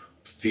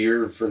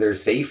fear for their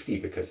safety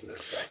because of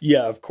this stuff?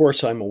 Yeah, of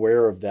course I'm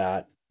aware of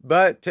that.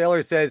 But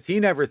Taylor says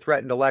he never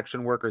threatened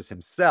election workers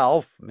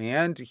himself,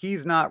 and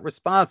he's not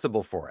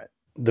responsible for it.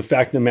 The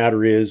fact of the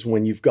matter is,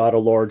 when you've got a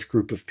large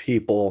group of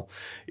people,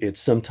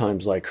 it's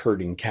sometimes like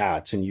herding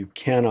cats, and you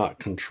cannot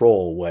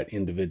control what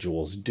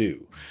individuals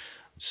do.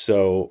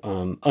 So,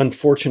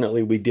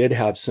 unfortunately, we did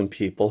have some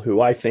people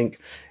who I think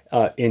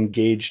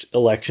engaged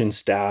election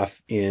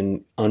staff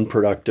in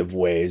unproductive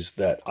ways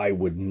that I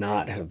would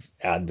not have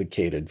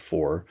advocated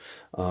for,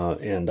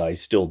 and I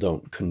still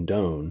don't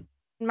condone.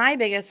 My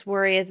biggest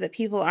worry is that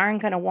people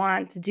aren't going to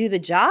want to do the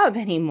job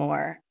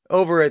anymore.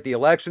 Over at the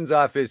elections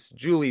office,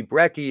 Julie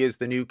Brecky is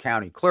the new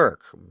county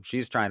clerk.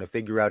 She's trying to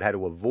figure out how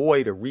to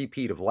avoid a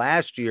repeat of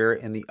last year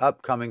in the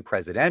upcoming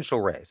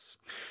presidential race.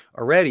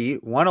 Already,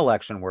 one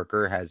election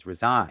worker has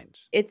resigned.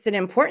 It's an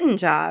important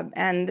job,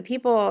 and the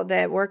people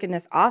that work in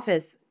this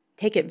office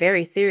take it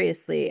very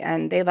seriously,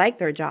 and they like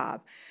their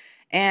job.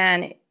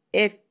 And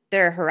if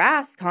they're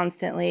harassed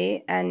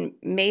constantly and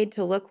made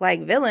to look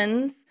like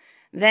villains,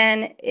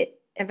 then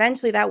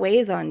eventually that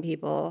weighs on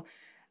people.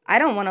 I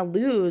don't want to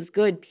lose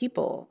good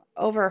people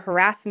over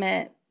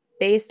harassment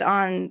based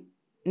on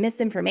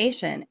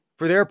misinformation.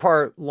 For their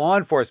part, law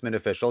enforcement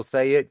officials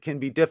say it can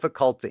be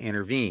difficult to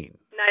intervene.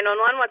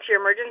 911, what's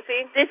your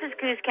emergency? This is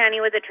Coos County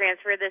with a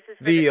transfer. This is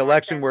The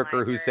election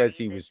worker who says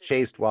he was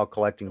chased while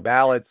collecting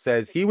ballots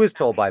says he was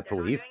told by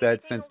police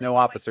that since no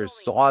officers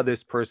saw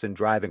this person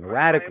driving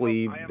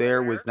erratically,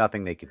 there was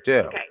nothing they could do.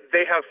 Okay.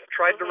 They have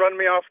tried to run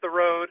me off the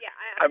road.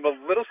 I'm a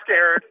little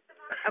scared.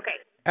 Okay.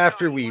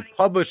 After we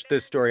published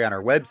this story on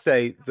our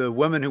website, the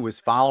woman who was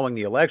following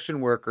the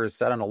election workers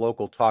said on a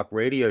local talk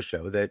radio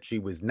show that she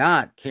was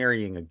not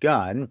carrying a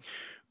gun.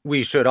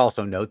 We should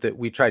also note that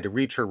we tried to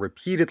reach her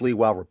repeatedly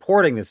while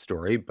reporting this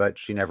story, but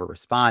she never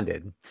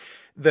responded.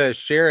 The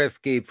sheriff,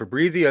 Gabe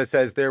Fabrizio,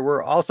 says there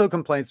were also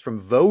complaints from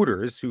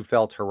voters who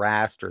felt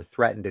harassed or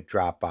threatened at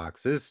drop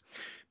boxes.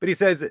 But he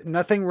says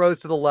nothing rose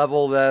to the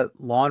level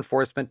that law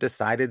enforcement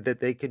decided that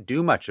they could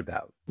do much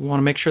about. We want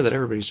to make sure that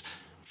everybody's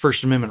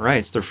First Amendment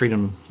rights, their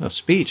freedom of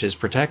speech, is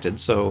protected.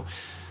 So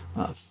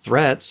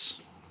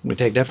threats we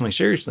take definitely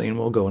seriously, and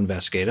we'll go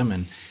investigate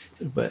them.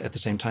 But at the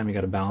same time, you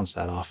got to balance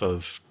that off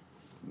of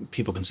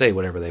people can say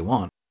whatever they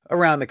want.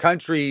 Around the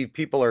country,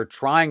 people are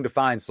trying to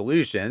find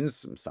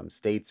solutions. Some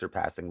states are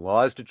passing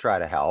laws to try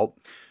to help.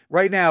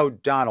 Right now,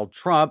 Donald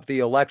Trump, the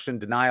election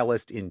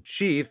denialist in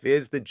chief,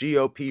 is the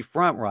GOP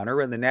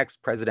frontrunner in the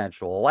next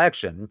presidential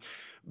election.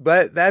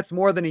 But that's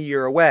more than a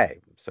year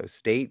away. So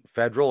state,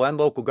 federal, and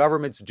local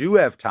governments do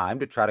have time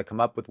to try to come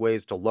up with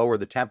ways to lower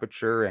the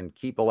temperature and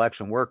keep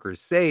election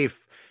workers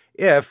safe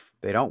if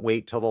they don't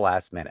wait till the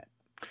last minute.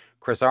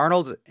 Chris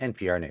Arnold,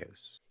 NPR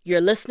News.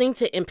 You're listening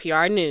to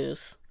NPR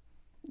News.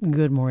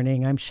 Good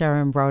morning. I'm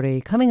Sharon Brody.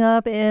 Coming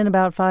up in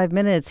about 5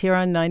 minutes here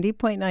on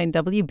 90.9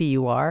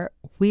 WBUR,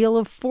 Wheel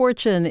of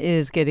Fortune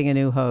is getting a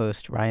new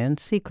host. Ryan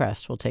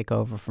Seacrest will take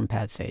over from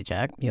Pat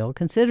Sajak. You'll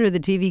consider the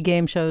TV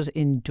game show's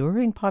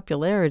enduring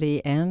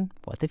popularity and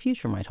what the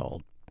future might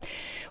hold.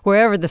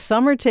 Wherever the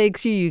summer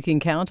takes you, you can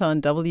count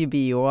on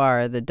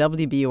WBUR. The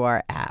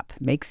WBUR app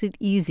makes it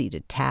easy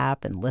to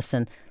tap and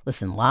listen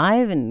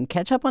live and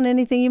catch up on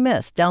anything you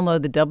missed.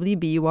 Download the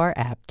WBUR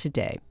app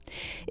today.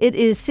 It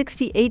is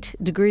 68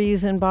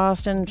 degrees in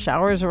Boston.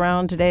 Showers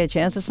around today, a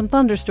chance of some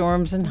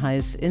thunderstorms and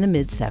highs in the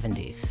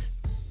mid-70s.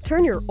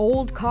 Turn your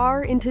old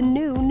car into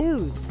new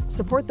news.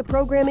 Support the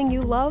programming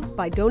you love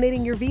by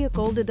donating your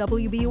vehicle to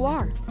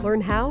WBUR.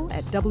 Learn how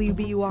at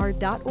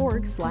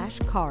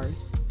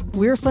WBUR.org/cars.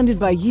 We're funded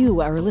by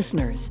you, our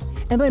listeners.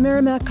 And by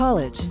Merrimack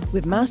College,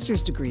 with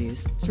master's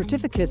degrees,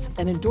 certificates,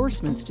 and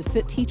endorsements to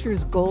fit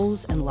teachers'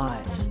 goals and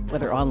lives,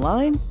 whether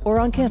online or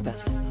on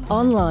campus.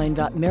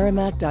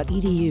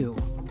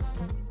 Online.merrimack.edu.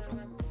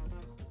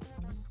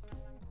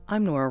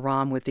 I'm Nora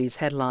Rahm with these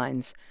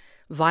headlines.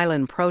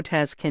 Violent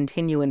protests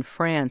continue in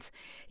France.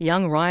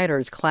 Young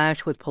rioters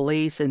clashed with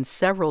police in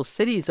several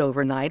cities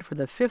overnight for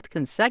the fifth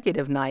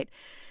consecutive night.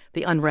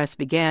 The unrest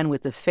began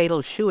with the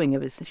fatal shooting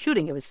of his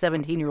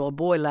 17-year-old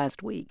boy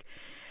last week.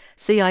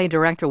 CIA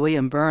Director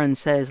William Burns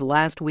says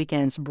last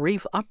weekend's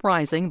brief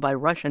uprising by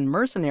Russian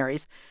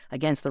mercenaries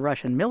against the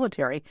Russian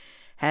military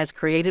has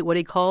created what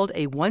he called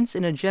a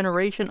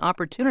once-in-a-generation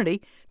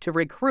opportunity to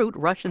recruit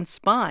Russian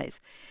spies.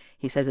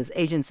 He says his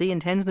agency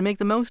intends to make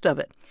the most of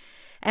it.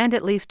 And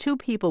at least 2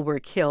 people were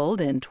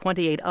killed and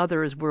 28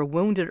 others were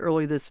wounded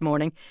early this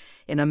morning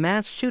in a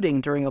mass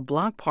shooting during a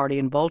block party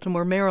in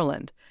Baltimore,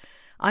 Maryland.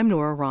 I'm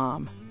Nora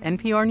Rahm,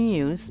 NPR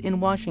News in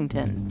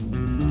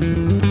Washington.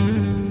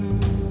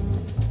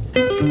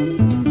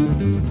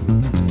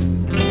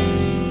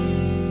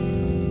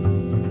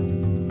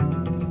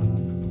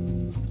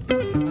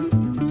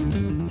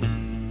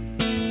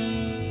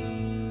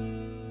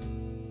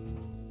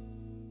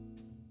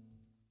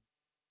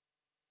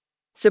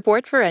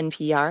 Support for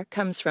NPR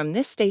comes from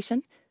this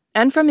station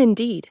and from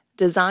Indeed,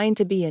 designed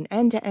to be an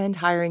end-to-end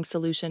hiring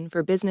solution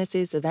for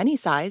businesses of any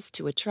size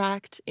to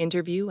attract,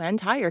 interview, and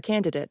hire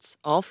candidates,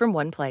 all from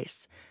one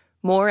place.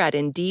 More at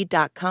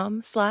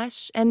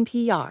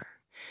Indeed.com/NPR.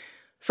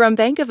 From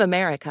Bank of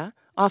America,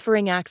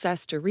 offering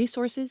access to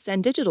resources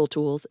and digital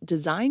tools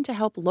designed to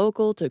help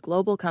local to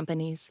global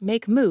companies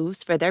make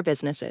moves for their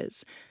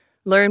businesses.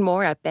 Learn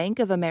more at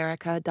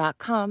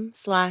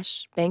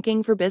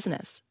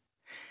bankofamerica.com/bankingforbusiness.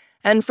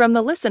 And from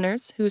the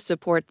listeners who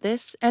support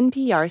this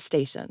NPR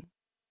station.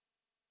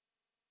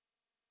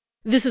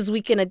 This is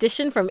Weekend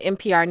Edition from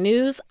NPR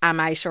News. I'm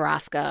Aisha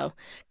Roscoe.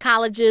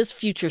 Colleges,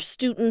 future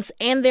students,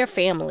 and their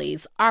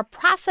families are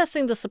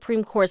processing the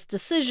Supreme Court's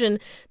decision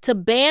to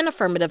ban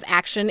affirmative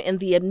action in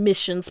the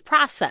admissions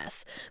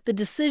process. The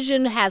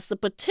decision has the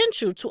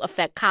potential to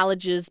affect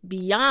colleges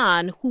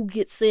beyond who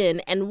gets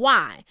in and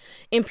why.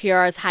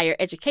 NPR's higher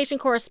education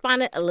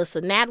correspondent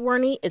Alyssa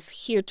Nadworny is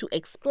here to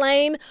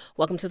explain.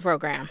 Welcome to the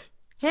program.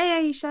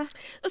 Hey, Aisha.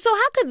 So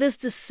how could this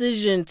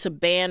decision to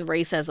ban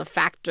race as a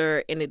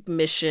factor in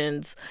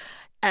admissions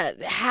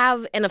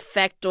have an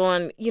effect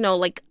on,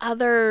 like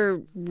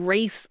other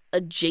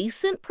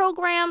race-adjacent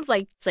programs,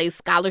 like, say,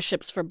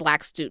 scholarships for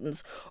Black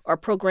students or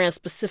programs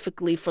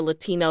specifically for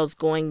Latinos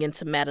going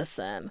into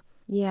medicine?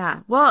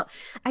 Yeah, well,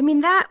 I mean,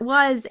 that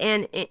was,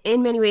 and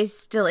in many ways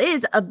still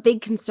is, a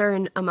big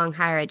concern among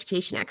higher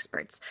education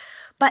experts.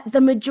 But the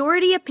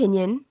majority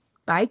opinion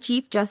by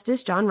Chief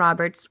Justice John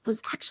Roberts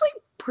was actually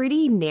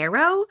pretty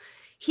narrow.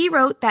 He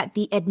wrote that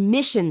the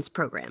admissions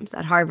programs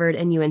at Harvard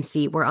and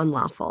UNC were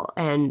unlawful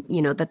and,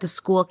 that the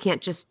school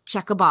can't just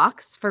check a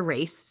box for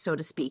race, so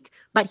to speak.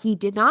 But he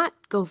did not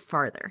go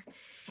farther.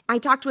 I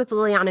talked with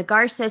Liliana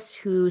Garces,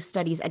 who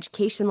studies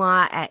education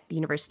law at the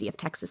University of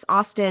Texas,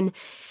 Austin.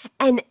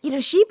 And,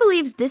 she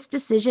believes this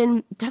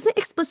decision doesn't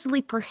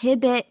explicitly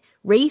prohibit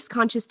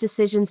race-conscious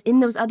decisions in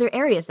those other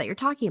areas that you're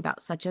talking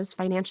about, such as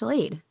financial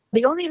aid.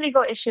 The only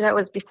legal issue that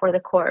was before the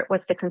court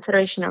was the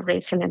consideration of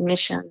race in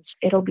admissions.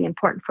 It'll be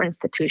important for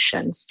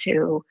institutions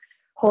to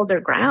hold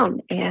their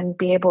ground and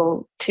be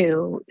able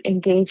to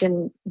engage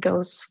in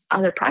those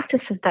other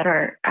practices that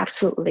are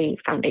absolutely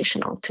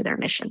foundational to their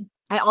mission.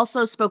 I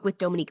also spoke with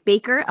Dominique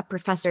Baker, a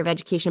professor of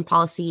education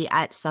policy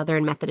at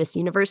Southern Methodist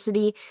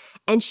University,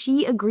 and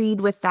she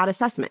agreed with that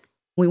assessment.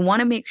 We want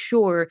to make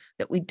sure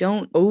that we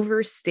don't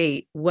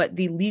overstate what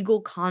the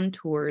legal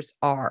contours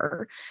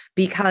are,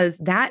 because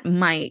that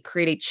might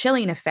create a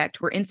chilling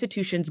effect where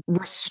institutions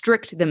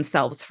restrict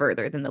themselves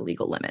further than the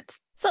legal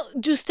limits. So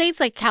do states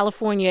like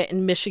California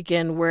and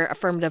Michigan, where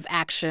affirmative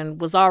action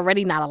was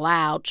already not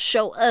allowed,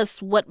 show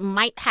us what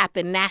might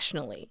happen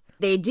nationally?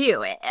 They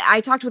do. I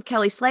talked with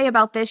Kelly Slay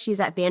about this. She's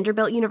at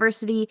Vanderbilt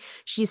University.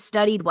 She's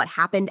studied what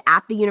happened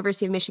at the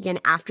University of Michigan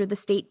after the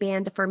state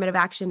banned affirmative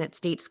action at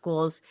state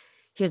schools.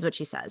 Here's what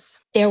she says.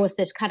 There was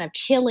this kind of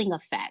chilling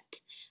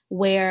effect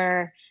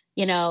where,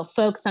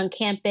 folks on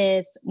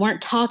campus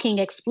weren't talking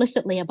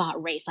explicitly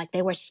about race. Like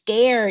they were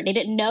scared. They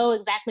didn't know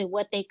exactly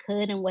what they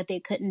could and what they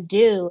couldn't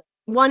do.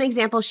 One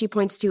example she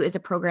points to is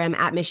a program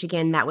at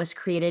Michigan that was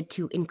created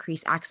to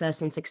increase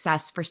access and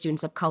success for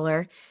students of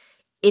color.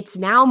 It's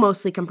now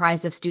mostly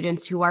comprised of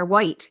students who are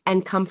white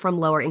and come from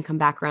lower income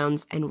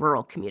backgrounds and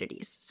rural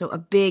communities. So a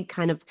big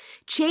kind of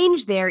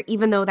change there,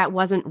 even though that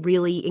wasn't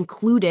really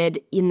included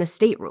in the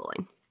state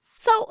ruling.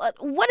 So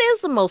what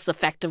is the most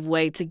effective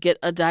way to get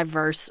a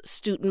diverse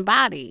student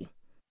body?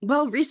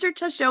 Well, research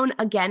has shown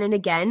again and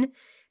again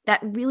that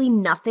really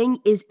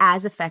nothing is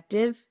as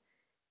effective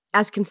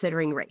as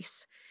considering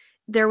race.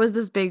 There was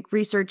this big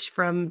research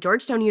from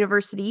Georgetown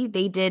University.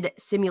 They did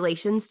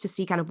simulations to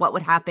see kind of what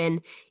would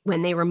happen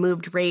when they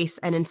removed race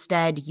and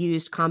instead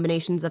used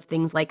combinations of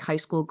things like high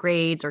school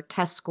grades or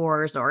test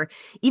scores or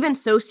even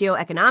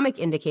socioeconomic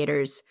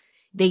indicators.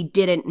 They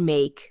didn't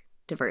make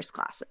diverse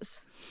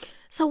classes.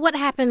 So what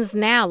happens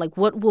now? Like,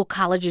 what will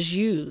colleges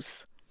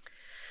use?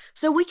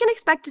 So we can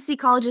expect to see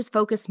colleges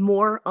focus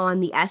more on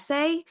the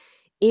essay.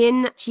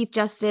 In Chief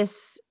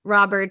Justice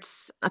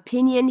Roberts'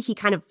 opinion, he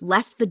kind of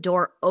left the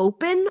door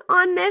open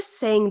on this,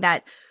 saying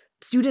that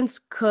students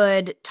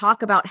could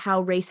talk about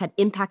how race had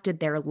impacted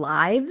their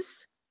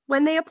lives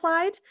when they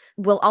applied.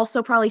 We'll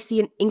also probably see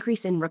an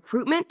increase in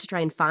recruitment to try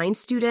and find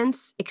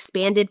students,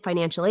 expanded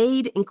financial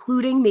aid,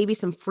 including maybe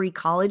some free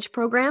college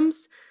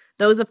programs.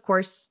 Those, of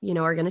course,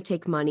 are going to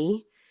take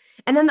money.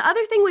 And then the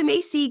other thing we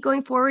may see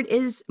going forward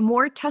is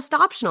more test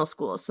optional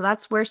schools. So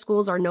that's where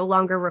schools are no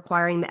longer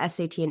requiring the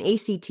SAT and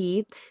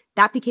ACT.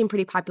 That became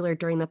pretty popular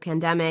during the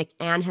pandemic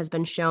and has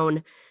been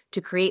shown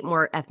to create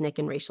more ethnic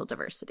and racial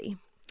diversity.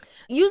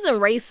 Using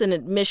race in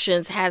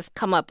admissions has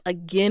come up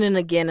again and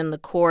again in the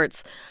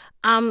courts.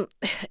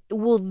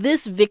 Will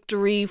this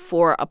victory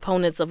for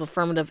opponents of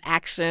affirmative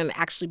action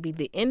actually be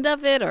the end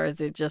of it, or is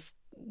it just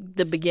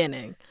the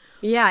beginning?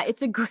 Yeah,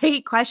 it's a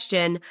great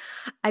question.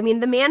 I mean,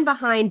 the man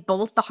behind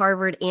both the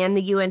Harvard and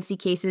the UNC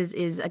cases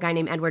is a guy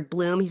named Edward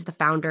Bloom. He's the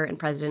founder and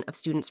president of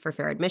Students for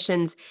Fair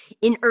Admissions.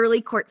 In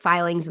early court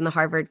filings in the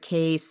Harvard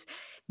case,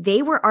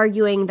 they were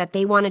arguing that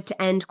they wanted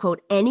to end,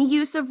 quote, any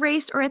use of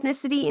race or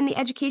ethnicity in the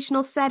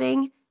educational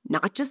setting,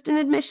 not just in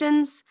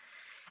admissions.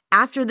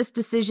 After this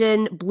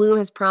decision, Bloom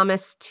has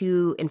promised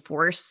to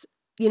enforce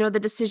the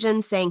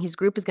decision, saying his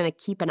group is going to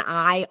keep an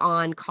eye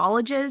on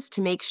colleges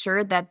to make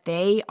sure that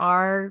they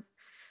are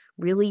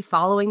really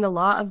following the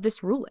law of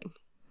this ruling.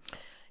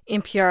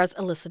 NPR's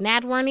Alyssa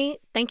Nadworny,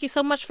 thank you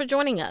so much for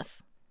joining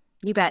us.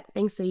 You bet.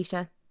 Thanks,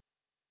 Aisha.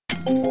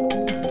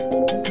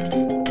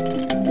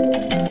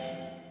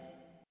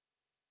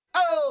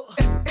 Oh,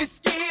 it's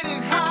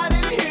getting hot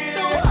in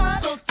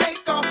here, so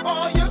take off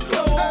all your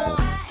clothes.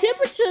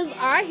 Temperatures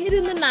are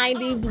hitting the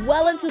 90s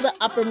well into the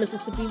upper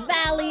Mississippi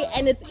Valley,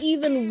 and it's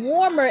even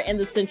warmer in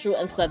the central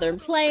and southern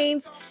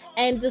plains.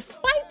 And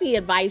despite the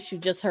advice you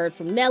just heard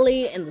from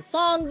Nelly in the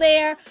song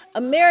there,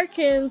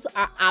 Americans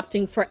are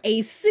opting for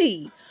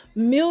AC.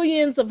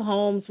 Millions of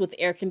homes with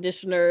air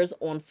conditioners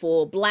on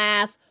full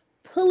blast,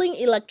 pulling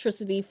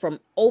electricity from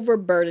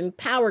overburdened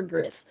power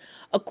grids.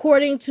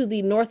 According to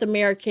the North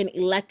American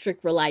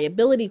Electric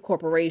Reliability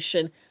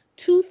Corporation,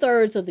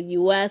 2/3 of the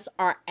U.S.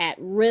 are at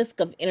risk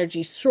of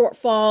energy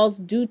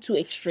shortfalls due to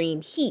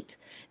extreme heat.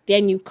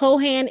 Daniel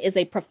Cohan is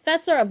a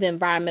professor of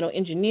environmental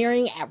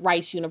engineering at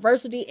Rice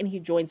University, and he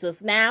joins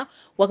us now.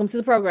 Welcome to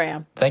the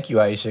program. Thank you,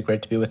 Aisha.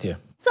 Great to be with you.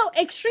 So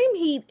extreme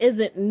heat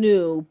isn't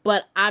new,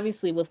 but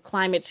obviously with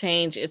climate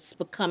change, it's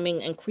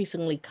becoming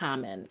increasingly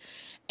common.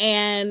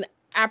 And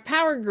our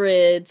power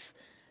grids,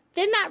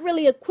 they're not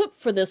really equipped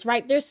for this,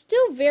 right? They're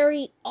still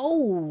very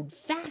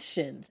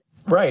old-fashioned.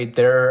 Right.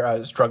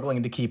 They're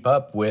struggling to keep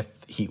up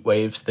with heat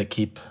waves that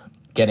keep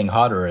getting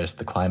hotter as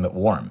the climate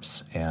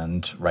warms.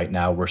 And right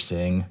now we're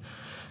seeing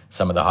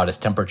some of the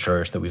hottest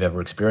temperatures that we've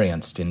ever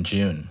experienced in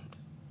June.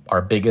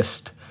 Our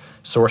biggest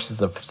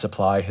sources of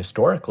supply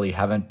historically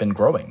haven't been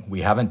growing.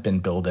 We haven't been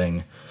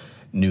building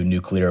new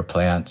nuclear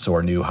plants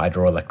or new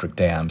hydroelectric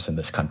dams in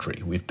this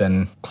country. We've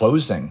been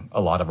closing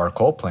a lot of our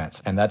coal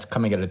plants, and that's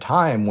coming at a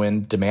time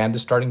when demand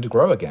is starting to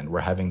grow again. We're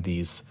having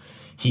these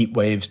heat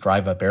waves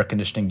drive up air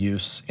conditioning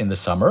use in the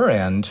summer,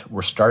 and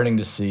we're starting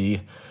to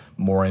see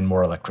more and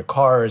more electric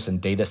cars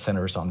and data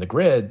centers on the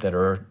grid that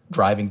are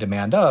driving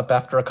demand up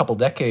after a couple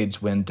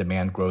decades when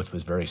demand growth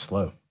was very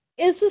slow.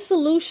 Is the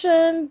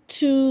solution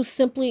to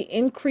simply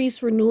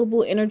increase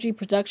renewable energy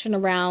production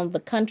around the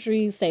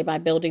country, say by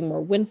building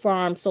more wind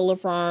farms, solar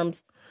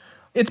farms?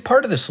 It's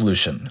part of the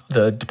solution.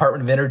 The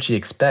Department of Energy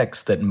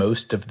expects that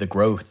most of the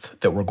growth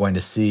that we're going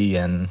to see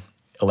in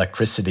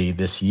electricity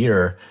this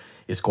year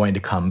is going to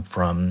come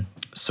from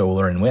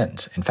solar and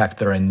wind. In fact,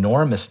 there are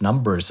enormous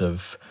numbers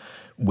of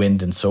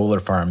wind and solar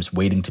farms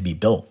waiting to be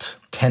built,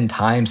 10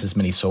 times as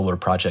many solar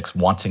projects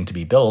wanting to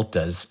be built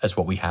as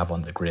what we have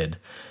on the grid.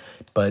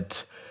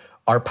 But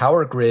our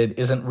power grid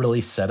isn't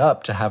really set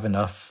up to have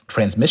enough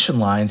transmission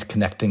lines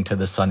connecting to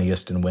the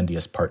sunniest and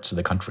windiest parts of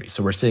the country.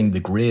 So we're seeing the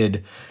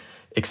grid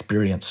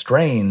experience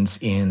strains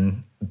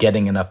in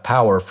getting enough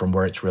power from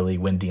where it's really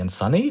windy and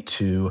sunny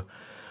to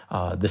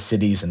the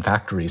cities and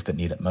factories that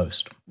need it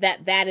most.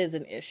 That is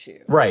an issue.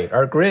 Right.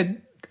 Our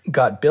grid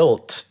got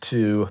built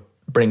to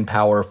bring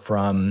power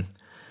from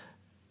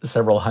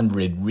several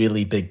hundred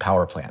really big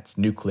power plants,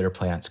 nuclear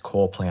plants,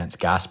 coal plants,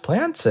 gas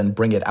plants, and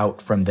bring it out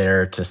from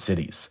there to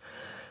cities.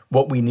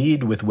 What we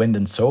need with wind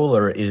and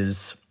solar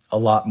is a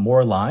lot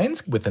more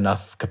lines with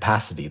enough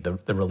capacity, the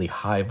really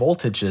high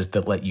voltages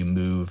that let you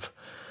move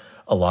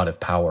a lot of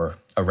power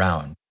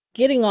around.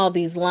 Getting all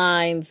these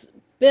lines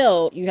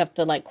built, you have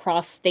to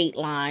cross state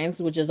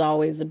lines, which is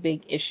always a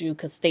big issue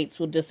because states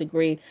will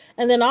disagree.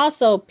 And then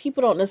also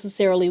people don't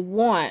necessarily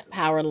want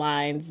power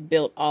lines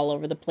built all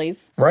over the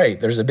place. Right.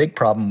 There's a big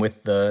problem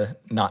with the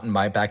not in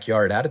my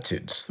backyard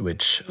attitudes,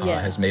 which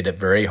has made it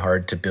very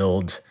hard to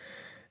build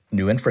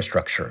new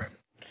infrastructure.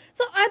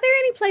 So are there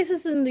any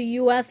places in the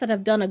U.S. that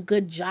have done a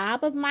good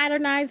job of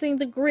modernizing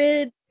the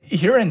grid?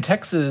 Here in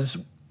Texas,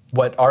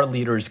 What our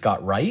leaders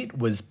got right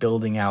was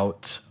building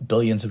out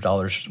billions of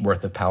dollars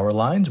worth of power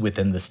lines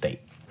within the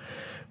state.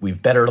 We've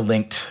better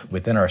linked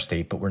within our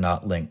state, but we're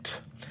not linked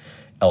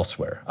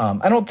elsewhere.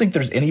 I don't think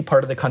there's any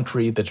part of the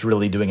country that's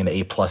really doing an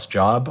A-plus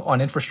job on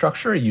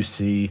infrastructure. You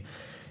see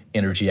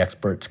energy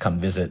experts come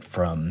visit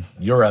from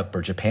Europe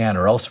or Japan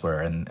or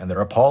elsewhere, and they're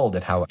appalled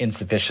at how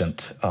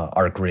insufficient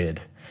our grid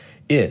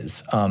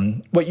is.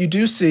 What you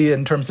do see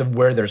in terms of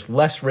where there's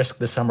less risk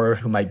this summer,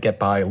 who might get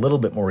by a little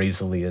bit more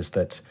easily, is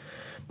that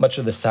much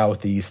of the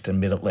Southeast and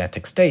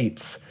Mid-Atlantic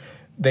states,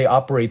 they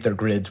operate their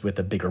grids with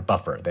a bigger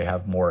buffer. They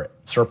have more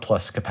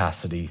surplus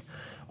capacity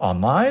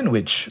online,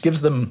 which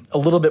gives them a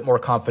little bit more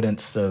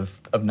confidence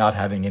of not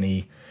having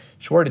any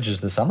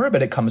shortages this summer,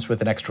 but it comes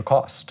with an extra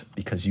cost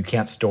because you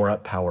can't store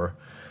up power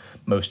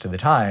most of the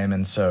time.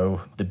 And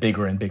so the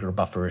bigger and bigger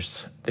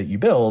buffers that you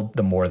build,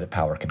 the more that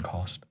power can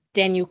cost.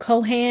 Daniel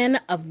Cohan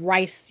of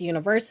Rice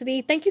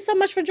University, thank you so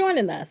much for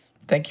joining us.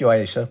 Thank you,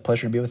 Aisha.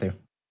 Pleasure to be with you.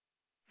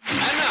 And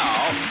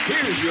now,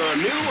 here's your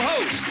new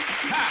host,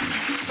 Pat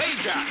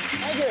Sajak.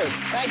 Thank you.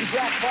 Thank you,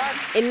 Jack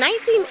Clark. In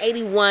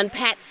 1981,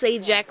 Pat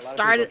Sajak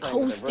started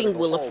hosting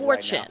Wheel of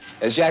Fortune.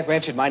 As Jack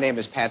mentioned, my name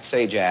is Pat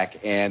Sajak,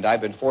 and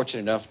I've been fortunate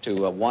enough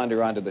to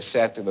wander onto the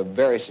set of a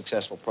very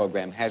successful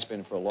program, has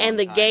been for a long time. And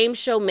the game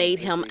show made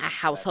him a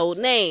household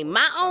name.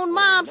 My own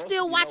mom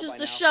still watches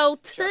the show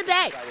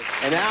today.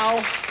 And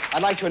now,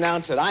 I'd like to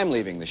announce that I'm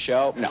leaving the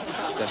show. No,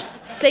 just...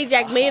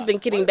 Sajak may have been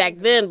kidding back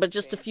then, but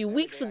just a few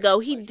weeks ago,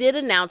 he did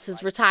announce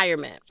his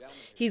retirement.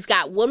 He's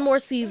got one more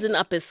season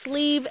up his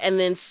sleeve, and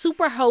then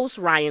super host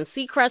Ryan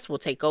Seacrest will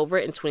take over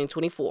in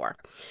 2024.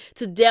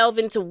 To delve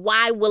into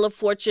why Wheel of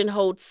Fortune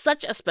holds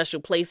such a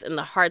special place in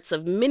the hearts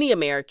of many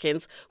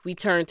Americans, we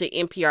turn to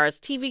NPR's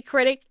TV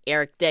critic,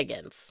 Eric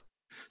Deggans.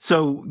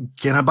 So,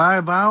 can I buy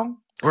a vowel?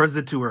 Or is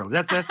it too early?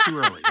 That's too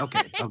early.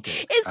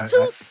 Okay. It's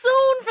too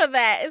soon for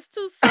that.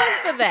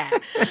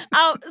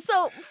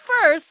 So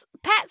first,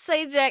 Pat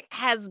Sajak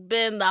has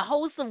been the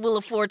host of Wheel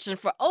of Fortune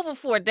for over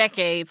 4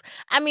 decades.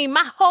 I mean,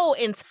 my whole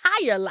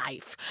entire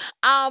life.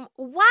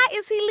 Why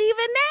is he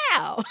leaving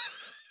now?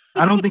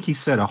 I don't think he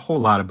said a whole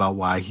lot about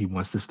why he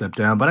wants to step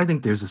down, but I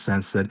think there's a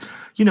sense that,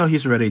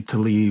 he's ready to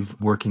leave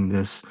working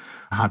this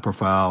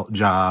high-profile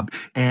job,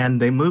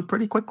 and they moved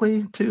pretty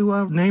quickly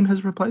to name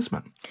his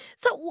replacement.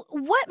 So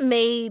what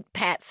made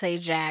Pat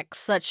Sajak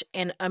such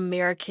an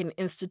American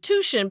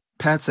institution?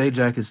 Pat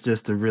Sajak is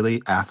just a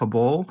really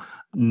affable,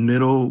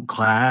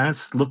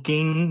 middle-class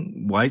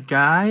looking white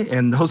guy,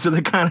 and those are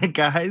the kind of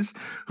guys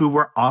who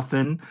were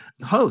often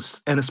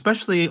hosts, and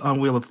especially on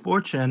Wheel of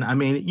Fortune. I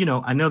mean,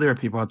 I know there are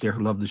people out there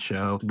who love the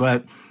show,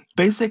 but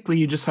basically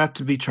you just have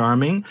to be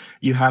charming.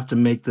 You have to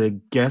make the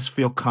guests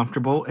feel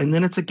comfortable, and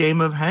then it's a game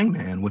of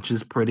hangman, which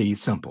is pretty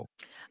simple.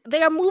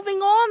 They are moving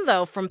on,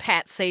 though, from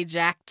Pat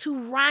Sajak to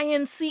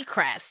Ryan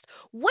Seacrest.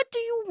 What do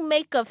you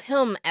make of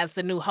him as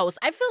the new host?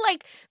 I feel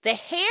like the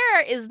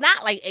hair is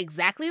not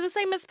exactly the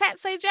same as Pat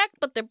Sajak,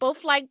 but they're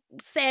both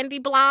sandy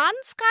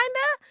blondes, kind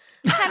of.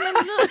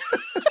 I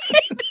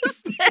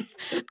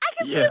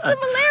can see a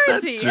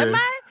similarity. Am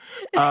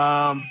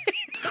I?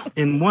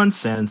 In one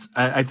sense,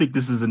 I think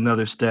this is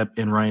another step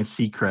in Ryan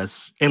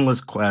Seacrest's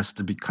endless quest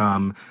to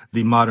become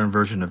the modern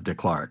version of Dick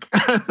Clark,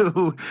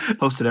 who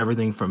hosted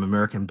everything from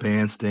American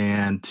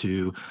Bandstand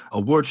to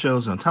award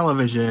shows on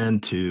television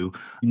to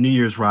New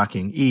Year's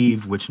Rocking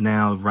Eve, which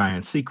now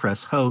Ryan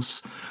Seacrest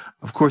hosts.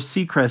 Of course,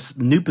 Seacrest's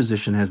new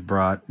position has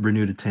brought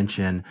renewed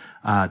attention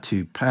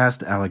to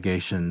past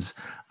allegations.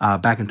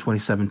 Back in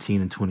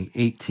 2017 and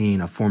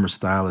 2018, a former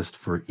stylist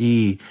for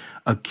E!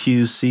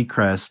 Accused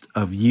Seacrest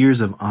of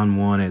years of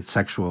unwanted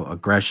sexual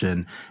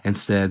aggression and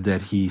said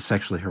that he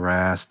sexually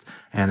harassed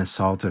and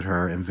assaulted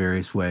her in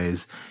various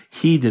ways.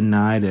 He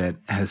denied it,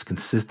 has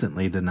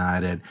consistently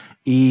denied it.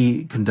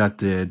 E!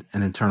 Conducted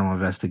an internal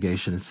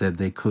investigation and said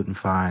they couldn't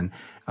find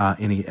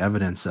any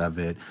evidence of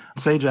it.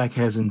 Sajak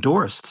has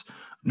endorsed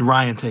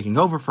Ryan taking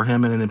over for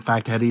him, and in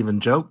fact had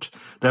even joked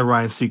that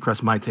Ryan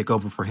Seacrest might take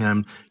over for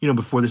him,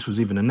 before this was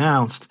even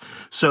announced.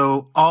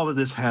 So all of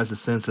this has a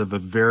sense of a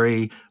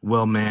very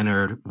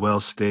well-mannered,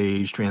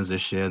 well-staged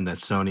transition that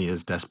Sony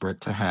is desperate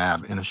to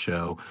have in a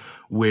show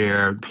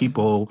where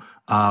people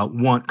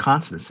want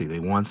constancy. They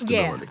want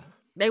stability. Yeah.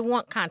 They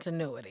want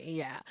continuity,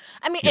 yeah.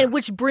 I mean, and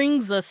which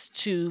brings us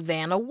to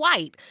Vanna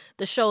White,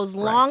 the show's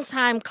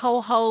longtime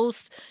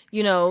co-host.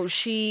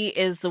 She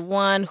is the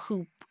one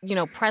who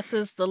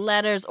presses the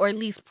letters, or at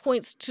least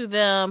points to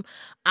them.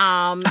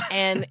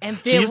 And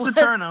she used to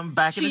turn them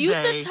back in the day. She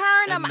used to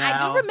turn them.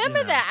 Now, I do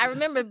remember that. I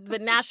remember,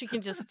 but now she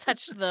can just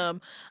touch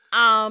them.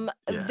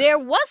 There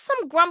was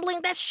some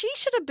grumbling that she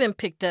should have been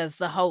picked as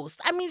the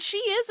host. I mean, she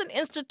is an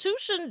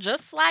institution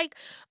just like,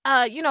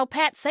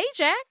 Pat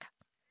Sajak.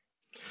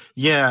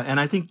 Yeah, and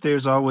I think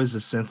there's always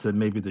a sense that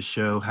maybe the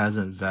show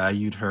hasn't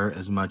valued her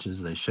as much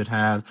as they should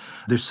have.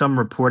 There's some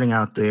reporting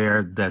out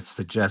there that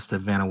suggests that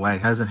Vanna White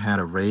hasn't had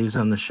a raise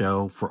on the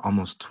show for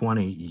almost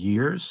 20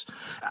 years.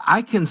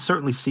 I can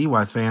certainly see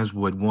why fans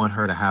would want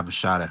her to have a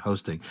shot at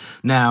hosting.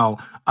 Now,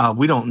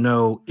 we don't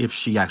know if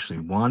she actually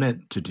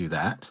wanted to do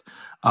that.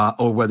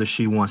 or whether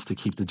she wants to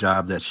keep the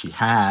job that she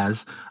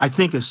has. I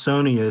think if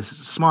Sony is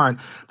smart,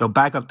 they'll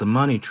back up the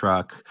money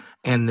truck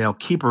and they'll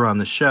keep her on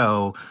the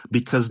show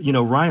because,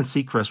 Ryan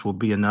Seacrest will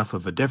be enough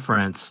of a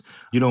difference.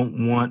 You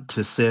don't want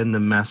to send the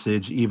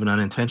message, even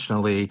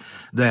unintentionally,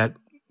 that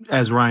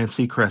as Ryan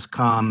Seacrest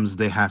comes,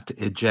 they have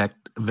to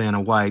eject Vanna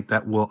White.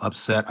 That will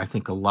upset, I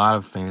think, a lot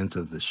of fans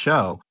of the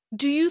show.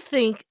 Do you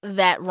think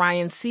that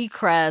Ryan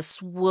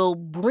Seacrest will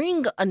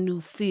bring a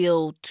new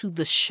feel to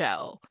the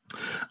show?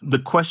 The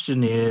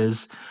question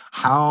is,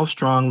 how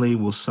strongly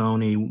will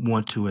Sony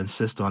want to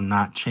insist on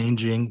not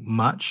changing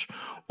much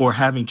or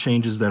having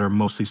changes that are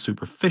mostly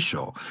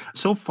superficial?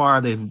 So far,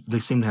 they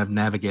seem to have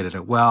navigated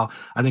it well.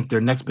 I think their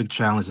next big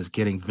challenge is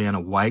getting Vanna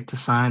White to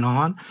sign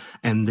on.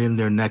 And then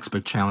their next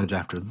big challenge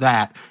after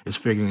that is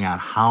figuring out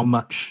how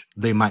much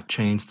they might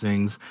change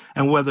things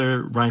and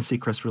whether Ryan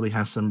Seacrest really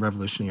has some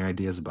revolutionary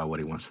ideas about what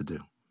he wants to do.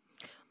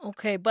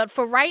 Okay, but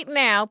for right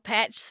now,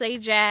 Pat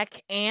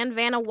Sajak and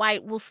Vanna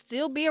White will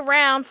still be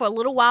around for a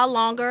little while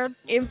longer.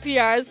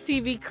 NPR's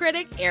TV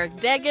critic, Eric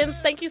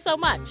Deggans, thank you so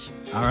much.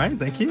 All right,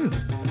 thank you.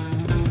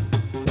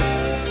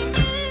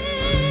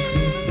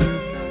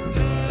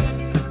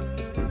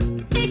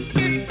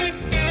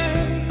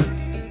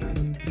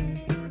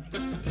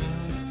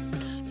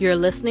 You're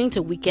listening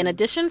to Weekend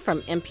Edition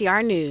from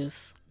NPR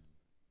News.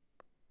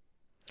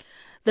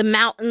 The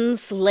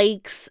mountains,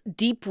 lakes,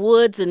 deep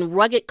woods, and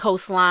rugged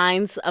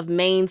coastlines of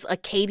Maine's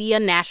Acadia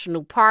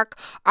National Park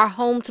are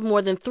home to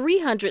more than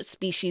 300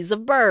 species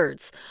of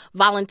birds.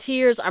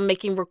 Volunteers are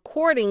making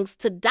recordings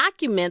to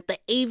document the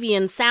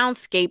avian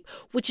soundscape,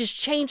 which is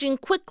changing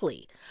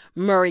quickly.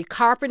 Murray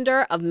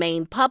Carpenter of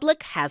Maine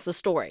Public has the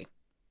story.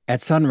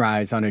 At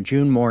sunrise on a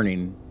June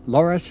morning,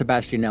 Laura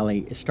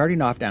Sebastianelli is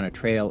starting off down a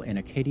trail in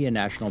Acadia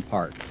National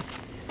Park.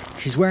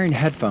 She's wearing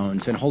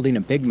headphones and holding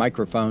a big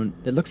microphone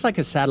that looks like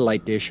a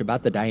satellite dish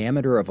about the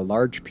diameter of a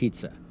large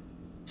pizza.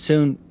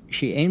 Soon,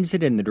 she aims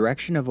it in the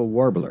direction of a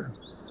warbler.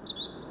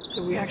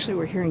 So we actually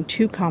were hearing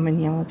two common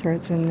yellow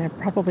throats, and they're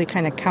probably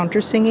kind of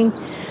counter-singing.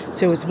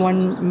 So it's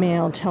one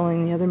male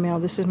telling the other male,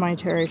 this is my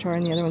territory,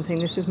 and the other one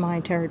saying, this is my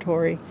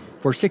territory.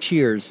 For 6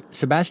 years,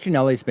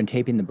 Sebastianelli's been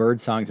taping the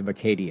bird songs of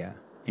Acadia,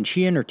 and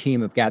she and her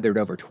team have gathered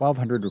over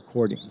 1,200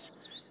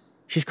 recordings.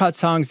 She's caught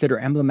songs that are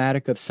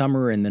emblematic of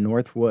summer in the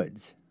North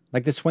Woods,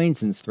 like the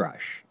Swainson's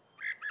thrush.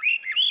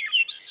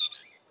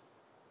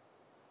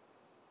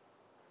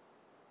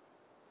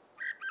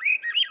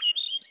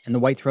 And the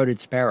white-throated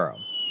sparrow.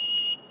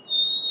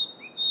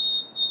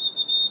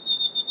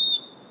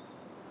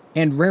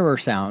 And rarer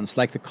sounds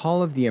like the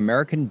call of the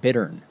American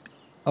bittern,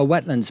 a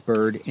wetlands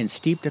bird in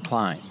steep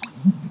decline.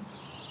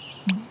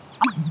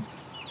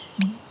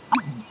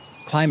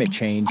 Climate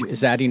change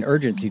is adding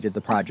urgency to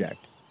the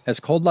project as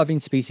cold-loving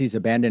species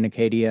abandon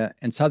Acadia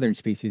and southern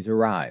species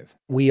arrive.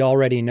 We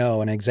already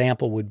know an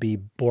example would be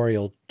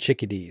boreal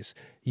chickadees.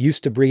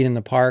 Used to breed in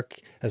the park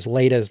as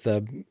late as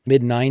the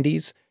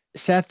mid-90s.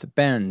 Seth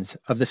Benz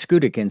of the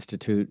Schoodic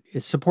Institute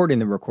is supporting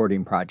the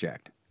recording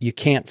project. You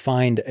can't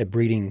find a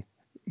breeding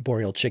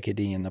boreal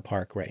chickadee in the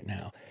park right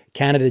now.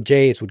 Canada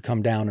jays would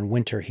come down and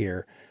winter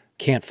here.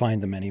 Can't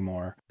find them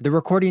anymore. The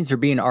recordings are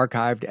being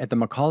archived at the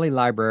Macaulay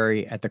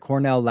Library at the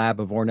Cornell Lab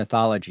of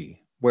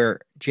Ornithology, where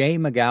Jay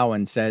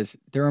McGowan says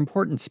they're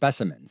important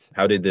specimens.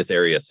 How did this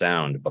area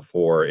sound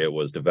before it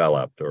was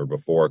developed or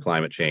before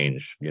climate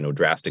change,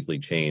 drastically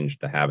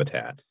changed the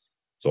habitat?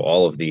 So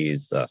all of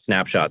these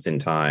snapshots in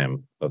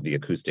time of the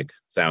acoustic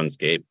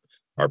soundscape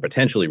are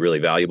potentially really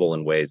valuable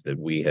in ways that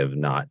we have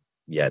not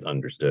yet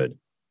understood.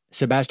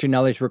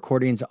 Sebastianelli's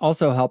recordings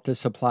also help to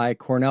supply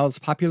Cornell's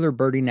popular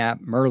birding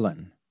app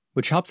Merlin,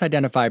 which helps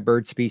identify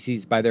bird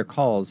species by their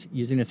calls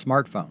using a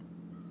smartphone.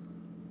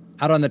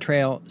 Out on the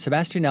trail,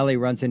 Sebastianelli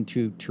runs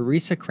into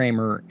Teresa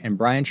Kramer and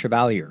Brian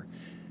Chevalier,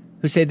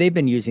 who say they've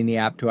been using the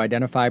app to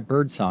identify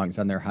bird songs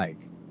on their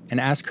hike, and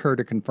ask her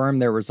to confirm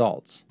their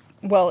results.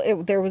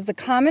 Well, there was the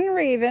common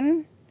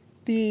raven,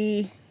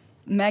 the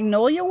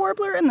magnolia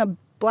warbler, and the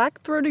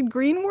black-throated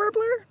green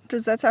warbler.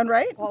 Does that sound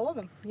right? All of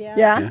them, yeah.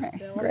 Yeah? Yeah.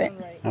 Okay, great.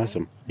 Right.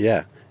 Awesome,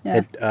 yeah.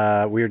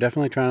 We were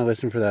definitely trying to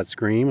listen for that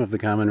scream of the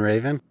common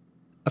raven.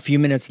 A few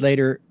minutes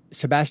later,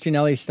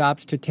 Sebastianelli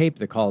stops to tape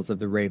the calls of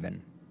the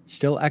raven,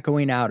 still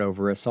echoing out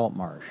over a salt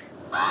marsh.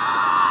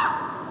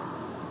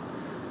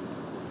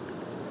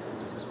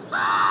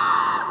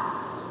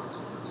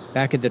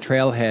 Back at the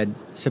trailhead,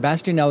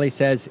 Sebastianelli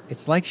says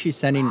it's like she's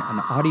sending an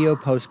audio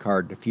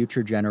postcard to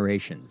future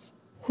generations.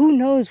 Who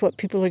knows what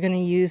people are going to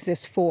use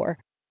this for?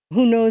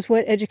 Who knows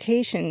what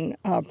education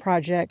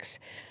projects?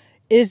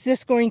 Is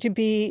this going to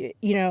be,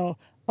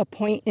 a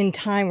point in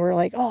time where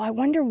I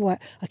wonder what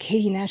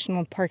Acadia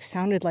National Park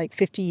sounded like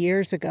 50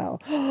 years ago.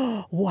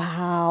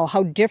 Wow,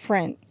 how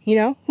different.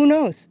 Who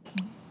knows?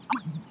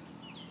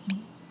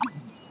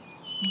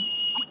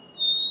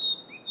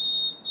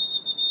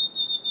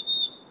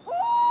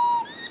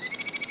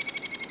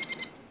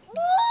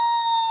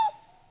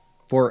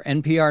 For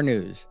NPR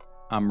News,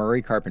 I'm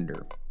Murray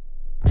Carpenter.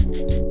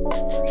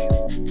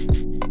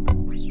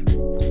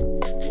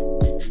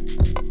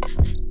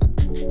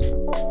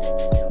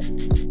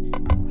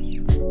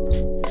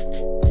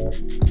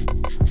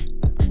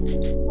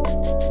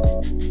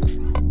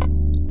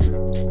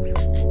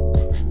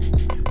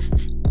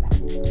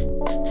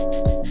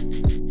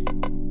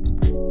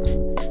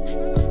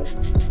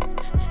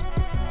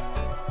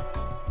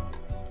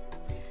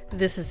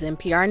 This is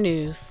NPR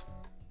News.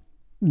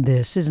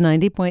 This is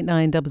 90.9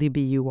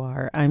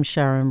 WBUR. I'm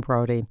Sharon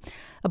Brody.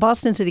 A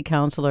Boston city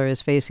councilor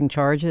is facing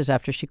charges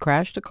after she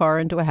crashed a car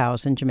into a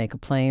house in Jamaica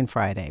Plain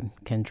Friday.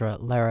 Kendra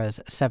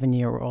Lara's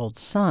 7-year-old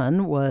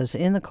son was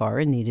in the car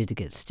and needed to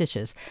get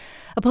stitches.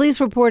 A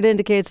police report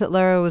indicates that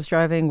Lara was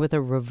driving with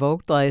a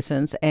revoked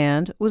license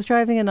and was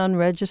driving an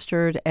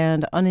unregistered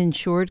and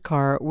uninsured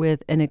car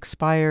with an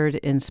expired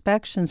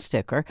inspection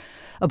sticker.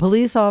 A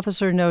police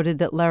officer noted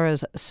that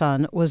Lara's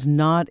son was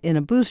not in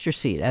a booster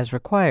seat as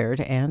required,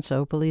 and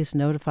so police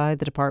notified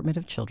the Department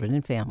of Children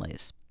and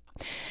Families.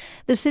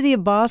 The city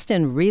of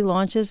Boston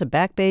relaunches a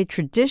Back Bay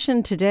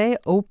tradition today.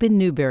 Open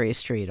Newbury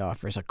Street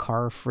offers a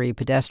car-free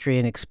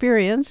pedestrian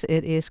experience.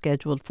 It is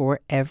scheduled for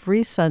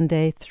every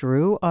Sunday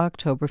through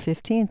October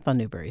 15th on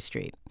Newbury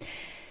Street.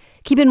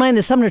 Keep in mind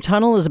the Sumner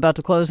Tunnel is about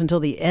to close until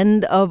the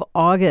end of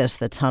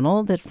August. The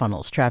tunnel that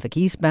funnels traffic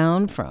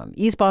eastbound from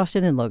East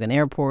Boston and Logan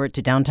Airport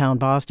to downtown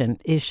Boston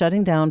is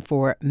shutting down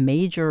for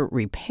major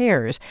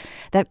repairs.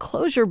 That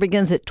closure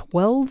begins at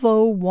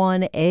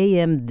 12:01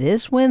 a.m.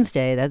 this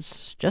Wednesday.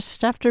 That's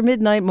just after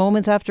midnight,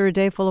 moments after a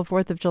day full of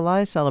 4th of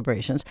July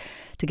celebrations.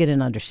 To get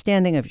an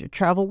understanding of your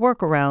travel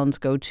workarounds,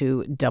 go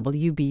to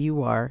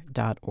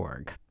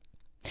WBUR.org.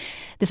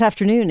 This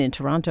afternoon in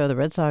Toronto, the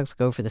Red Sox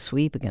go for the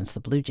sweep against the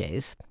Blue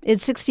Jays.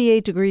 It's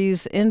 68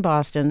 degrees in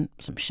Boston,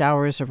 some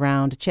showers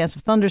around, a chance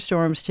of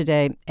thunderstorms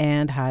today,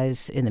 and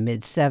highs in the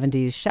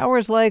mid-70s.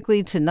 Showers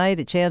likely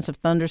tonight, a chance of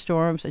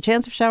thunderstorms, a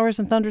chance of showers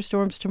and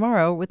thunderstorms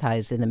tomorrow with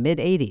highs in the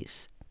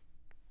mid-80s.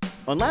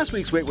 On last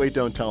week's Wait, Wait,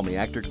 Don't Tell Me,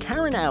 actor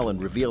Karen Allen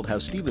revealed how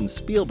Steven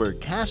Spielberg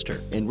cast her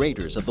in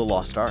Raiders of the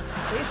Lost Ark.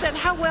 He said,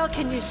 "How well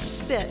can you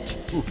spit?"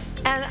 Ooh.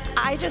 And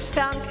I just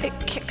found it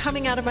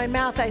coming out of my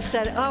mouth. I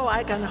said, "Oh,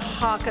 I can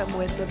hawk him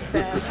with the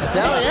best."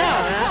 Hell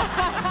yeah,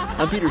 man.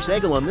 I'm Peter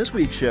Sagal. On this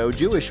week's show,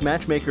 Jewish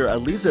matchmaker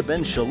Aliza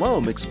Ben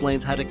Shalom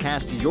explains how to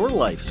cast your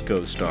life's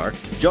co-star.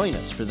 Join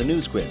us for the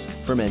news quiz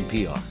from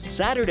NPR.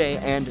 Saturday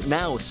and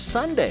now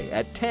Sunday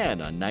at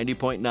 10 on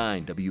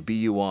 90.9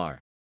 WBUR.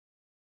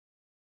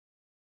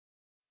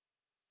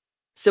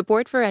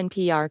 Support for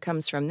NPR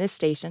comes from this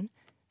station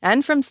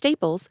and from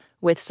Staples,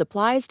 with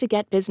supplies to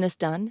get business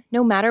done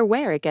no matter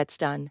where it gets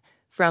done.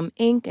 From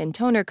ink and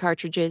toner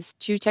cartridges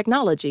to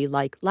technology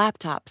like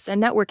laptops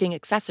and networking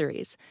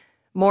accessories.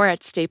 More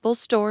at Staples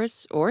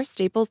stores or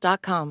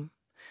staples.com.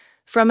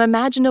 From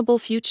Imaginable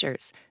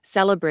Futures,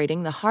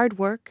 celebrating the hard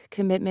work,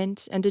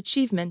 commitment, and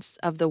achievements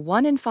of the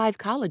 1 in 5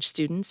 college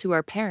students who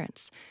are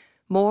parents.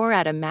 More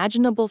at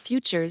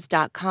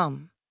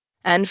imaginablefutures.com.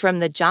 And from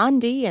the John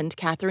D. and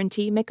Catherine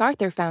T.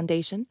 MacArthur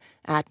Foundation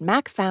at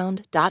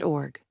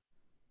macfound.org.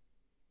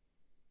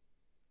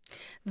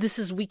 This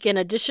is Weekend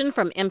Edition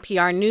from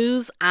NPR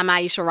News. I'm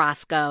Aisha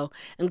Roscoe.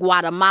 In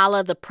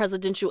Guatemala, the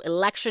presidential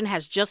election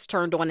has just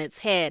turned on its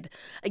head.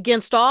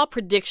 Against all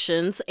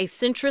predictions, a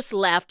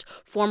centrist-left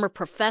former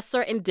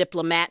professor and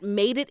diplomat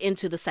made it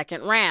into the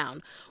second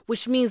round,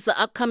 which means the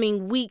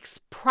upcoming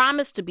weeks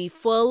promise to be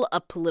full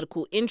of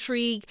political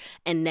intrigue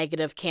and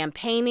negative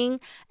campaigning,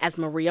 as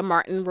Maria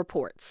Martin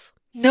reports.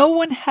 No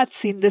one had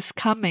seen this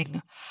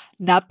coming,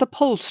 not the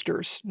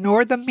pollsters,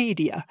 nor the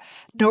media,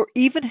 nor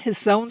even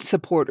his own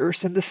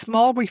supporters in the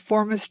small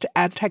reformist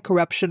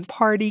anti-corruption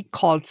party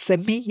called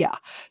Semilla,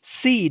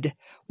 Seed,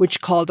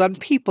 which called on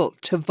people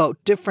to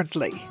vote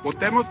differently.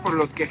 Votemos por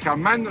los que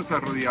jamás nos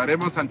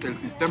arrodillaremos ante el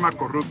sistema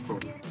corrupto.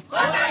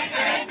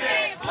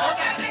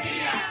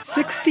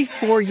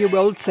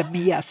 64-year-old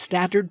Semilla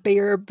standard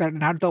bearer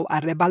Bernardo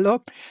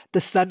Arévalo, the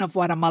son of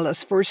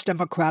Guatemala's first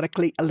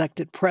democratically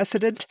elected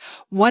president,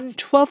 won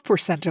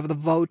 12% of the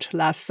vote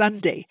last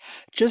Sunday,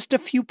 just a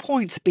few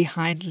points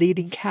behind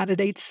leading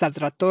candidate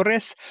Sandra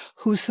Torres,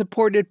 who's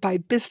supported by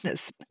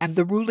business and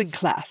the ruling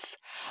class.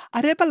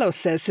 Arévalo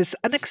says his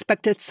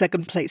unexpected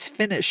second-place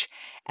finish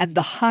and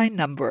the high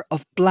number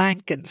of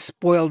blank and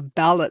spoiled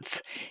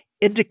ballots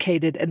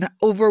indicated an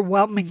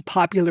overwhelming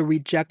popular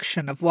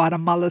rejection of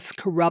Guatemala's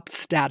corrupt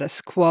status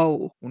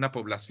quo. Una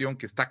población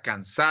que está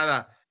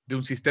cansada de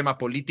un sistema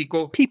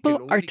político.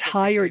 People are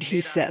tired, he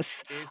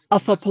says,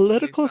 of a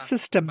political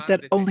system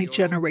that only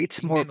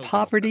generates more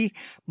poverty,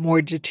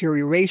 more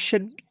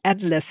deterioration,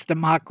 and less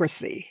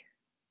democracy.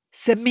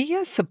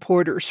 Semilla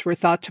supporters were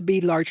thought to be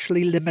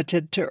largely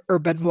limited to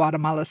urban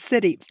Guatemala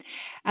City,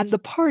 and the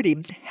party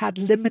had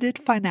limited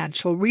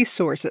financial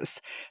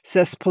resources,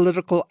 says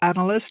political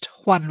analyst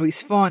Juan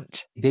Luis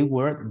Font. They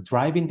were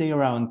driving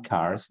their own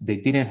cars. They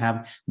didn't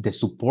have the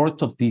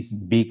support of these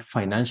big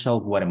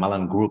financial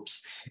Guatemalan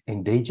groups,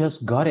 and they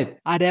just got it.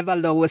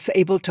 Arévalo was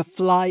able to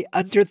fly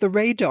under the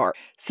radar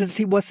since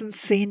he wasn't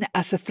seen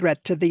as a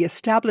threat to the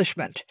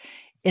establishment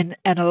in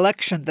an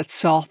election that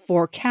saw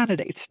 4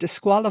 candidates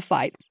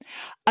disqualified.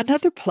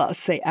 Another plus,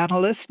 say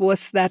analysts,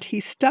 was that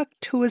he stuck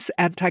to his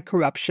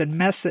anti-corruption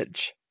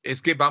message. Es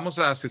que vamos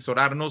a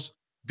asesorarnos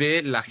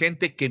de la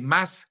gente que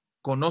más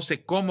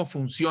conoce cómo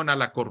funciona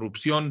la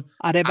corrupción.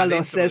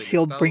 Arévalo says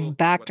he'll bring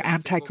back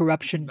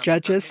anti-corruption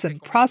judges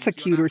and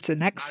prosecutors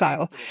in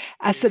exile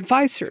as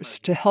advisors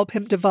to help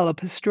him develop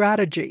his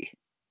strategy.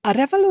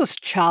 Arevalo's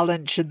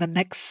challenge in the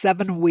next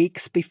 7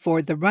 weeks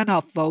before the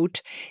runoff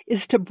vote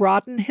is to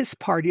broaden his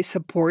party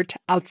support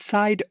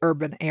outside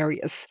urban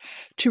areas,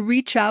 to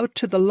reach out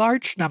to the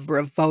large number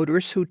of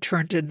voters who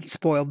turned in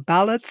spoiled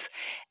ballots,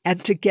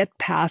 and to get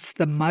past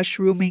the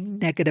mushrooming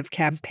negative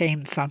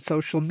campaigns on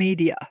social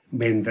media.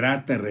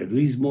 Vendrá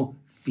terrorismo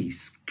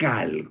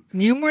fiscal.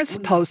 Numerous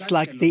posts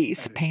like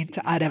these paint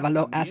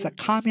Arevalo as a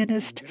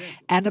communist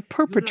and a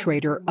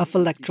perpetrator of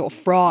electoral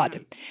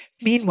fraud.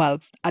 Meanwhile,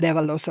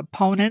 Arevalo's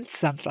opponent,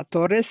 Sandra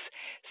Torres,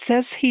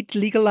 says he'd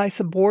legalize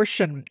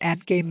abortion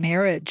and gay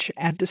marriage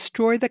and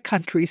destroy the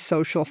country's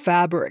social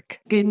fabric.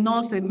 Don't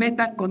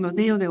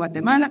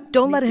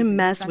let him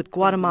mess with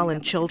Guatemalan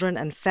children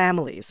and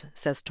families,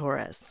 says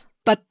Torres.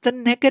 But the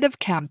negative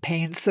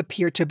campaigns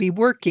appear to be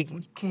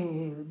working.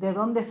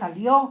 Hairdresser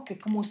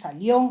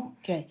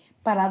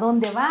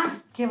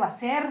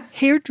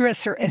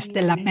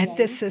Estela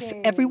Mendes says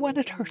everyone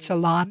at her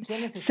salon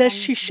says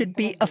she should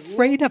be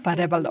afraid of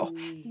Arevalo.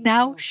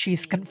 Now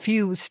she's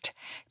confused.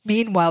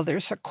 Meanwhile,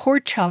 there's a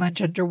court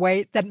challenge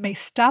underway that may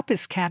stop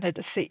his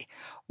candidacy,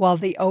 while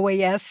the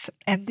OAS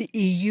and the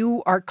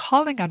EU are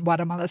calling on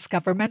Guatemala's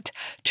government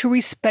to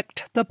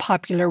respect the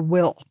popular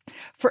will.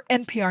 For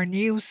NPR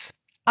News,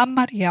 I'm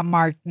Maria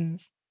Martin.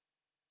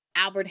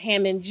 Albert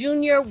Hammond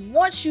Jr.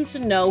 wants you to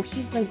know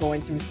he's been going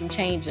through some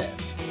changes.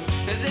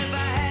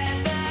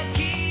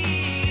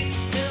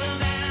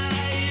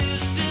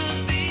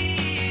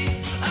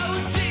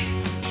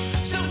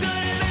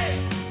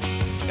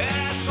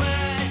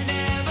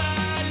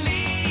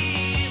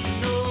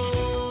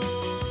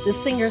 The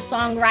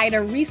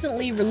singer-songwriter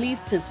recently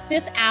released his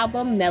 5th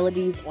album,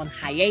 Melodies on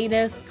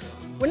Hiatus.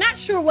 We're not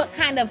sure what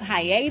kind of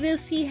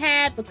hiatus he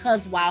had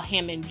because while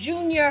Hammond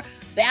Jr.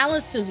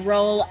 balanced his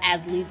role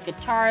as lead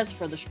guitarist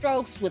for The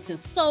Strokes with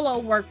his solo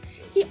work,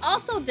 he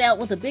also dealt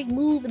with a big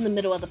move in the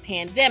middle of the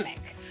pandemic.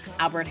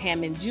 Albert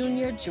Hammond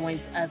Jr.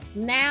 joins us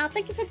now.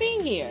 Thank you for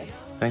being here.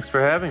 Thanks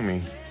for having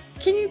me.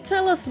 Can you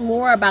tell us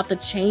more about the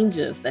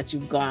changes that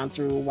you've gone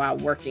through while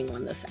working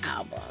on this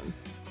album?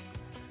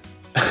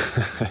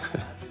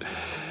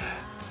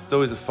 It's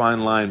always a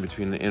fine line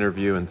between the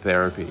interview and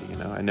therapy. You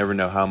know, I never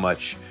know how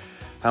much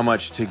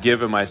to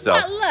give of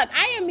myself. Well, look,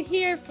 I am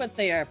here for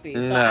therapy.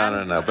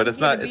 So No. But it's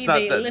not the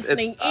that.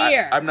 Listening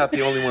ear. I'm not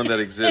the only one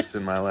that exists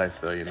in my life,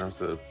 though. You know,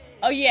 so it's.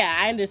 Oh yeah,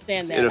 I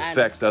understand that. It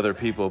affects other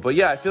people, but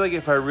yeah, I feel like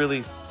if I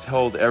really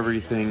told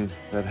everything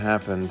that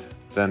happened,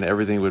 then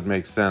everything would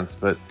make sense.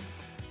 But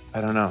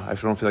I don't know. I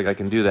don't feel like I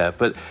can do that.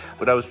 But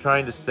what I was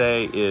trying to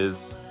say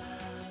is,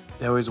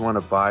 they always want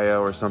a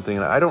bio or something,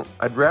 and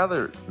I'd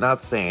rather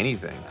not say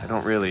anything. I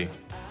don't really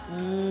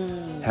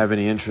have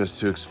any interest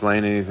to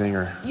explain anything,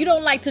 or you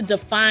don't like to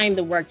define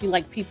the work. You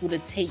like people to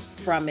take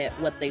from it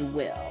what they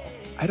will.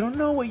 I don't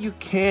know what you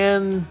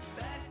can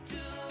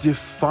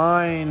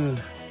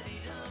define,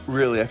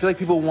 really. I feel like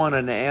people want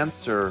an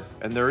answer,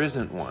 and there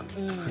isn't one.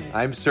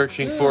 I'm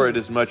searching for it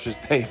as much as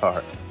they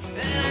are.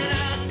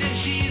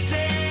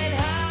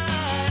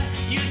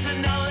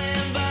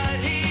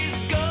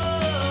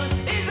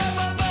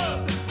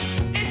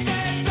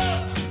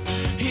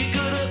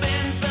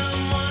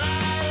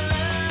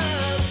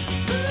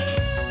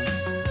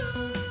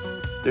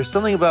 There's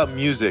something about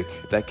music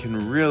that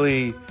can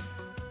really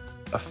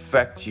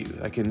affect you,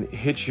 that can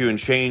hit you and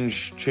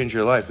change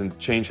your life and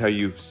change how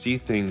you see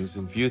things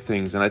and view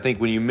things. And I think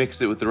when you mix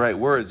it with the right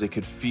words, it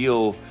could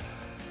feel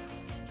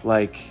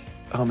like,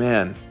 oh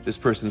man, this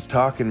person's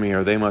talking to me,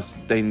 or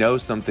they know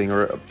something,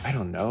 or I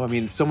don't know. I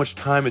mean, so much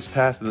time has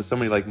passed and there's so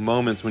many like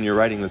moments when you're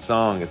writing the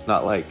song. It's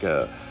not like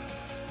I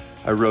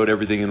wrote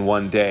everything in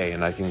one day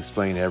and I can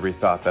explain every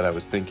thought that I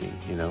was thinking,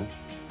 you know?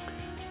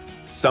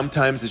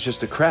 Sometimes it's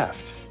just a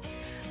craft.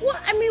 Well,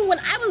 I mean, when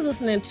I was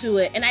listening to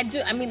it, and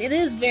it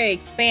is very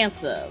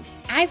expansive.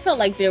 I felt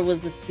like there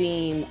was a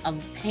theme of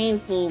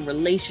painful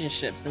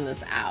relationships in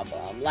this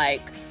album,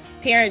 like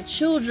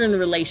parent-children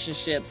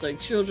relationships or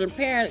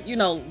children-parent,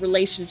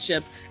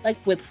 relationships, like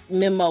with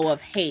Memo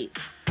of Hate.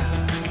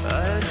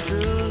 I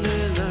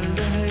truly learned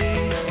to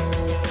hate.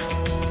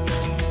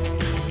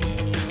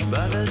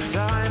 By the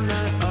time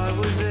that I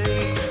was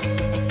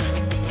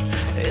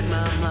 8, in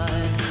my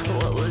mind,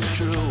 what was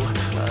true,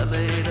 I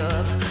made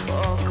up,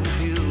 all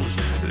confused.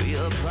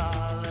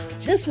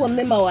 This one,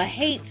 Memo of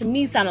Hate, to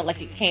me sounded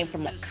like it came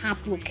from a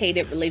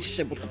complicated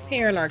relationship with a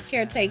parent or a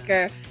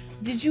caretaker.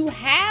 Did you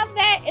have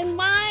that in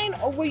mind,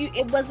 or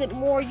was it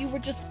more you were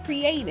just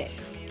creating?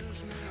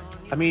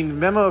 I mean,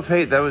 Memo of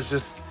Hate, that was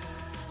just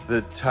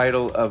the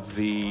title of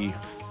the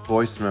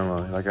voice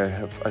memo. Like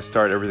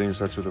everything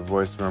starts with a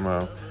voice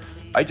memo.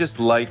 I just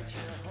liked,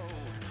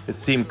 it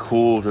seemed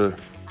cool to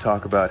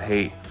talk about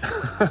hate.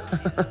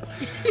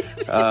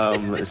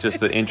 It's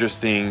just an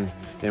interesting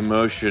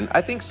emotion.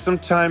 I think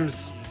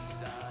sometimes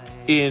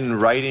in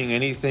writing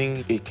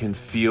anything, it can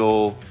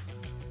feel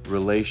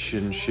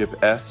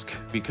relationship-esque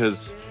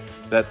because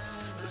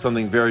that's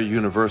something very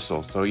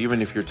universal. So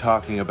even if you're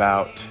talking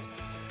about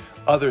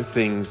other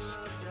things,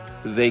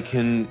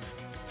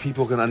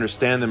 people can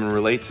understand them and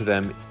relate to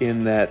them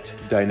in that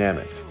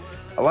dynamic.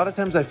 a lot of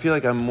times I feel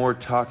like I'm more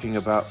talking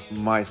about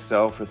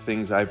myself or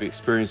things I've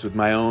experienced with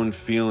my own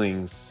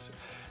feelings.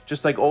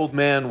 Just like Old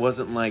Man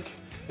wasn't like,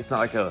 it's not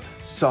like a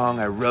song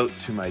I wrote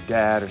to my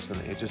dad or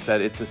something. It's just that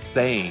it's a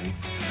saying.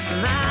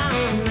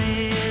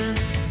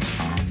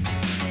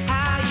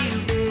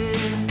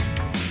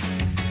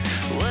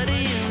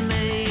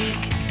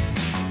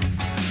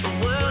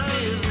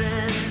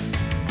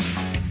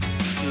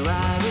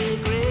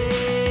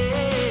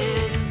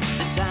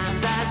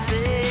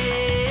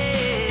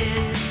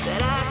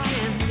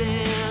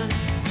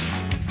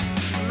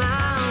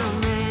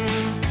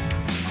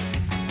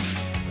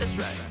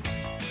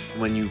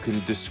 When you can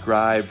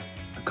describe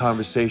a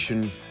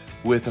conversation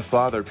with a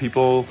father,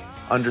 people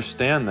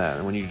understand that.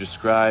 And when you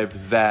describe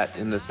that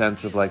in the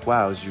sense of like,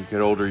 wow, as you get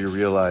older, you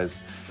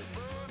realize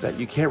that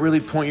you can't really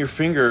point your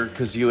finger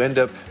because you end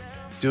up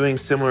doing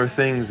similar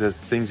things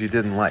as things you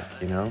didn't like,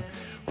 you know,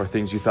 or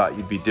things you thought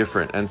you'd be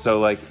different. And so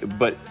like,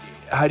 but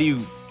how do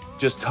you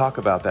just talk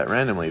about that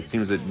randomly? It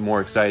seems it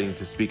more exciting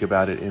to speak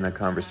about it in a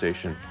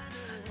conversation.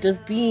 Does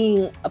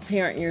being a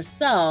parent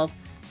yourself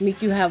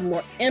make you have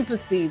more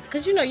empathy?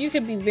 Because, you know, you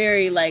could be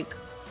very, like,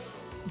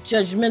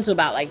 judgmental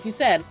about, like you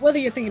said, whether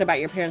you're thinking about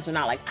your parents or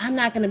not, like, I'm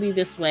not going to be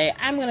this way,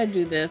 I'm going to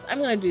do this, I'm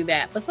going to do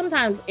that. But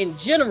sometimes, in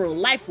general,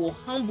 life will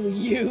humble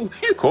you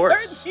in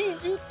certain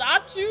things you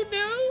thought you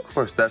knew. Of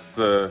course,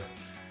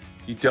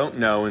 you don't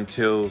know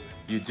until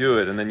you do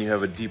it, and then you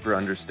have a deeper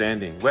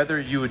understanding.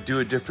 Whether you would do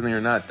it differently or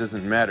not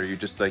doesn't matter. You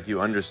just, like,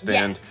 you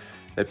understand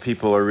that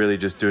people are really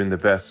just doing the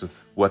best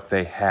with what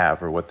they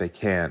have or what they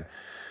can,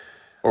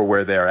 or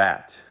where they're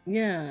at.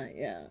 Yeah.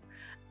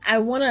 I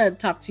want to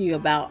talk to you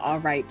about All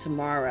Right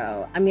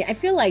Tomorrow. I mean, I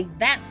feel like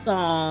that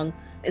song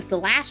is the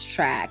last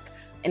track,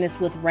 and it's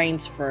with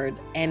Rainsford.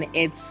 And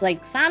it's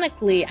like,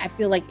 sonically, I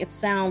feel like it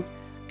sounds,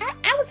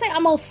 I would say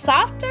almost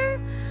softer.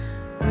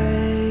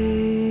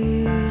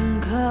 Rain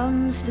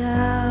comes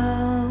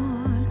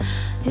down,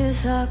 your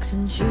socks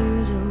and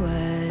shoes are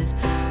wet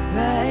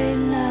right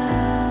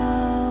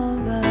now,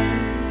 but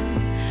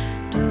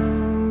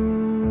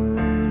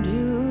don't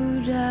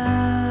you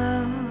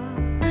doubt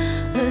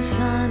the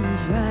sun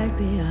is right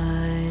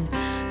behind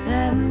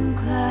them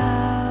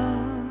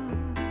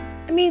clouds.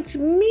 I mean, to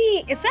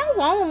me, it sounds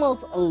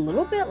almost a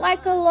little bit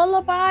like a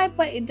lullaby,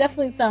 but it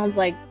definitely sounds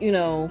like, you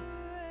know,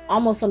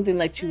 almost something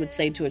like you would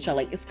say to a child,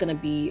 like, it's going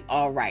to be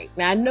all right.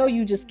 Now, I know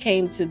you just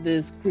came to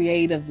this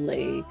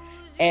creatively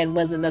and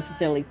wasn't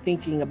necessarily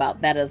thinking about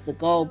that as the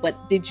goal,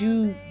 but did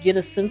you get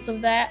a sense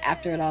of that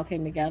after it all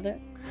came together?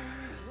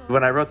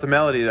 When I wrote the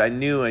melody, I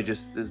knew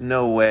there's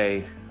no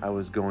way I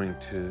was going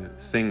to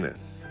sing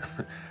this.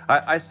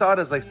 I saw it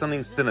as like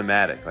something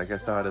cinematic. Like I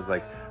saw it as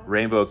like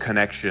Rainbow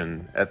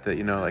Connection at the,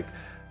 you know, like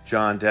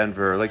John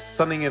Denver, like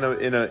something in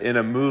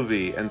a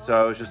movie. And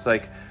so I was just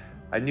like,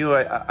 I knew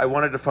I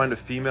wanted to find a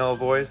female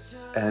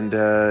voice. And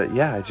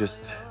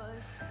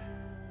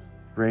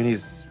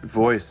Rainy's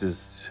voice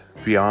is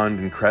beyond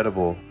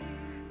incredible.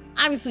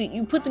 Obviously,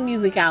 you put the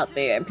music out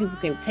there and people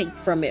can take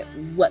from it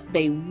what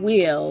they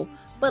will.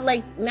 But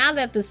like, now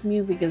that this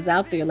music is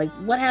out there, like,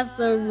 what has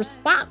the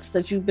response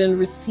that you've been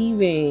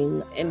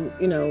receiving? And,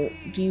 you know,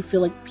 do you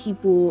feel like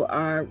people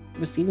are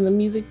receiving the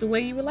music the way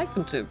you would like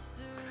them to?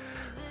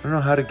 I don't know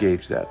how to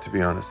gauge that, to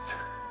be honest.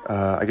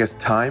 I guess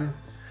time.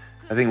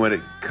 I think when it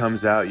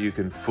comes out, you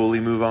can fully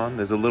move on.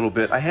 There's a little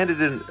bit. I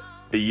handed in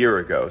a year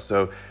ago,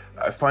 so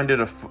I find it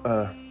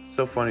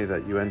so funny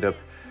that you end up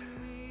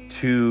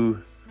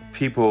to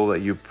people that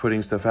you're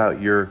putting stuff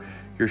out. You're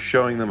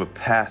showing them a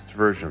past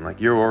version. Like,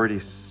 you're already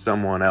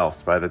someone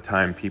else by the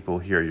time people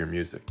hear your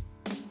music.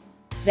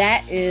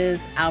 That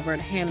is Albert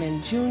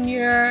Hammond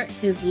Jr.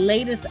 His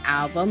latest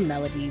album,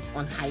 Melodies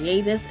on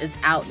Hiatus, is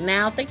out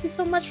now. Thank you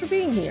so much for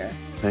being here.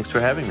 Thanks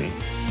for having me.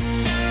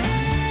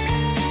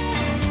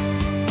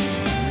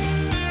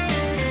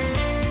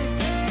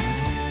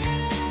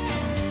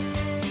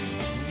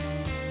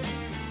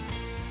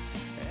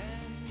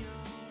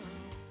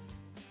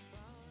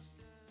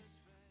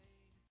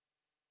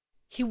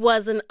 He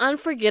was an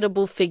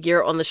unforgettable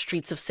figure on the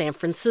streets of San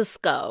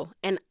Francisco,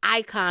 an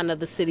icon of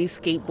the city's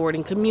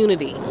skateboarding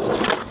community.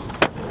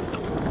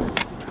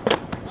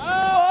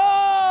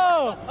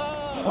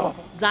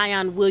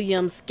 Zion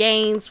Williams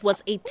Gaines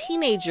was a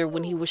teenager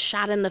when he was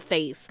shot in the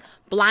face,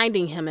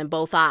 blinding him in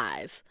both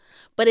eyes.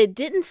 But it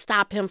didn't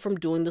stop him from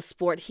doing the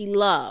sport he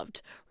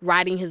loved,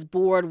 riding his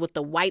board with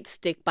the white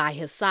stick by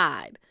his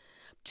side.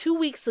 2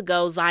 weeks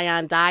ago,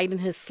 Zion died in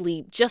his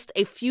sleep just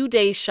a few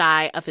days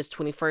shy of his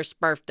 21st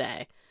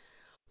birthday.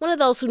 One of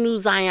those who knew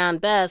Zion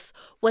best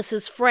was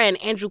his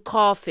friend Andrew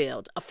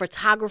Caulfield, a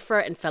photographer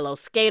and fellow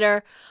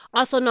skater,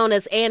 also known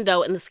as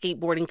Ando in the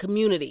skateboarding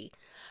community.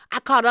 I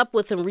caught up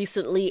with him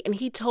recently, and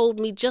he told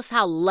me just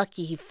how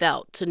lucky he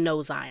felt to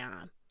know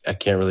Zion. I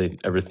can't really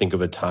ever think of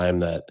a time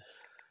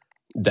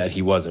that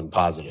he wasn't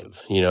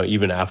positive. You know,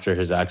 even after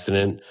his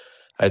accident,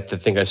 I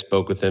think I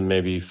spoke with him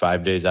maybe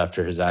 5 days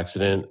after his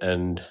accident,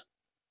 and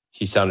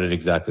he sounded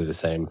exactly the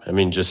same. I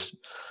mean, just,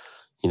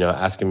 you know,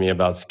 asking me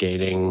about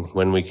skating,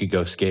 when we could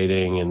go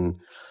skating. And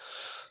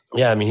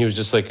yeah, I mean, he was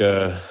just like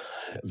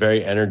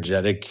very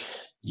energetic,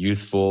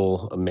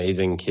 youthful,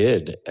 amazing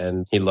kid.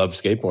 And he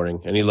loved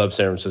skateboarding, and he loved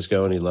San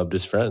Francisco, and he loved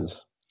his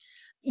friends.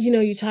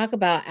 You talk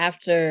about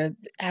after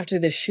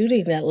the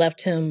shooting that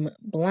left him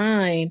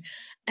blind.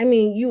 I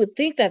mean, you would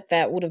think that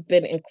that would have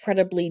been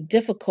incredibly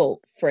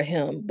difficult for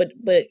him, but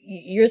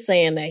you're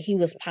saying that he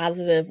was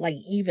positive, like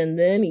even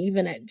then,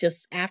 even at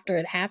just after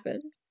it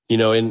happened.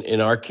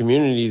 In our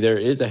community, there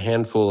is a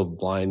handful of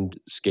blind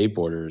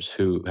skateboarders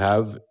who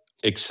have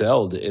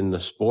excelled in the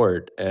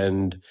sport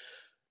and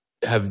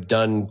have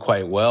done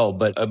quite well,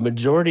 but a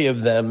majority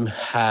of them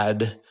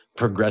had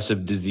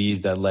progressive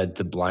disease that led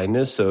to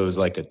blindness. So it was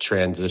like a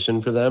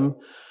transition for them.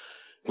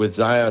 With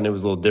Zion, it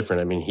was a little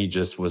different. I mean, he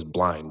just was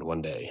blind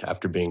one day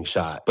after being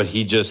shot, but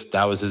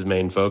that was his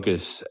main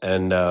focus.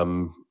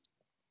 And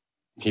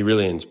he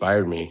really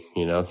inspired me.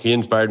 He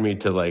inspired me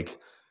to like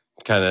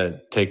kind of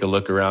take a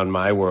look around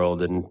my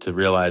world and to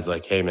realize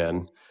like, hey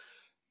man,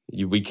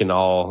 we can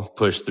all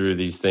push through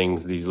these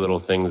things, these little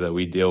things that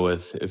we deal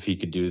with, if he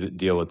could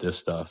deal with this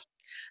stuff.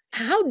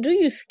 How do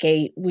you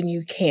skate when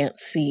you can't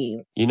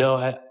see?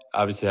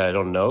 Obviously I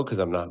don't know because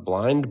I'm not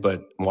blind,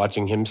 but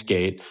watching him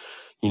skate,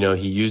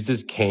 he used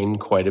his cane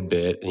quite a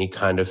bit and he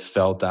kind of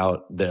felt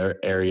out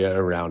their area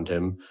around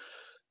him.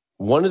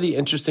 One of the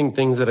interesting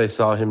things that I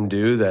saw him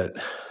do that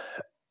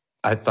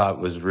I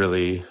thought was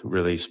really,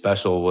 really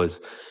special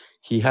was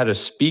he had a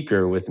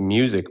speaker with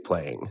music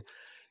playing.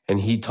 And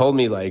he told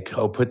me like,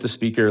 oh, put the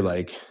speaker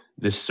like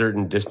this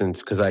certain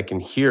distance because I can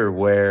hear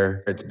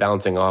where it's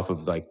bouncing off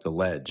of like the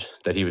ledge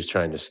that he was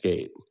trying to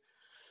skate.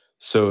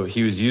 So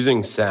he was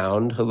using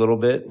sound a little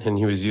bit and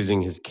he was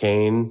using his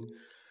cane.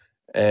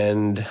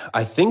 And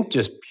I think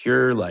just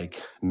pure like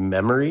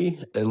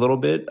memory a little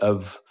bit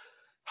of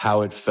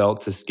how it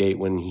felt to skate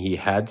when he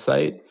had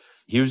sight.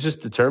 He was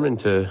just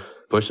determined to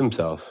push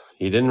himself.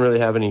 He didn't really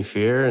have any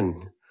fear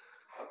and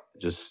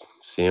just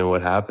seeing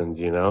what happens,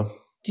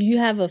 Do you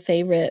have a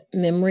favorite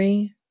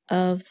memory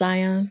of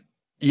Zion?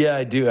 Yeah,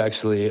 I do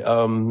actually.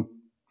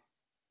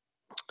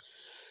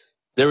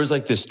 There was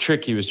like this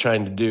trick he was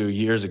trying to do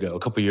a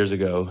couple years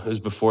ago. It was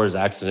before his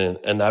accident.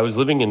 And I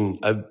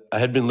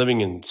had been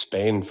living in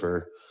Spain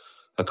for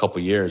a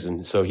couple years.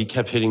 And so he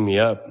kept hitting me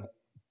up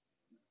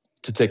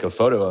to take a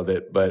photo of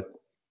it, but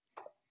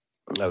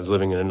I was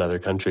living in another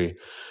country.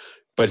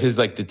 But his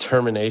like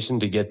determination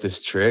to get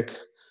this trick,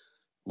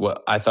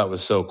 what I thought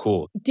was so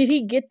cool. Did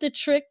he get the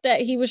trick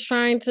that he was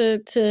trying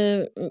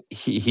to?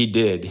 He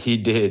did.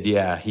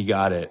 Yeah, he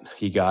got it.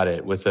 He got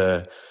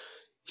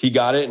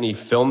it and he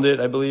filmed it,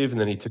 I believe.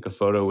 And then he took a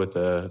photo with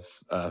a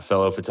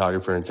fellow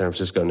photographer in San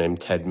Francisco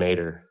named Ted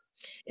Mater.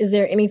 Is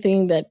there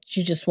anything that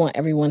you just want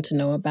everyone to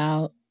know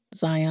about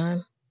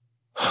Zion?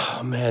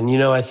 Oh man,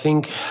 I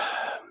think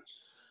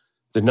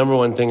the number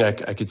one thing I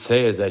could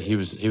say is that he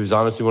was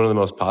honestly one of the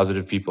most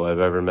positive people I've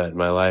ever met in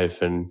my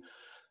life. And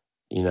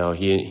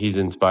he's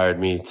inspired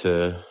me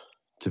to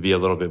be a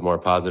little bit more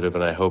positive,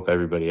 and I hope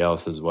everybody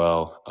else as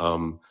well.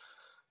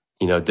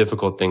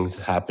 Difficult things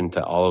happen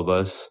to all of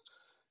us,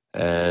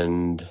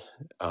 and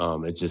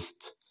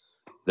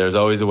there's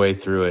always a way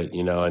through it,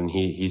 and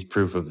he's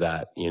proof of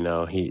that.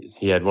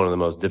 He had one of the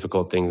most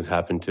difficult things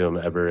happen to him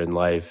ever in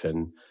life,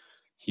 and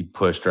he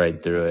pushed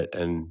right through it.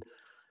 And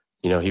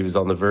he was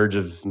on the verge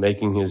of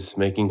making his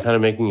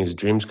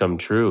dreams come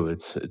true.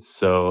 It's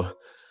so.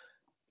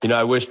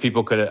 I wish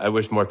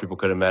more people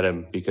could have met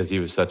him because he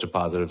was such a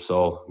positive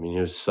soul. I mean, he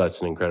was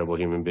such an incredible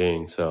human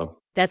being. So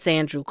that's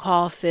Andrew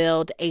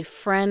Caulfield, a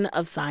friend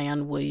of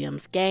Zion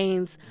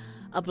Williams-Gaines,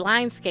 a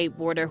blind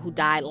skateboarder who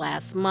died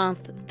last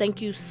month.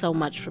 Thank you so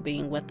much for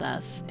being with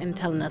us and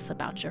telling us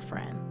about your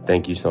friend.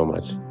 Thank you so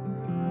much.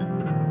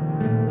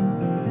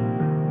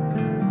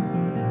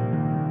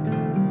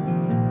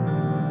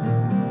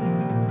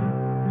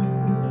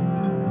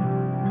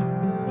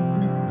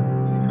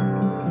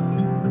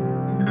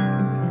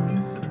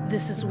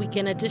 This is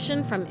Weekend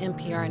Edition from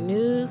NPR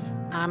News.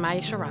 I'm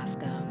Aisha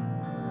Roscoe.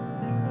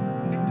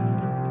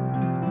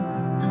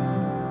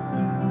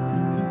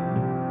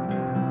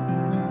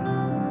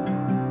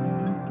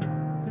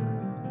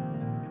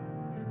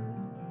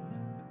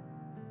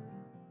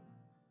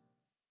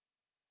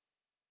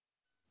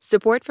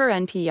 Support for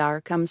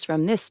NPR comes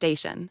from this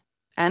station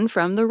and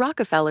from the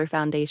Rockefeller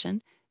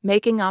Foundation,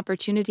 making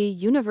opportunity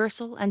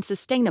universal and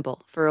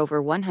sustainable for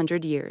over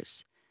 100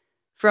 years.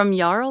 From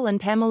Jarl and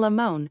Pamela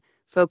Mohn,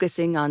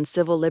 focusing on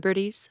civil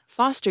liberties,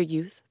 foster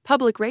youth,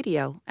 public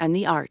radio, and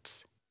the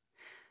arts.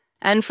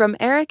 And from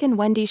Eric and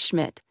Wendy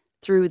Schmidt,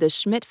 through the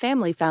Schmidt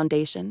Family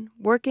Foundation,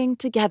 working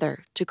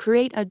together to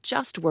create a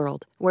just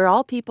world where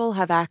all people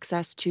have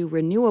access to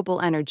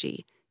renewable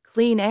energy,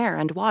 clean air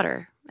and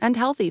water, and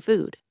healthy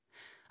food.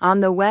 On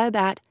the web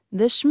at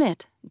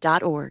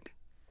theschmidt.org.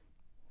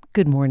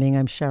 Good morning,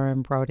 I'm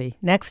Sharon Brody.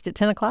 Next at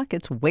 10 o'clock,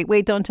 it's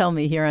Wait, Don't Tell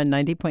Me here on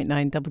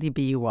 90.9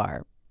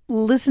 WBUR.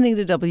 Listening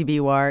to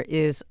WBUR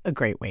is a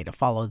great way to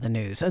follow the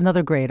news.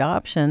 Another great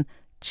option,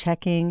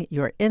 checking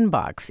your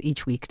inbox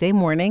each weekday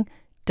morning.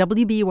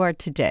 WBUR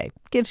Today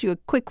gives you a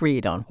quick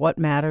read on what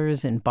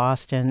matters in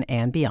Boston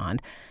and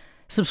beyond.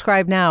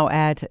 Subscribe now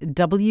at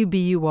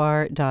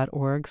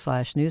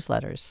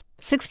wbur.org/newsletters.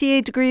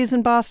 68 degrees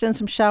in Boston,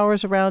 some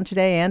showers around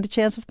today, and a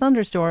chance of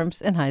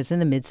thunderstorms, and highs in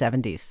the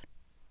mid-70s.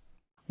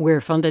 We're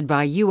funded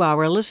by you,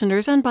 our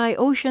listeners, and by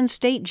Ocean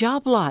State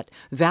Job Lot,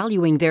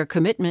 valuing their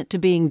commitment to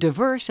being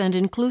diverse and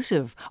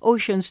inclusive.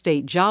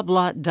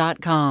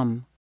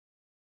 OceanStateJobLot.com.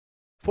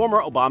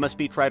 Former Obama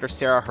speechwriter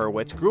Sarah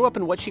Hurwitz grew up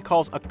in what she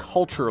calls a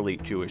culturally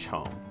Jewish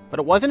home. But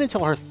it wasn't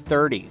until her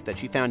 30s that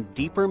she found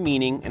deeper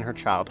meaning in her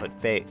childhood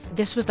faith.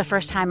 This was the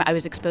first time I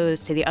was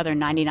exposed to the other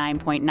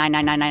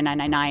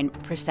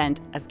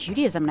 99.99999% of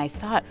Judaism, and I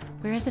thought,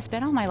 where has this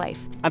been all my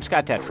life? I'm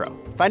Scott Detrow.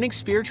 Finding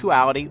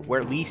spirituality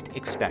where least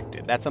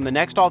expected. That's on the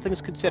next All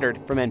Things Considered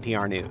from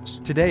NPR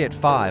News. Today at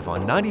 5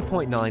 on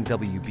 90.9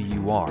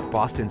 WBUR,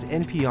 Boston's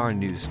NPR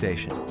news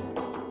station.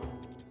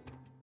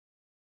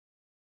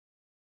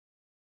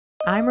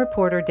 I'm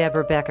reporter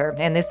Deborah Becker,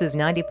 and this is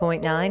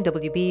 90.9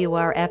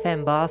 WBUR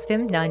FM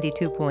Boston,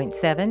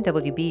 92.7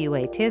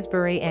 WBUA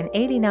Tisbury, and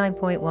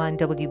 89.1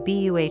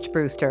 WBUH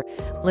Brewster.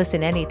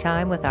 Listen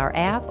anytime with our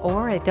app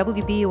or at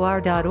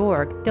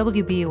WBUR.org.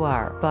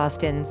 WBUR,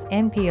 Boston's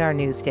NPR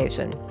news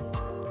station.